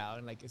foot was out,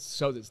 and like it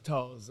showed his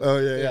toes. Oh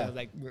yeah.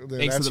 Like Then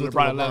thanks to that's the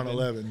what LeBron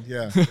 11.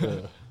 Yeah.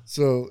 Yeah.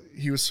 So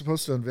he was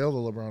supposed to unveil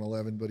the LeBron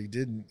 11, but he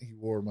didn't. He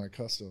wore my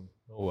custom.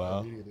 Oh wow.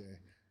 on media day.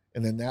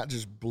 And then that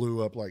just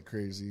blew up like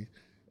crazy.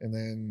 And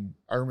then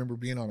I remember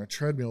being on a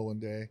treadmill one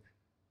day,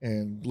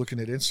 and looking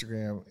at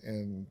Instagram,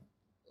 and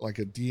like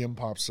a DM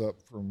pops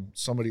up from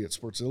somebody at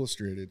Sports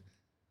Illustrated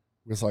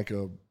with like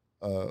a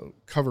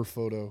cover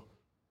photo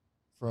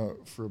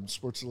from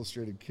Sports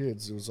Illustrated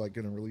Kids. It was like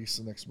going to release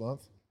the next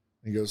month.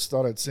 And he goes,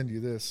 thought I'd send you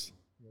this,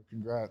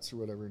 congrats or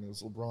whatever. And it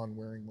was LeBron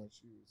wearing my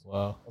shoes.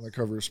 Wow. On the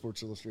cover of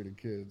Sports Illustrated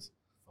Kids.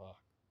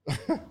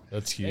 Fuck.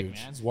 That's huge.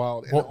 It's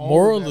wild. And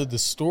moral of the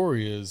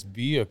story is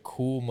be a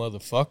cool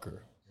motherfucker.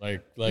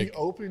 Like be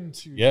open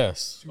to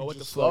go with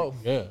the flow.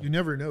 Yeah. You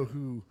never know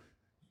who,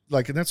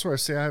 like, and that's why I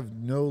say I have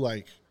no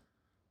like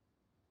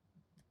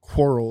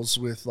quarrels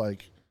with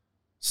like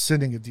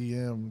sending a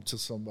DM to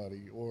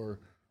somebody or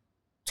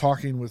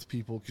talking with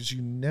people, because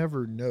you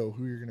never know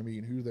who you're going to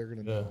meet and who they're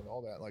going to know and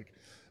all that. Like,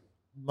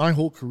 my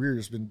whole career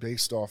has been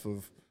based off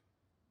of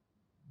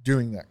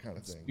doing that kind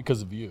of thing.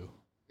 Because of you.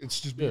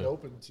 It's just being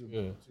open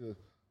to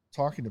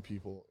talking to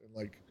people and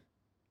like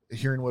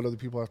hearing what other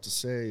people have to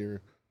say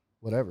or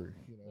whatever,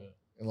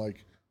 and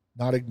like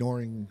not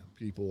ignoring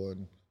people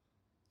and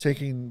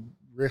taking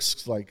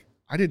risks. Like,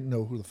 I didn't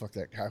know who the fuck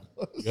that guy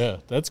was. Yeah,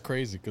 that's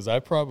crazy, because I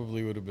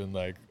probably would have been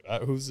like,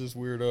 who's this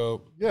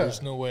weirdo? Yeah.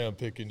 There's no way I'm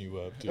picking you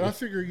up, dude. And I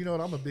figure,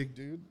 what, I'm a big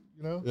dude,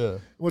 Yeah.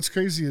 What's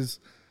crazy is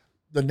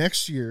the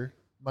next year,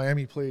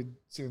 Miami played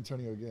San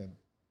Antonio again.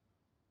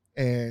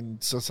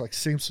 And so it's like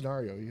same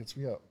scenario. He hits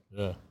me up. Yeah.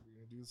 We're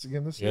going to do this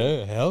again this year?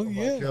 Yeah, hell I'm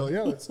yeah. like, hell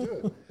yeah, let's do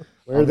it.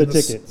 Where are the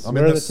tickets? I'm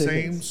in the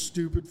same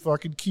stupid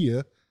fucking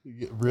Kia.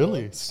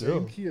 Really?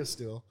 Same Kia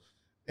still.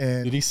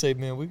 And did he say,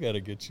 man, we got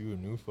to get you a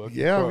new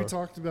fucking car? we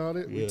talked about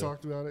it. Yeah. We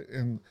talked about it.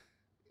 And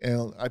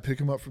I pick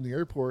him up from the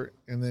airport,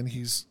 and then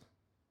he's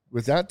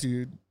with that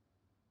dude.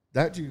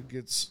 That dude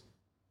gets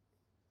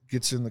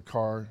in the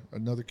car,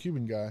 another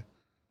Cuban guy.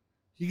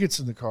 He gets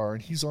in the car,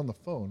 and he's on the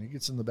phone. He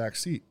gets in the back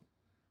seat,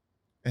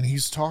 and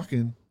he's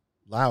talking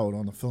loud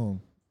on the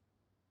phone.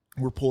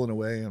 We're pulling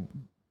away. I'm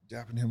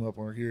dapping him up.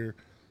 We're here.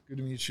 Good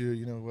to meet you,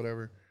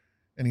 whatever.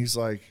 And he's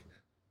like,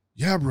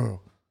 yeah, bro,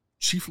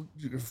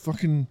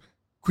 fucking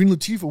Queen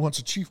Latifah wants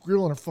a Chief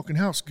Grill in her fucking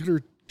house. Get her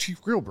a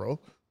Chief Grill, bro.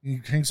 And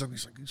he hangs up.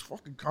 He's like, these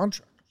fucking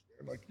contractors.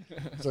 Like,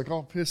 he's like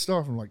all pissed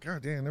off. I'm like,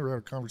 God damn, I never had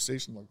a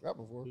conversation like that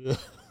before.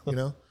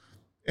 Yeah.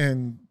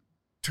 And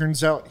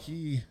turns out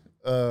he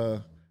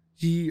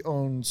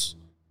owns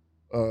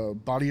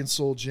Body and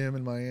Soul Gym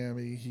in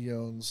Miami. He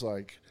owns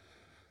like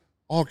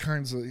all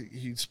kinds of.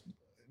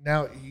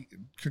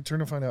 Turn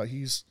to find out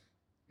his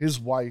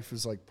wife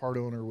is like part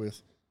owner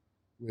with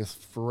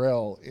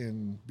Pharrell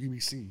in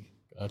BBC.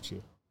 Gotcha.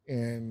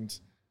 And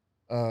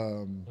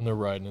they're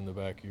riding in the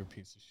back of your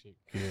piece of shit.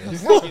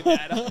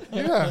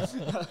 Yeah.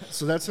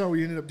 So that's how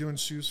we ended up doing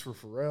shoes for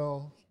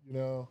Pharrell,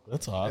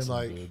 That's awesome, and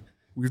like, dude.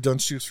 We've done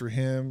shoes for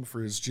him,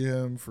 for his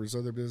gym, for his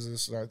other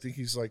business. And I think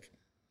he's like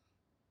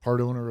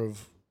part owner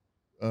of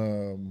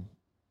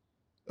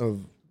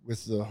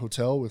with the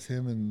hotel with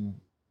him and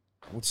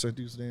what's that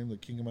dude's name? The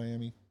King of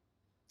Miami?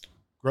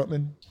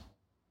 Grutman.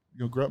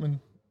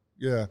 Grutman?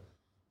 Yeah.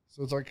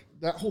 So it's like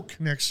that whole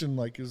connection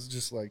like is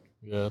just like.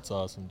 Yeah, that's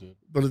awesome, dude.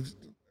 But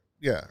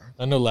yeah.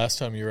 I know last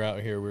time you were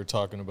out here, we were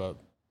talking about,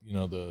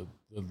 the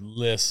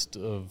list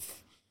of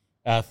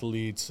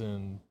athletes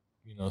and,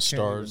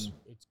 stars.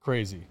 It's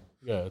crazy.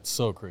 Yeah, it's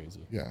so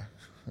crazy. Yeah.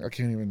 I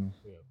can't even.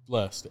 Yeah,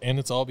 blessed. And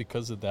it's all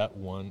because of that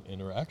one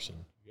interaction.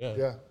 Yeah.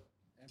 Yeah.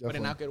 And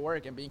putting out good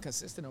work and being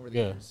consistent over the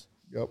years.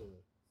 Yep.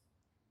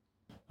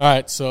 All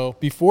right, so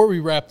before we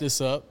wrap this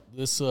up,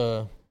 this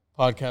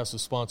podcast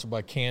is sponsored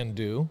by Can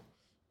Do.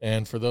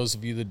 And for those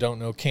of you that don't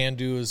know, Can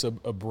Do is a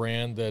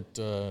brand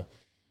that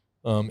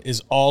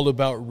is all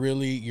about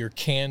really your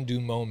can-do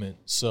moment.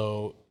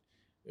 So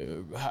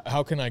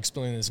how can I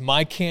explain this?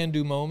 My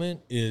can-do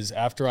moment is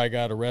after I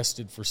got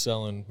arrested for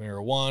selling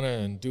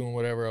marijuana and doing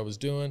whatever I was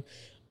doing,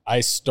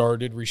 I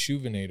started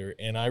Reshoevnator,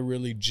 and I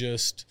really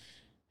just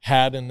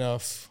had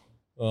enough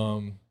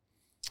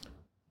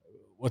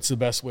what's the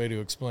best way to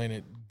explain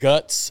it?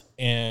 Guts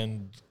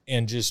and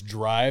just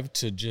drive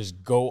to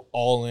just go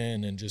all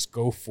in and just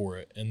go for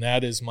it. And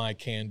that is my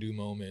can-do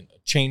moment,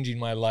 changing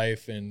my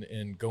life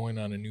and going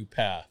on a new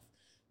path.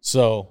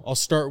 So I'll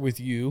start with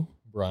you,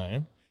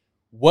 Brian.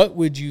 What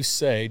would you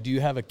say? Do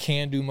you have a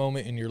can-do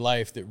moment in your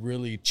life that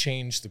really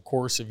changed the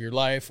course of your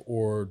life,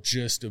 or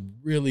just a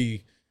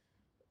really,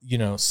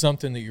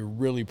 something that you're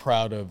really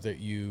proud of, that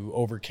you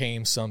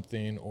overcame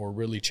something or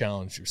really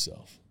challenged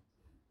yourself?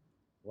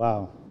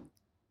 Wow.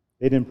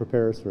 They didn't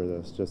prepare us for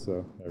this, just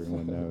so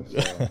everyone knows.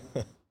 So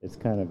it's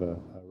kind of a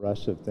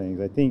rush of things.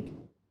 I think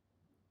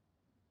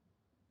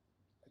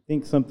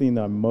something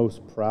that I'm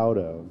most proud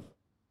of,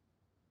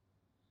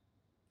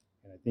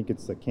 and I think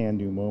it's a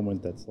can-do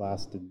moment that's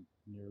lasted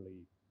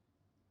nearly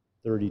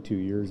 32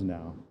 years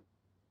now,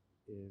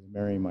 is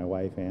marrying my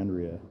wife,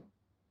 Andrea.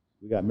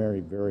 We got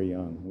married very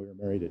young. We were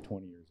married at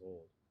 20 years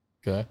old.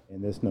 Okay.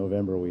 And this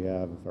November we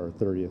have our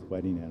 30th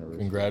wedding anniversary.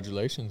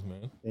 Congratulations,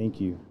 man.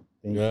 Thank you.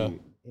 Thank you.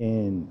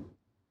 And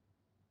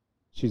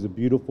she's a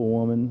beautiful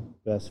woman,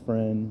 best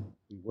friend.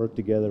 We work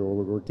together, or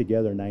we're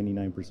together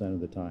 99%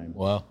 of the time.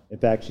 Wow. In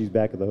fact, she's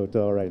back at the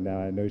hotel right now.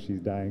 I know she's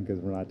dying because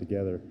we're not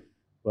together.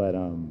 But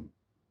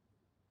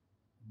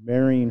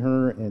marrying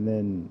her, and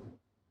then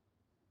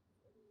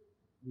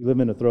we live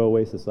in a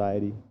throwaway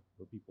society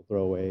where people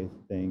throw away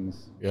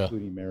things,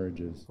 including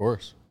marriages. Of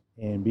course.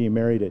 And being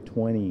married at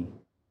 20,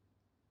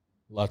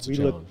 lots of we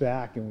challenge. look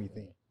back and we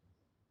think,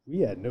 we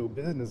had no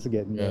business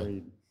getting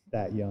married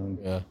that young.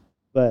 Yeah.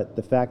 But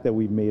the fact that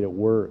we've made it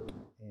work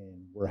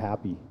and we're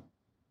happy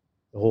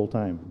the whole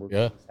time. We're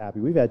just happy.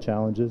 We've had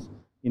challenges,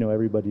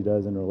 everybody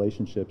does in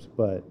relationships,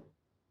 but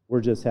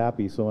we're just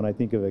happy. So when I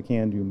think of a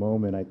can-do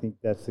moment, I think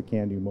that's the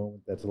can-do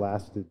moment that's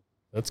lasted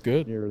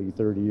nearly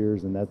 30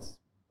 years, and that's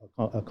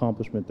an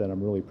accomplishment that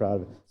I'm really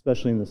proud of,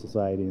 especially in the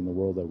society and the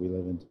world that we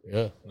live in.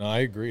 Yeah, no, I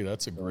agree.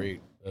 That's a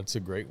great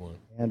one.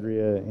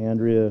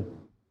 Andrea,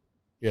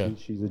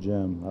 she's a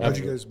gem. How'd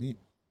you guys meet?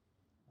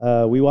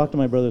 We walked to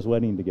my brother's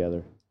wedding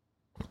together.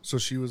 So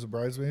she was a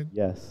bridesmaid?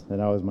 Yes, and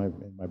I was my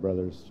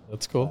brother's.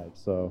 That's cool. Bride.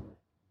 So,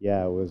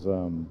 yeah, it was.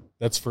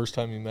 That's the first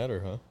time you met her,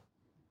 huh?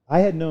 I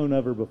had known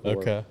of her before.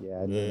 Okay. Yeah,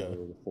 I knew of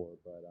her before,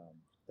 but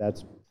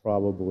that's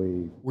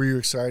probably. Were you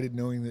excited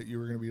knowing that you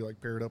were going to be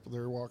like paired up with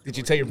her walking? Did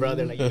you tell your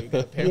brother like you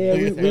got paired?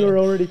 Yeah, we were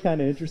already kind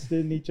of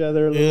interested in each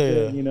other a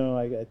little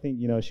bit. I think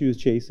she was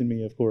chasing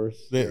me, of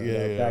course.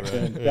 Back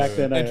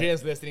then,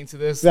 Andrea's listening to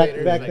this. Back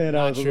later, then,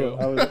 I was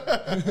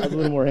a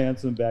little more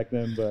handsome back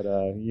then, but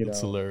it's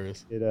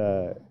hilarious.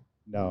 No,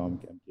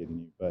 I'm kidding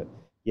you, but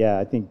yeah,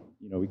 I think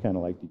we kind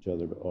of liked each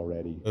other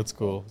already. That's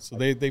cool. So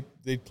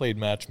they played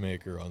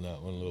matchmaker on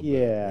that one a little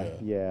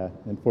bit. Yeah.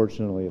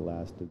 Unfortunately, it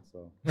lasted.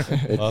 So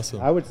awesome.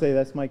 I would say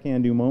that's my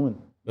can-do moment.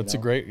 That's a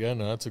great one.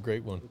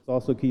 It's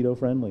also keto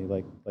friendly,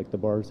 like the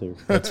bars here.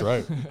 That's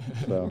right.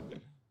 So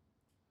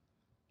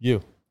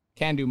you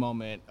can-do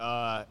moment.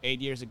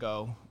 8 years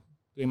ago,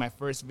 doing my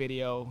first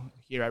video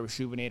here at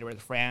Rejuvenator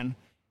with Fran.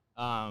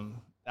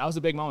 That was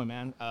a big moment,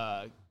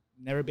 man.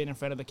 Never been in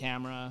front of the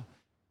camera.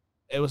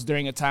 It was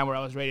during a time where I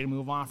was ready to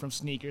move on from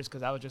sneakers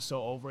because I was just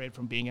so over it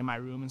from being in my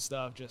room and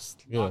stuff,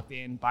 just locked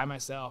in by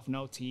myself,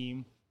 no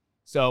team.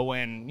 So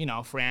when,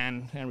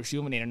 Fran and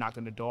Rejuvenator knocked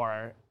on the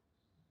door,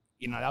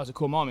 that was a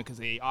cool moment because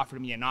they offered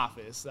me an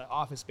office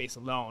space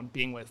alone,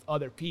 being with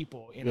other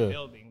people in a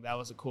building. That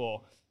was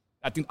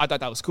I thought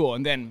that was cool.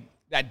 And then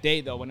that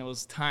day, though, when it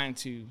was time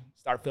to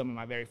start filming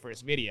my very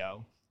first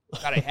video, I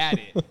thought I had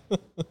it.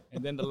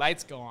 And then the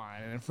lights go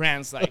on, and then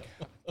Fran's like,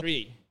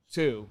 3,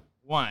 2,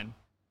 1.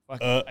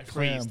 I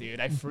freeze,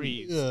 dude. I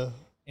freeze. Yeah.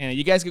 And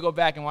you guys could go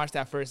back and watch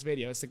that first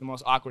video. It's like the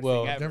most awkward thing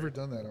ever. I've never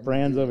done that.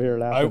 Fran's over here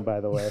laughing,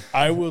 by the way.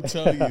 I will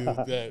tell you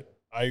that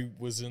I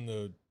was in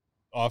the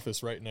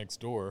office right next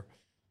door,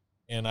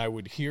 and I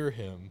would hear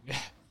him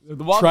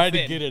try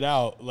to get it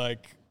out,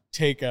 like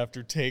take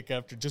after take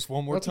after, just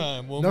one more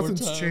time.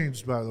 Nothing's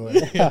changed, by the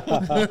way.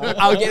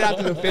 I'll get out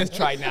to the 5th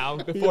try now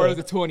before it was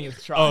the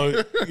 20th try.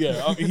 Oh,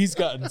 yeah. He's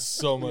gotten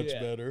so much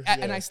better.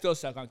 And I still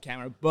suck on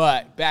camera,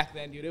 but back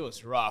then, dude, it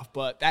was rough.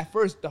 But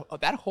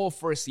that whole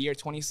first year,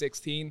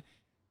 2016,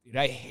 dude,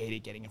 I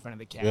hated getting in front of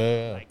the camera.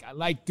 Yeah. Like, I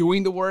like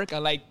doing the work. I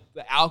like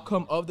the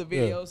outcome of the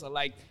videos. I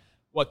like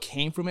what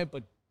came from it,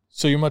 but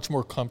so you're much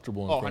more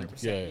comfortable in front.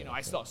 100%. I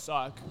still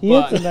suck. He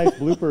had some nice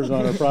bloopers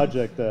on our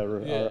project,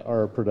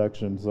 our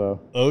production. So.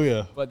 Oh,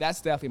 yeah. But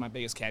that's definitely my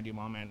biggest can-do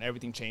moment.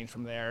 Everything changed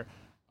from there.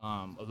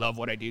 I love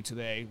what I do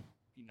today.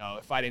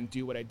 If I didn't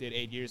do what I did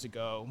 8 years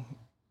ago,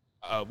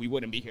 we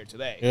wouldn't be here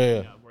today.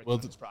 Yeah. Working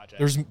on this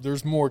project.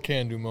 There's more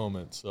can-do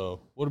moments. So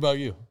what about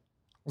you? I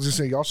was going to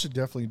say, y'all should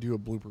definitely do a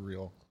blooper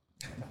reel.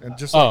 And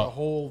just a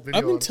whole video.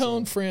 I've been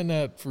telling Fran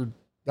that for...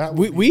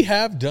 We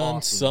have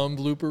done some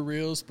blooper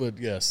reels, but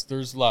yes,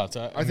 there's lots.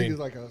 I think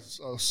it's like a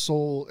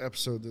sole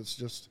episode that's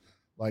just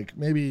like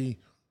maybe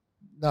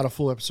not a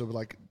full episode, but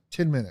like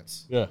 10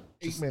 minutes. Yeah.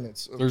 8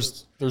 minutes.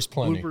 There's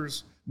plenty.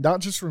 Bloopers, not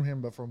just from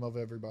him, but from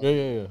everybody.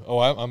 Yeah. Oh,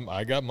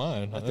 I got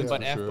mine. Nothing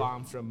but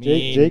F-bombs from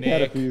me. Jake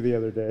had a few the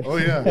other day. Oh,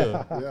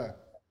 yeah. Yeah.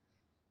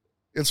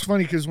 It's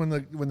funny because when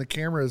the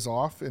camera is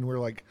off and we're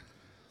like,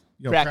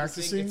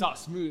 practicing, it's all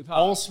smooth, huh?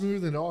 All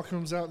smooth, and it all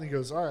comes out, and he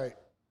goes, all right,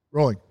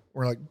 rolling.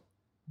 We're like,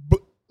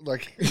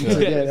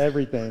 forget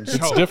everything.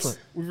 It's different.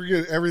 We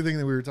forget everything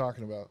that we were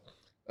talking about.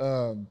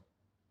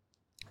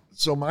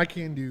 So my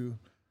can do.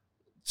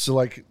 So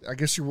like, I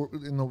guess you're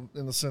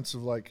in the sense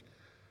of like,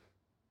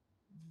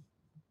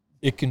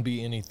 it can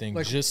be anything,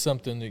 like, just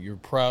something that you're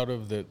proud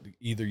of that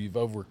either you've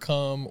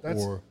overcome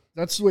or.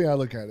 That's the way I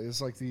look at it.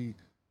 It's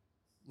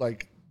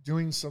like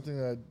doing something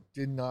that I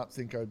did not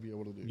think I'd be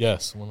able to do.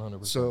 Yes,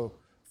 100%. So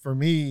for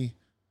me,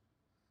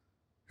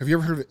 have you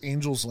ever heard of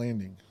Angel's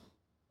Landing?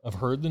 I've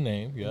heard the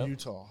name, yeah.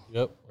 Utah.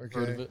 Yep, I've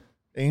heard of it.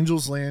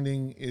 Angel's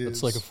Landing is...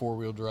 It's like a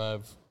 4-wheel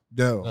drive.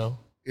 No.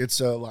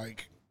 It's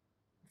like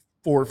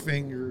 4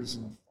 fingers.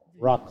 And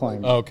rock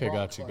climbing. Oh, okay,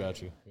 got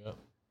you. Yep.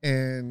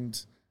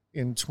 And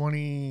in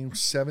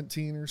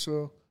 2017 or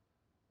so,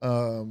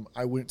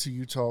 I went to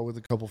Utah with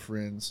a couple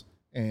friends,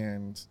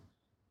 and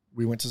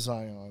we went to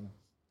Zion.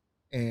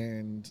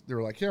 And they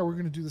were like, yeah, we're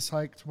going to do this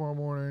hike tomorrow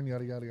morning,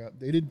 yada, yada, yada.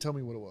 They didn't tell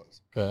me what it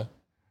was. Okay.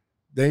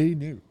 They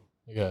knew.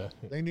 Yeah.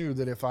 They knew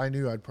that if I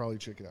knew, I'd probably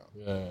check it out.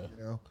 Yeah.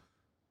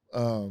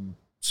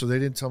 So they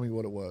didn't tell me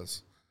what it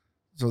was.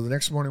 So the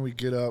next morning we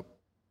get up,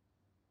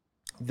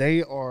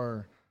 they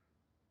are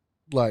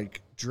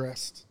like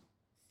dressed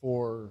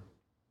for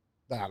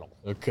battle.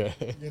 Okay.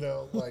 You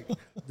know, like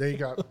they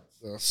got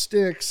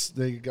sticks,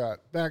 they got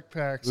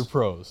backpacks. They're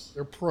pros.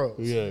 They're pros.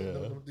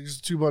 Yeah.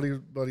 These two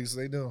buddies,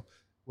 they know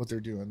what they're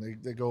doing.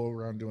 They go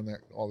around doing that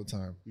all the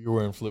time. You're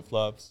wearing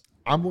flip-flops?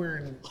 I'm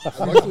wearing,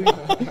 luckily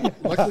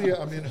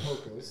I'm in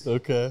Hokas.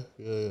 Okay.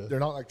 Yeah. They're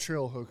not like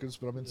trail Hokas,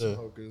 but I'm in some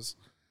Hokas.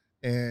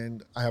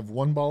 And I have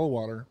one bottle of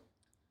water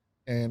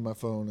and my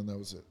phone, and that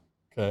was it.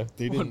 Okay.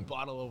 They One didn't.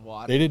 bottle of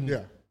water. They didn't.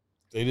 Yeah.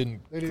 They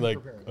didn't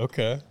like. prepare.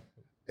 Okay.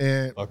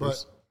 And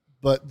Fuckers.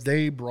 but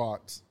they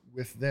brought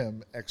with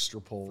them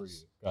extra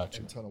poles Gotcha.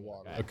 and a ton of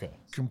water. Okay.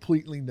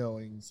 Completely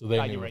knowing. So they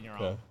Now knew. you're in your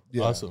Okay. own.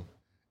 Yeah. Awesome.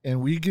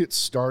 And we get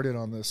started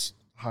on this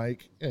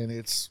hike, and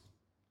it's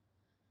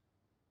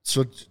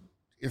so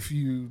if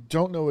you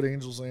don't know what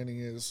Angel's Landing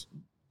is,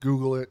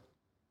 Google it.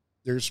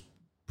 There's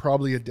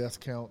probably a death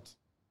count,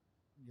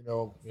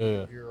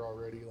 here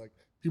already. Like,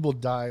 people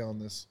die on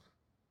this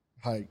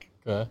hike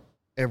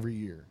every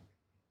year.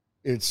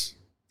 It's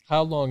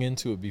how long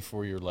into it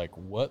before you're like,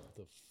 what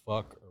the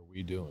fuck are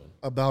we doing?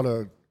 about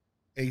an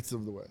eighth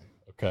of the way.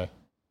 Okay.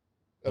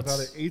 About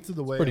an eighth of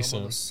the way. pretty I'm on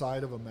soon. the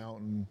side of a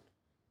mountain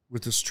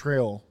with this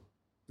trail.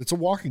 It's a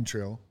walking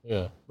trail,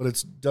 Yeah. but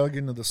it's dug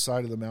into the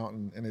side of the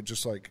mountain, and it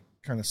just like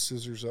kind of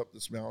scissors up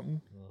this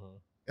mountain.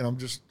 And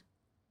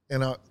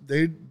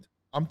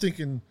I'm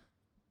thinking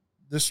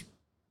this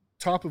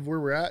top of where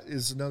we're at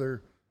is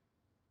another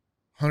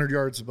 100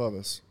 yards above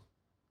us.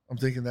 I'm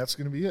thinking that's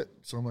going to be it.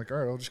 So I'm like, all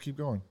right, I'll just keep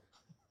going.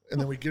 And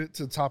then we get it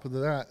to the top of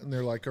that, and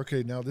they're like,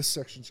 okay, now this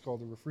section's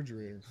called the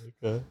refrigerator.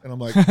 Okay. And I'm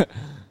like,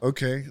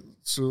 okay.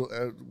 So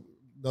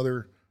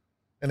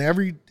and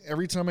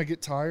every time I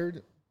get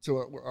tired,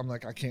 I'm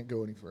like, I can't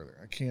go any further.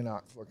 I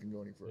cannot fucking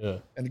go any further. Yeah.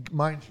 And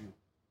mind you,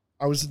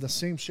 I was in the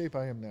same shape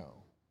I am now.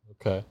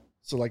 Okay.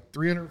 So like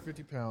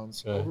 350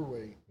 pounds, Okay.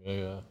 overweight,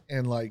 Yeah.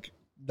 and like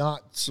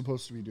not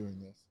supposed to be doing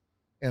this.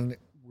 And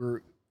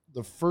we're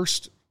the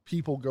first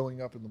people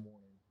going up in the morning.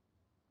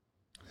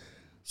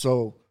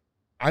 So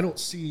I don't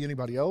see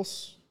anybody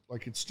else.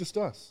 Like, it's just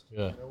us.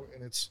 Yeah.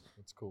 And it's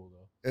cool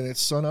though. and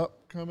it's sun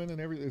up coming and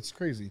everything. It's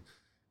crazy.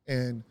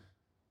 And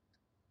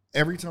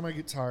every time I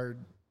get tired,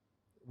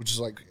 which is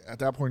like, at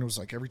that point, it was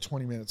like every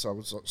 20 minutes, I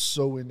was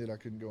so winded I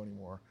couldn't go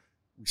anymore.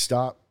 We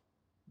stop,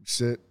 we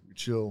sit, we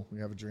chill, we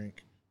have a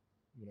drink.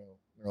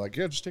 They're like,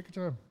 yeah, just take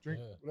your time, drink,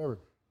 whatever.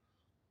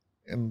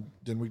 And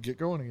then we get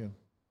going again.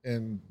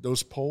 And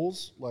those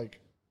poles,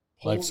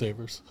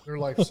 Lifesavers. they're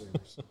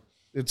lifesavers.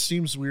 It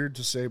seems weird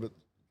to say, but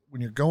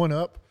when you're going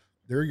up,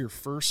 they're your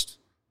first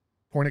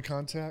point of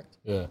contact.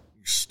 Yeah.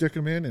 You stick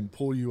them in and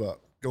pull you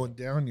up. Going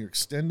down, you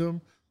extend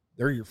them.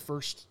 They're your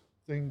first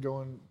thing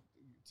going.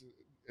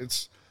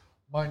 It's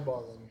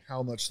mind-boggling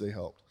how much they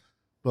helped.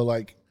 But,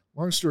 like,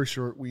 long story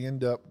short, we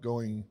end up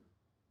going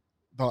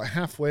about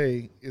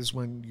halfway is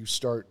when you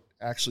start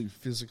actually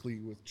physically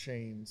with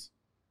chains,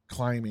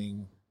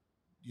 climbing,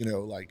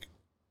 like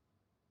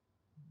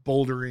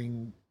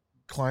bouldering,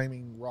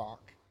 climbing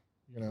rock,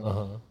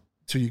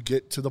 till you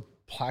get to the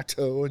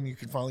plateau and you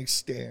can finally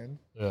stand.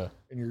 Yeah.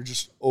 And you're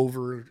just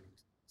over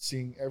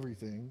seeing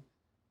everything,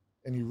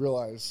 and you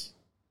realize,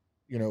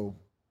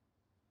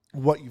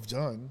 what you've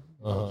done.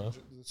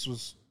 This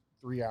was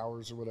 3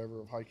 hours or whatever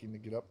of hiking to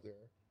get up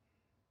there,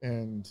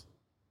 and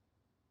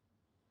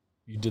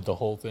You did the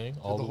whole thing?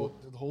 did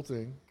the whole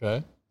thing.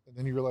 Okay. And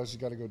then you realize you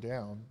got to go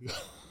down.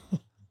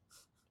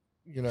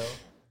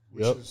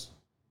 Which Yep. is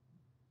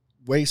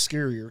way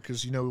scarier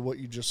because you know what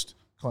you just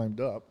climbed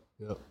up.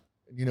 Yep.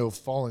 And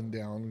falling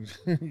down.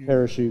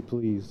 Parachute,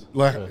 please.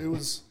 Like, it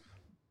was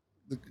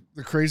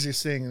the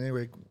craziest thing. And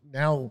anyway,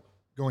 now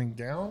going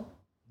down,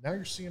 now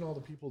you're seeing all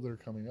the people that are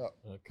coming up.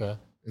 Okay.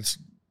 It's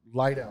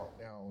light out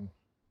now, and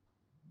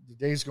the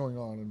day's going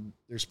on, and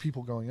there's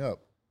people going up.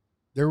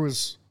 There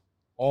was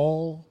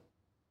all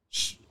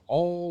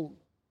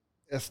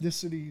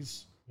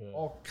ethnicities,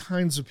 all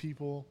kinds of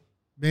people,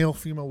 male,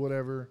 female,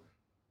 whatever,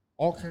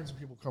 all kinds of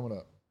people coming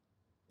up.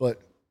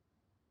 But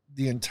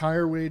the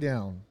entire way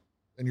down,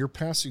 and you're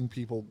passing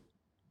people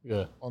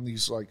on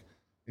these, like,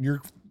 and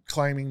you're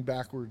climbing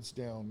backwards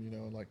down,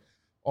 and like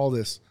all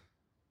this.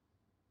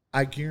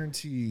 I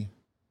guarantee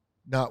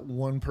not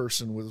one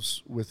person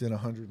was within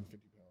 150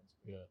 pounds.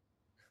 Yeah.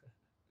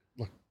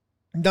 Like,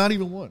 not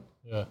even one.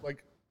 Yeah.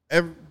 Like,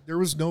 there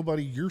was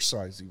nobody your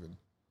size even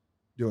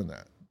doing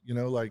that.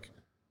 Like,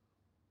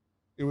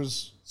 it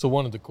was. So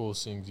one of the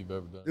coolest things you've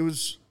ever done. It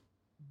was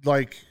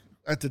like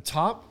at the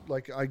top,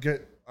 like I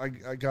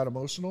got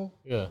emotional.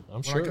 Yeah, I'm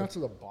When sure. I got to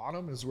the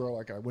bottom is where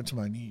like I went to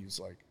my knees,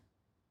 like,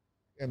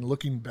 and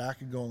looking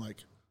back and going like,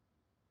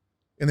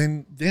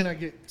 and then I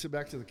get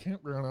back to the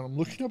campground and I'm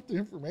looking up the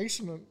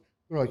information and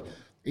they're like,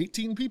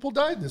 18 people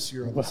died this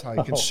year on this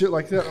hike and shit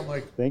like that. I'm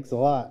like, Thanks a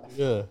lot.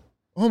 Yeah.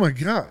 oh my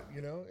God,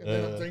 and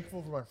then I'm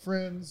thankful for my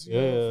friends.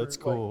 That's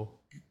cool.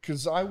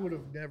 Because I would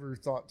have never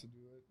thought to do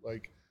it.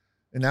 Like,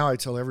 and now I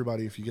tell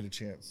everybody if you get a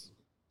chance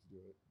to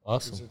do it.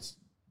 Awesome. Because it's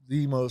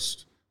the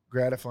most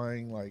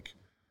gratifying, like,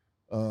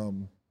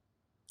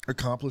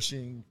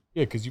 accomplishing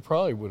Yeah, because you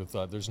probably would have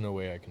thought there's no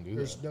way I can do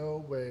There's that.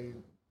 no way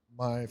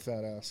my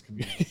fat ass can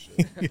do this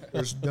shit.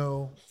 There's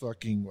no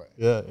fucking way.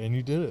 Yeah, and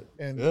you did it.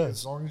 And yeah.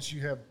 as long as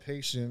you have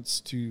patience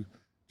to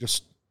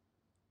just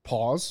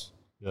pause,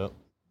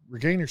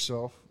 regain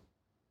yourself,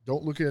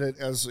 don't look at it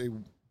as a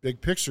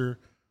big picture,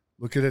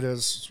 look at it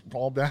as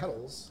small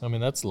battles. I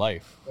mean, that's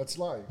life. That's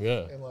life.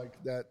 Yeah. And like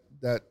that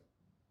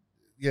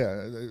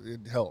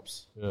it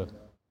helps. Yeah.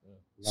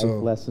 You know?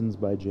 Life Lessons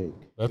by Jake.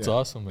 That's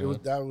awesome, man.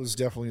 That was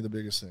definitely the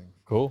biggest thing.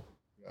 Cool.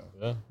 Yeah.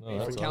 Yeah. No,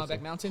 For that's Camelback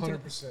awesome. Mountain, too?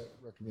 100%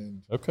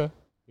 recommend. Okay.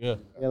 Yeah.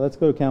 Yeah, let's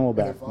go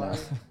Camelback If now.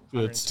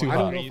 Dude, it's too I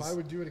hot. don't know if I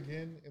would do it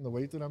again in the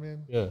weight that I'm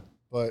in, Yeah.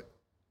 but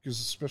because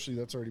especially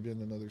that's already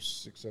been another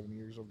 6-7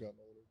 years I've gotten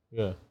older.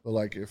 Yeah. But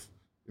like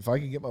if I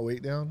can get my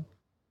weight down,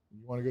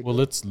 you want to go? Well,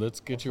 do it? let's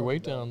get your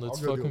weight down. Let's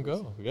I'll go do fucking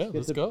it. go. Yeah, Get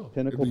let's to go.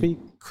 Pinnacle It'd be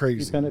Peak.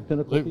 crazy.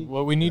 Pinnacle Peak.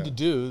 What we need to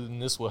do, and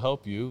this will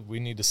help you, we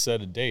need to set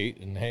a date.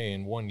 And hey,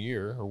 in 1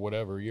 year or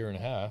whatever, year and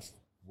a half,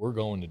 we're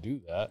going to do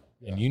that.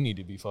 And you need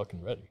to be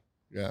fucking ready.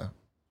 Yeah.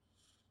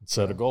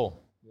 Set a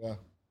goal. Yeah.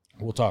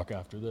 We'll talk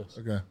after this.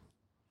 Okay.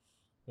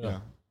 Yeah. Yeah.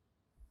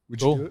 Would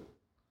Cool. you do it?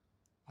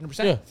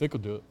 100%. Yeah, Vic will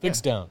do it.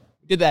 Vic's down.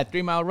 We did that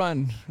 3-mile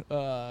run.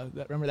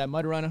 Remember that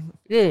mud run?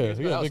 Yeah, That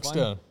yeah, was Vic's fun.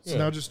 down. So Yeah.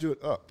 now just do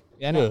it up.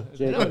 Yeah, I know.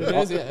 Yeah. I know what it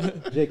is,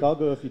 yeah. Jake, I'll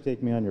go if you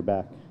take me on your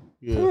back.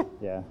 Yeah.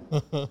 Yeah,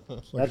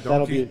 Like a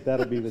that'll donkey.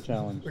 be the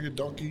challenge. Like a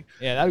donkey.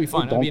 Yeah, that'd be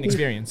fun. That'd be an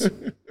experience.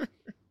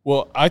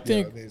 Well, I Yeah,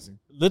 think amazing.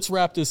 let's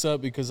wrap this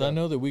up because I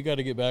know that we got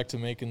to get back to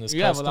making this We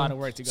have a custom. lot of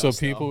work to go So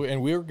still. people,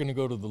 and we're going to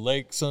go to the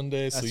lake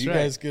Sunday. So That's you right.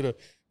 guys get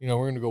we're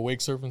going to go wake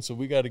surfing. So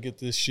we got to get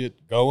this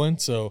shit going.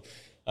 So,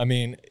 I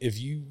mean, if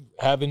you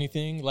have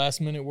anything,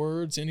 last minute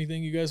words,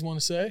 anything you guys want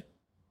to say?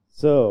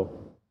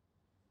 So,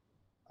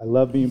 I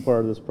love being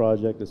part of this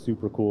project. It's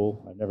super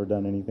cool. I've never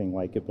done anything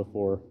like it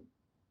before.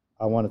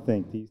 I want to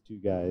thank these two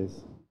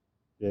guys,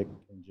 Vic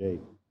and Jake,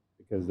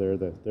 because they're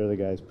the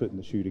guys putting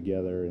the shoe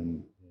together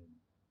and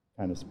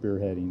kind of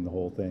spearheading the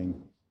whole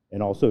thing.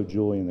 And also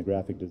Julian, the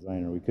graphic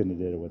designer. We couldn't have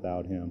did it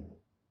without him.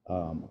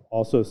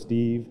 Also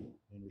Steve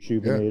and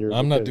Rejuvenator.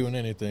 I'm not because- doing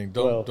anything.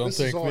 Well, Don't this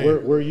is thank all- me.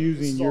 We're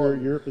using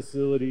Solid. your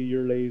facility,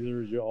 your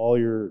lasers, all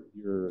your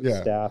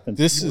Yeah. staff, and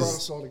This You brought is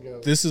us all together.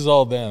 this is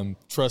all them.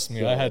 Trust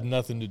me, I So- had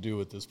nothing to do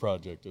with this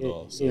project at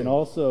all. So. and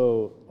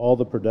also all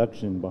the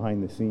production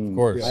behind the scenes. Of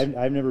course.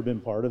 I've never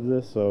been part of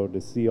this, so to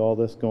see all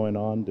this going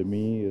on to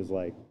me is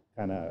like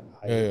kind of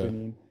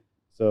eye-opening.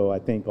 So I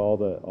thank all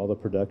the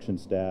production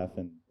staff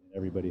and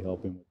everybody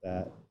helping with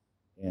that,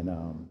 and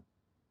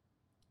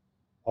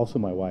also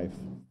my wife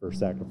for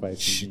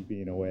sacrificing me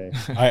being away.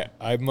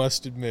 I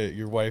must admit,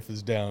 your wife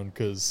is down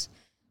because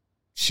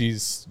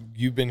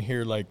you've been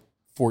here like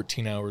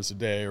 14 hours a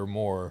day or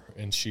more,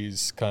 and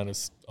she's kind of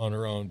on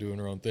her own doing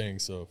her own thing.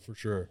 So for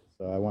sure,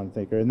 So I want to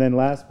thank her. And then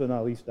last but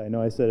not least, I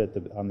know I said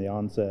it on the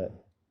onset,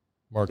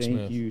 Mark thank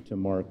Smith. you to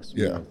Mark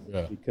Smith.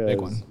 Yeah. Big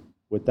Because one.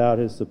 without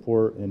his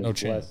support and his No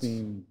chance.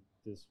 blessing,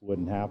 this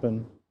wouldn't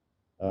happen.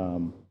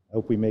 I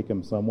hope we make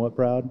him somewhat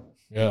proud.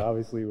 Yeah.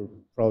 Obviously, we're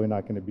probably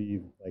not going to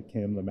be like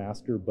him, the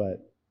master,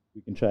 but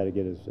we can try to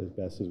get as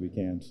best as we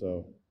can.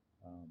 So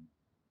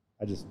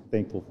I'm just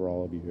thankful for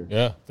all of you here.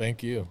 Yeah,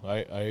 thank you.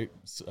 I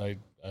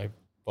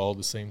follow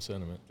the same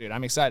sentiment. Dude,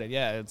 I'm excited.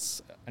 Yeah,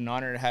 it's an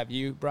honor to have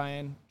you,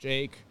 Brian,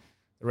 Jake,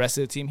 the rest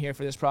of the team here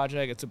for this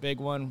project. It's a big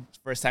one.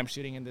 First time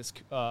shooting in this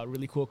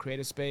really cool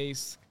creative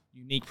space.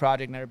 Unique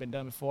project, never been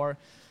done before.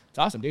 It's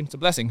awesome, dude. It's a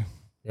blessing.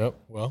 Yep.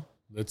 Well,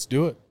 let's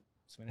do it.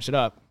 Let's finish it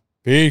up.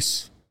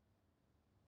 Peace.